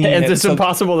they've seen And it. it's So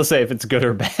impossible to say if it's good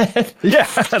or bad. Yeah,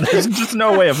 there's just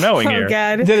no way of knowing here. Oh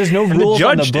God. there's no And the rules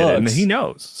on the judge did it, and books. he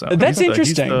knows. So That's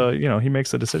interesting. He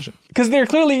makes a decision. Because they're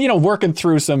clearly, working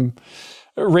through some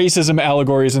racism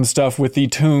allegories and stuff with the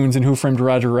Toons and Who Framed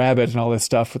Roger Rabbit and all this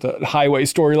stuff with the highway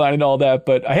storyline and all that.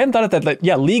 But I hadn't thought of that.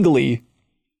 Legally,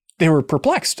 they were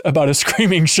perplexed about a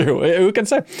screaming shoe. Who can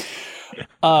say?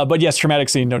 But yes, traumatic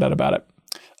scene, no doubt about it.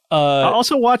 I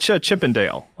also watch Chip and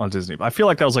Dale on Disney. I feel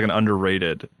like that was like an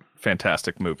underrated,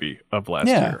 fantastic movie of last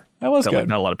year. That was Like, good.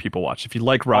 not a lot of people watch. If you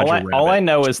like Roger Rabbit, All I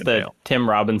know Chip is and the Dale. Tim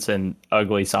Robinson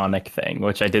ugly Sonic thing,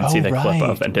 which I did see Oh, the clip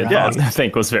of and did right. not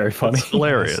think was very funny. It's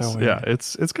hilarious. So weird. Yeah,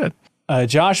 it's good.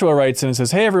 Joshua writes in and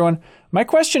says, "Hey everyone, my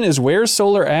question is, where's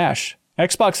Solar Ash?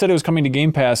 Xbox said it was coming to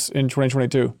Game Pass in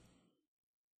 2022.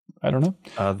 I don't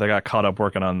know. They got caught up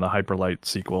working on the Hyperlight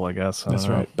sequel, I guess. That's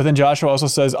right. But then Joshua also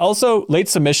says, also late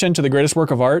submission to the greatest work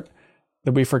of art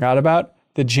that we forgot about,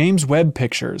 the James Webb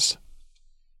pictures.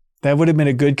 That would have been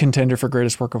a good contender for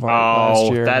greatest work of art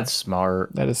last year. That's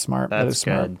smart. That is smart. That is That's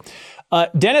smart. good.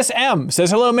 Dennis M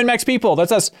says, hello, MinMax people.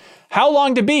 That's us. How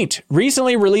Long to Beat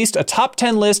recently released a top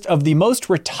 10 list of the most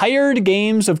retired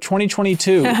games of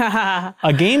 2022.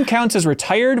 A game counts as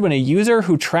retired when a user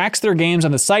who tracks their games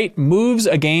on the site moves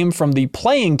a game from the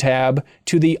playing tab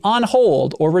to the on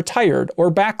hold or retired or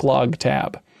backlog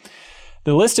tab.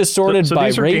 The list is sorted So by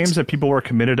these are rate. games that people were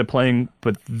committed to playing,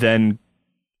 but then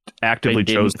actively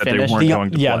They chose didn't that they finish? weren't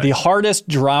going to play. the hardest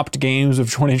dropped games of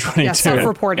 2022. Yeah,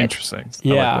 self-reported. Interesting. I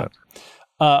Yeah. like that.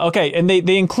 Okay, and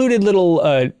they included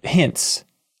little hints.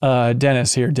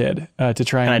 Dennis here did to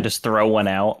try Can I and just throw one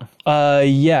out?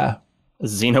 yeah,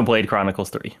 Xenoblade Chronicles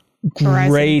 3.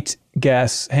 Horizon. great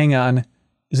guess. Hang on,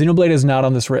 Xenoblade is not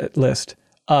on this list.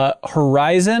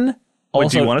 Horizon. Also,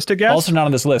 do you want us to guess? Also not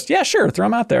on this list. Yeah, sure, throw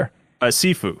them out there.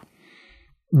 Sifu.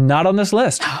 Not on this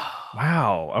list.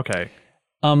 Wow. Okay.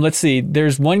 Let's see.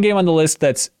 There's one game on the list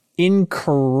that's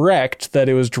incorrect that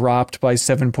it was dropped by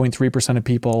 7.3% of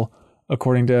people,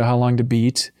 according to How Long to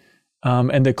Beat.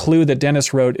 And the clue that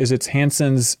Dennis wrote is it's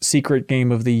Hanson's secret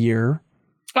game of the year.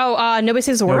 Oh, Nobody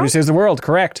Saves the World? Nobody Saves the World,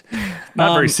 correct.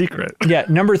 Not very secret. Yeah,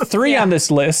 number 3 on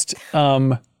this list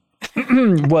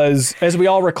was, as we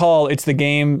all recall, it's the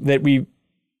game that we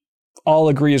all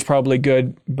agree is probably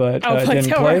good, but Oh, didn't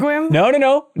Plateau play. Requiem?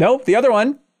 No, the other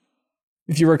one.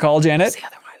 If you recall, Janet. the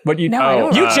other one? But you, No, I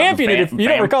don't. you championed it if you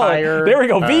don't recall it. Vampire, There we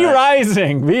go. V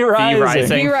Rising. V Rising.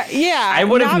 Rising. You're right. Yeah. I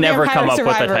would have not never Vampire come up with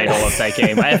the Survivors. title of that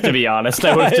game. I have to be honest.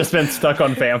 I would have just been stuck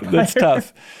on Vampire. That's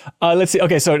tough. Let's see.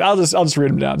 Okay, so I'll just read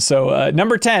them down. So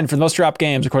number 10 for the most dropped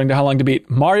games, according to How Long to Beat,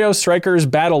 Mario Strikers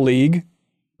Battle League.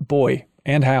 Boy,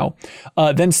 and how.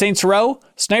 Then Saints Row,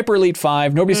 Sniper Elite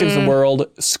 5, Nobody Saves the World,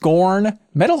 Scorn,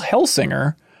 Metal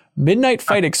Hellsinger, Midnight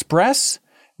Fight Express,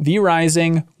 V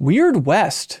Rising, Weird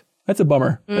West. That's a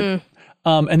bummer. And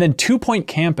then 2 Point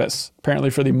Campus, apparently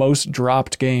for the most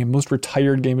dropped game, most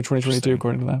retired game of 2022,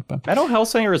 according to that. But, Metal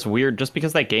Hellsinger is weird just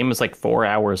because that game is like 4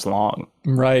 hours long.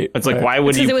 right. It's like, why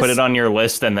would you Because it put was- it on your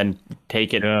list and then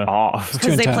take it off?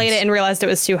 Because they intense. played it and realized it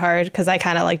was too hard, because I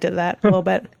kind of liked it that a little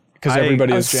bit. Because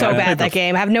everybody I is was so Janet. bad at that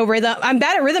game. I have no rhythm. I'm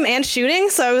bad at rhythm and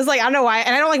shooting, so I was like, I don't know why.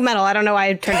 And I don't like metal. I don't know why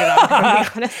I turned it off, if I'm being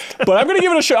honest. But I'm going to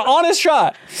give it a shot, honest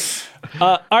shot.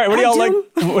 All right, what do y'all like?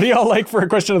 What do y'all like for a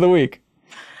question of the week?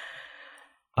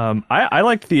 I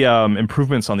liked the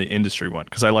improvements on the industry one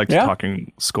because I liked Yeah?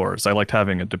 talking scores. I liked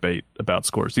having a debate about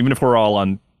scores, even if we're all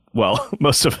on. Well,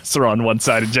 most of us are on one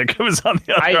side and Jacob is on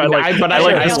the other. I like Everybody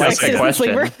else likes discussing Citizen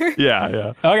questions. Sleeper.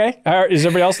 Yeah. Okay. All right, is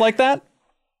everybody else like that?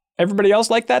 Everybody else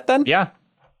like that then? Yeah.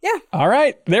 Yeah. All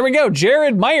right, there we go.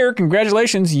 Jared Meyer,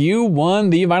 congratulations. You won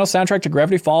the vinyl soundtrack to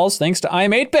Gravity Falls thanks to I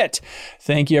Am 8-Bit.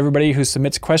 Thank you, everybody who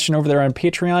submits a question over there on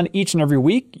Patreon each and every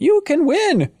week. You can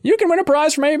win. You can win a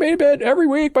prize from I Am 8-Bit every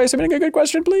week by submitting a good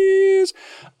question, please.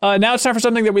 Now it's time for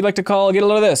something that we'd like to call Get a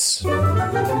Load of This.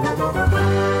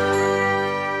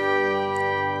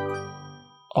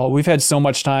 Oh, we've had so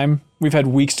much time. We've had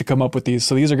weeks to come up with these,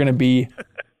 so these are going to be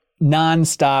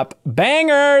non-stop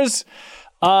bangers.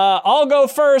 I'll go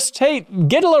first. Hey,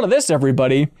 get a load of this,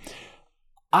 everybody.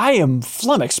 I am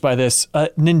flummoxed by this.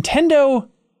 Nintendo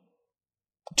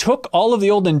took all of the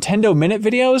old Nintendo Minute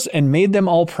videos and made them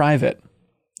all private.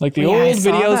 Like the Yeah, I old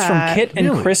saw videos that. from Kit and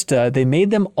Krista, they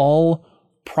made them all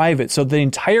private. So the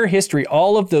entire history,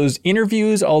 all of those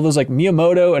interviews, all those like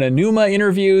Miyamoto and Aonuma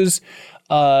interviews,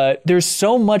 there's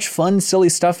so much fun, silly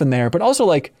stuff in there. But also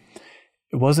like,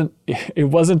 it wasn't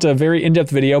a very in-depth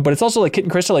video, but it's also like Kit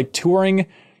and Krista like touring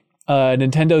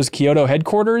Nintendo's Kyoto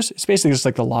headquarters. It's basically just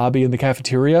like the lobby and the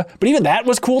cafeteria. But even that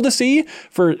was cool to see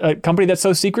for a company that's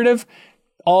so secretive.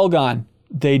 All gone.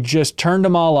 They just turned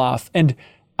them all off. And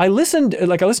I listen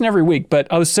every week, but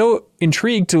I was so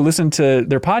intrigued to listen to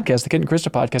their podcast, the Kit and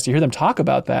Krista podcast, to hear them talk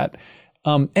about that.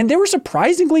 And they were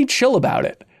surprisingly chill about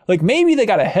it. Like maybe they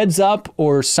got a heads up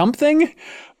or something,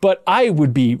 but I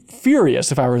would be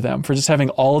furious if I were them for just having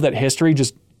all of that history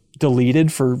just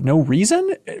deleted for no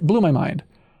reason. It blew my mind.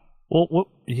 Well,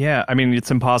 yeah. I mean,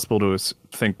 it's impossible to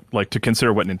think, like, to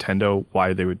consider what Nintendo,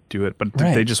 why they would do it. But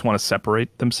did they just want to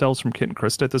separate themselves from Kit and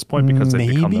Krista at this point because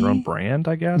they've become their own brand,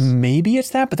 I guess? Maybe it's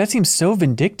that, but that seems so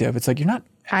vindictive. It's like, you're not.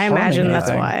 I imagine harming that's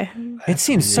anything. why. It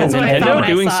seems so That's what I vindictive. thought when Nintendo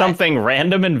I doing saw it. something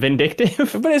random and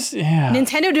vindictive. But it's, yeah.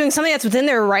 Nintendo doing something that's within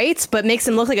their rights but makes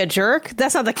them look like a jerk.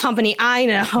 That's not the company I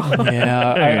know.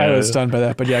 Yeah, I was stunned by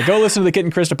that. But yeah, go listen to the Kit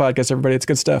and Krista podcast, everybody. It's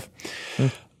good stuff.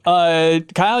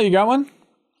 Kyle, you got one?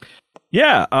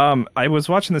 Yeah, I was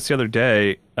watching this the other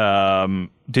day.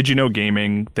 Did you know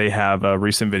Gaming? They have a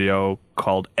recent video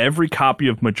called "Every Copy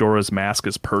of Majora's Mask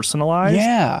is Personalized."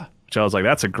 Yeah. Which I was like,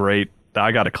 that's a great.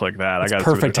 I got to click that. That's I got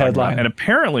perfect headline. And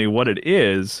apparently, what it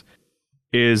is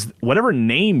whatever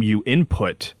name you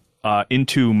input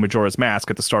into Majora's Mask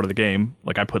at the start of the game.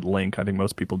 Like I put Link. I think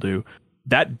most people do.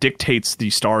 That dictates the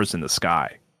stars in the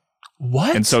sky.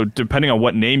 What? And so, depending on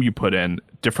what name you put in,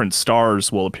 different stars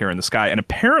will appear in the sky. And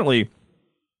apparently,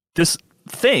 this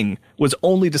thing was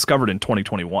only discovered in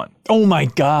 2021. Oh my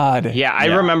God. Yeah, I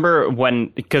remember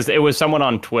because it was someone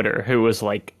on Twitter who was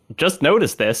like, just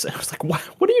noticed this. I was like,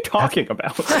 what are you talking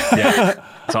about? Yeah.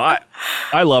 So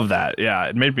I love that. Yeah,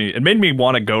 it made me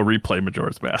want to go replay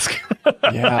Majora's Mask.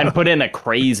 Yeah. And put in a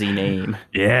crazy name.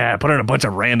 Yeah, put in a bunch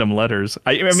of random letters.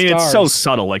 I mean, it's so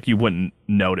subtle, like you wouldn't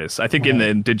notice. I think in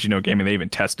the Did You Know Gaming, they even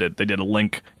tested. They did a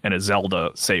Link and a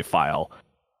Zelda save file.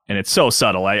 And it's so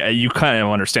subtle. You kind of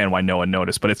understand why no one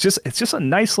noticed, but it's just a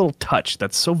nice little touch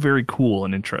that's so very cool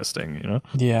and interesting, you know?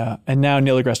 Yeah. And now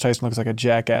Neil deGrasse Tyson looks like a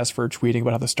jackass for tweeting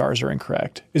about how the stars are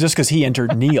incorrect. It's just because he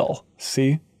entered Neil.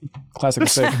 See? Classic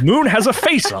mistake. Moon has a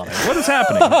face on it. What is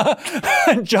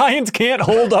happening? Giants can't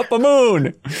hold up a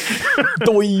moon.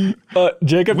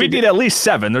 Jacob, We need at least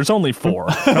 7. There's only 4.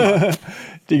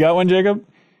 do you got one, Jacob?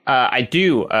 I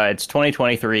do. It's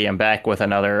 2023. I'm back with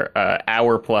another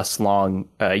hour-plus long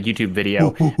YouTube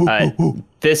video.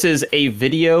 This is a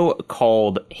video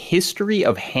called History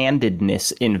of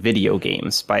Handedness in Video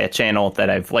Games by a channel that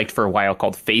I've liked for a while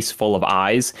called Face Full of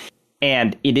Eyes.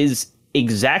 And it is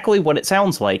exactly what it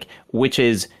sounds like, which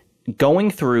is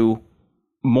going through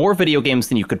more video games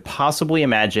than you could possibly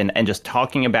imagine and just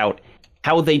talking about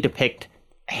how they depict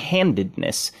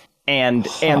handedness. And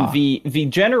the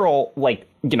general, like,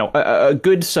 you know, a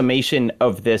good summation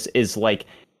of this is like,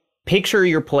 picture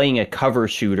you're playing a cover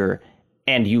shooter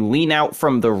and you lean out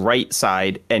from the right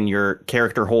side and your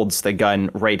character holds the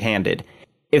gun right-handed.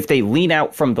 If they lean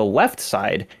out from the left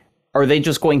side, are they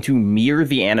just going to mirror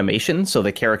the animation so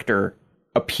the character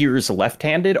appears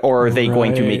left-handed, or are they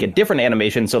going to make a different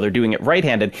animation so they're doing it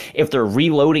right-handed? If they're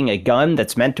reloading a gun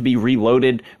that's meant to be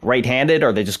reloaded right-handed,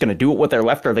 are they just going to do it with their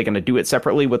left, or are they going to do it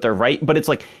separately with their right? But it's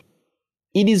like,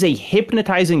 it is a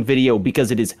hypnotizing video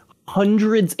because it is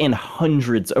hundreds and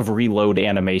hundreds of reload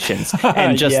animations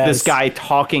and just this guy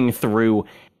talking through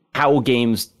how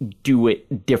games do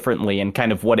it differently and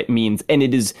kind of what it means. And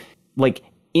it is like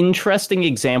interesting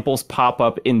examples pop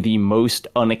up in the most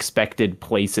unexpected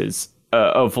places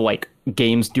of like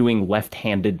games doing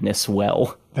left-handedness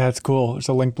well. That's cool. There's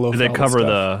a link below. Did they cover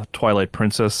the Twilight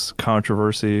Princess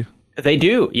controversy? They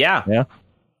do, yeah. Yeah.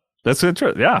 That's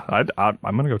interesting. Yeah, I'm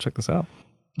going to go check this out.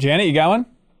 Janet, you got one?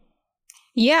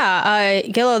 Yeah,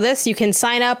 Gillo, you can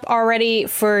sign up already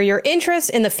for your interest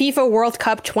in the FIFA World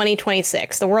Cup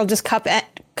 2026. The World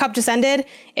Cup just ended.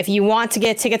 If you want to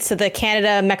get tickets to the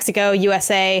Canada, Mexico,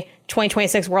 USA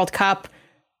 2026 World Cup,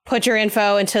 put your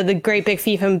info into the great big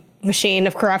FIFA machine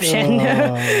of corruption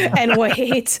and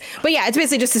wait. But yeah, it's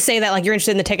basically just to say that like you're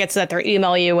interested in the tickets, so that they'll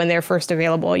email you when they're first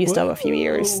available. You still have a few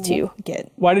years to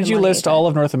get. Why did you list all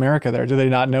of North America there? Do they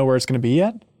not know where it's going to be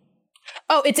yet?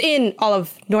 Oh, it's in all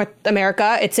of North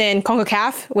America. It's in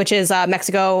CONCACAF, which is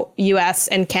Mexico, US,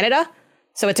 and Canada.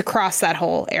 So it's across that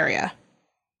whole area.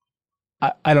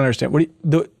 I don't understand. What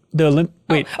do you,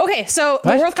 wait. Oh, okay, so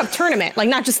the World Cup tournament, like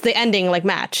not just the ending like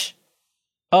match.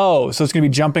 Oh, so it's going to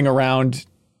be jumping around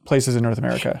places in North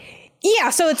America.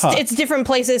 Yeah, so it's different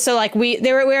places. So like we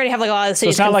already have like a lot of the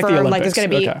cities not like the confirmed. Like Olympics. there's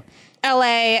going to be Okay.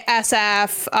 LA,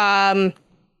 SF,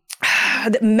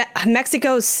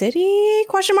 Mexico City ?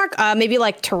 Maybe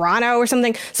like Toronto or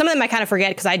something. Some of them I kind of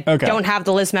forget because I don't have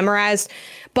the list memorized.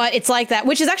 But it's like that,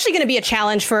 which is actually going to be a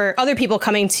challenge for other people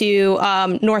coming to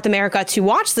North America to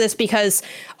watch this, because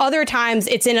other times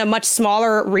it's in a much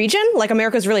smaller region. Like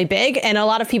America's really big, and a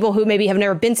lot of people who maybe have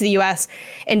never been to the US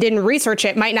and didn't research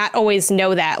it might not always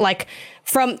know that. Like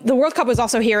from the World Cup was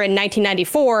also here in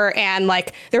 1994, and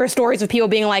like there are stories of people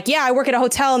being like, yeah, I work at a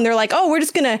hotel, and they're like, oh, we're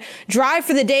just gonna drive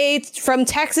for the day from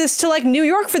Texas to like New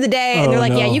York for the day, and they're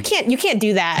like, yeah, you can't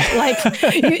do that. Like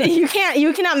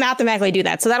you cannot mathematically do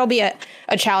that. So that'll be a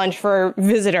challenge for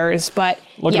visitors. But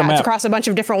it's across a bunch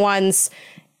of different ones.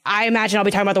 I imagine I'll be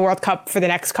talking about the World Cup for the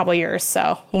next couple of years.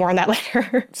 So more on that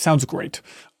later. Sounds great.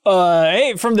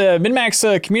 Hey, from the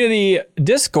MinnMax community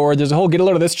Discord, there's a whole get a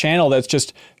load of this channel that's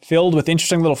just filled with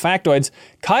interesting little factoids.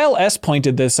 Kyle S.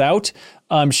 pointed this out,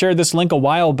 shared this link a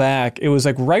while back. It was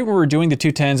like right when we were doing the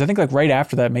 210s, I think like right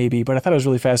after that maybe, but I thought it was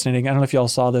really fascinating. I don't know if y'all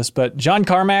saw this, but John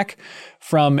Carmack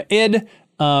from id,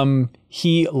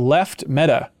 he left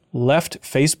Meta, left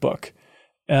Facebook.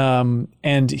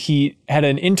 And he had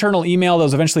an internal email that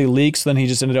was eventually leaked, so then he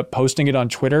just ended up posting it on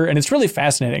Twitter. And it's really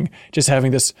fascinating just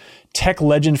having this tech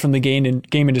legend from the game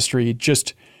industry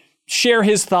just share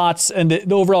his thoughts. And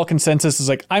the overall consensus is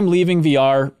like, I'm leaving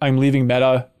VR, I'm leaving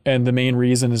Meta. And the main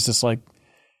reason is just like,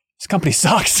 this company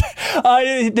sucks.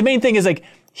 The main thing is like,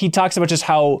 he talks about just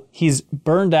how he's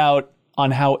burned out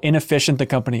on how inefficient the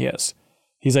company is.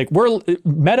 He's like,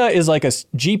 Meta is like a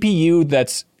GPU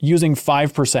that's using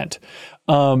 5%.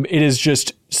 It is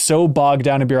just so bogged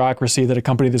down in bureaucracy that a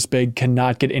company this big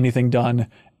cannot get anything done,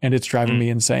 and it's driving me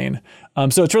insane.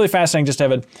 So it's really fascinating just to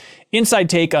have an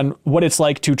inside take on what it's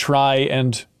like to try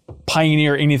and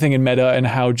pioneer anything in Meta, and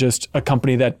how just a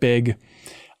company that big,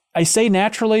 I say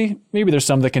naturally, maybe there's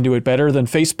some that can do it better than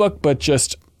Facebook, but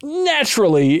just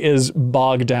naturally is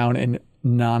bogged down in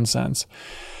nonsense.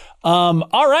 All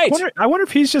right. I wonder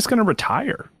if he's just going to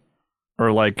retire,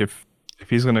 or like if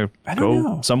he's going to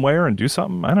go somewhere and do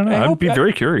something. I don't know. I'd be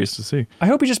very curious to see. I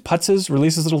hope he just putzes,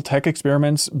 releases little tech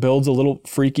experiments, builds a little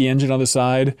freaky engine on the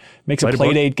side, makes a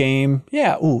Playdate game.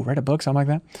 Yeah. Ooh, write a book, something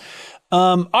like that.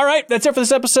 All right. That's it for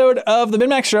this episode of the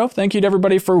MinnMax Show. Thank you to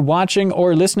everybody for watching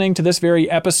or listening to this very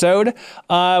episode.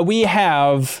 We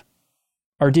have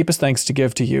our deepest thanks to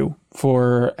give to you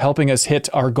for helping us hit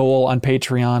our goal on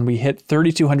Patreon. We hit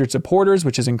 3,200 supporters,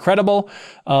 which is incredible.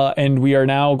 And we are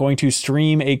now going to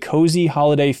stream a cozy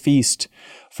holiday feast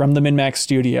from the MinnMax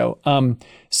studio.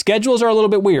 Schedules are a little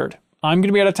bit weird. I'm going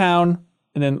to be out of town,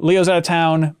 and then Leo's out of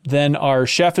town. Then our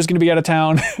chef is going to be out of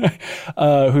town,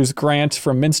 who's Grant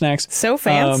from Mint Snacks. So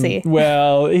fancy.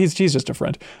 Well, he's just a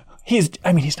friend. He's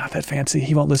not that fancy.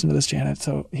 He won't listen to this, Janet,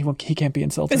 so he can't be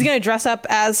insulted. Is he going to dress up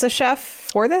as a chef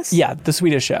for this? Yeah, the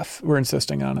Swedish chef. We're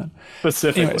insisting on it.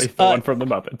 Specifically, the one from the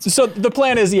Muppets. So the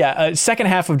plan is, second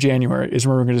half of January is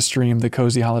when we're going to stream the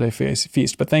Cozy Holiday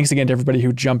Feast. But thanks again to everybody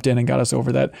who jumped in and got us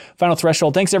over that final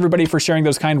threshold. Thanks everybody for sharing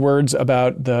those kind words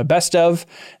about the best of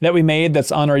that we made.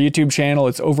 That's on our YouTube channel.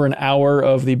 It's over an hour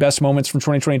of the best moments from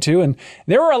 2022. And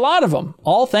there were a lot of them,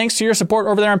 all thanks to your support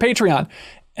over there on Patreon.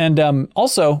 And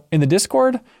also in the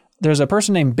Discord, there's a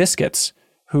person named Biscuits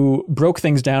who broke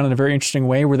things down in a very interesting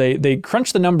way where they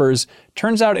crunched the numbers.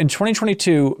 Turns out in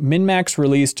 2022, MinnMax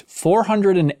released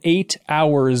 408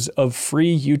 hours of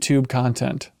free YouTube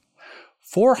content.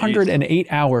 408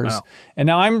 hours. Wow. And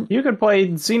now You could play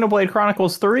Xenoblade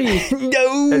Chronicles 3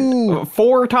 no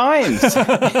 4 times.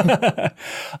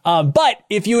 But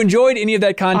if you enjoyed any of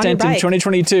that content in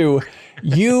 2022,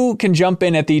 you can jump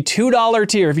in at the $2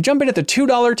 tier. If you jump in at the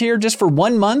 $2 tier just for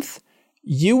 1 month,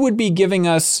 you would be giving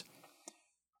us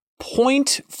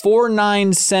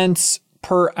 0.49 cents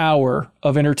per hour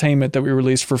of entertainment that we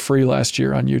released for free last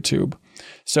year on YouTube.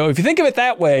 So if you think of it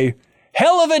that way,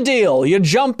 hell of a deal. You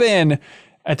jump in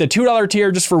at the $2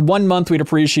 tier just for 1 month. We'd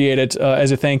appreciate it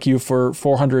as a thank you for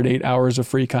 408 hours of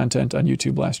free content on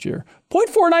YouTube last year.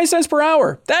 0.49 cents per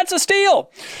hour. That's a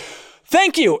steal.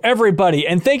 Thank you, everybody.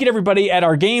 And thank you to everybody at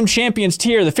our Game Champions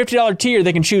tier, the $50 tier.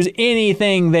 They can choose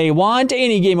anything they want,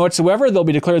 any game whatsoever. They'll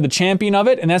be declared the champion of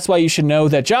it. And that's why you should know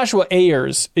that Joshua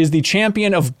Ayers is the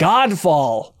champion of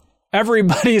Godfall,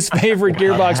 everybody's favorite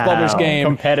Gearbox published game.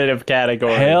 Competitive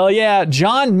category. Hell yeah.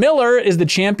 John Miller is the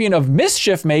champion of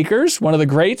Mischief Makers, one of the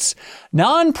greats.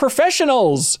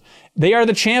 Non-professionals. They are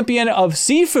the champion of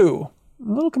Sifu,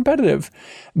 competitive.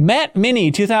 Matt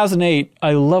Mini 2008.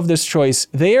 I love this choice.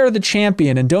 They are the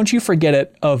champion, and don't you forget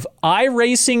it, of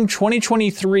iRacing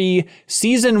 2023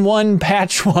 Season 1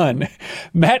 Patch 1.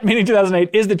 Matt Mini 2008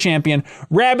 is the champion.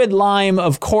 Rabid Lime,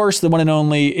 of course, the one and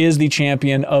only, is the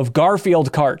champion of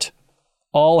Garfield Kart.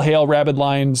 All hail Rabid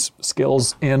Lime's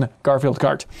skills in Garfield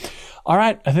Kart. All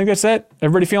right, I think that's it.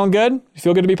 Everybody feeling good? You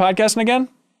feel good to be podcasting again?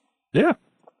 Yeah.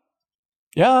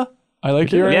 Yeah. I like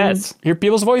hearing hear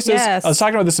people's voices. Yes. I was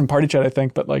talking about this in Party Chat, I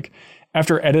think, but like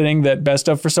after editing that best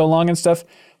of for so long and stuff,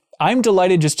 I'm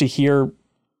delighted just to hear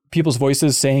people's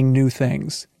voices saying new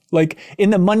things. Like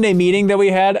in the Monday meeting that we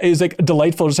had, it was like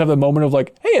delightful to just have the moment of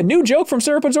like, hey, a new joke from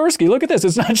Sarah Podzorski. Look at this.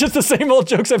 It's not just the same old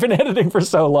jokes I've been editing for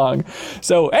so long.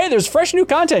 So, hey, there's fresh new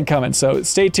content coming. So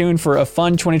stay tuned for a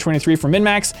fun 2023 from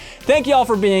MinnMax. Thank you all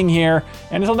for being here.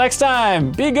 And until next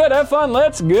time, be good, have fun,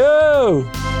 let's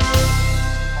go.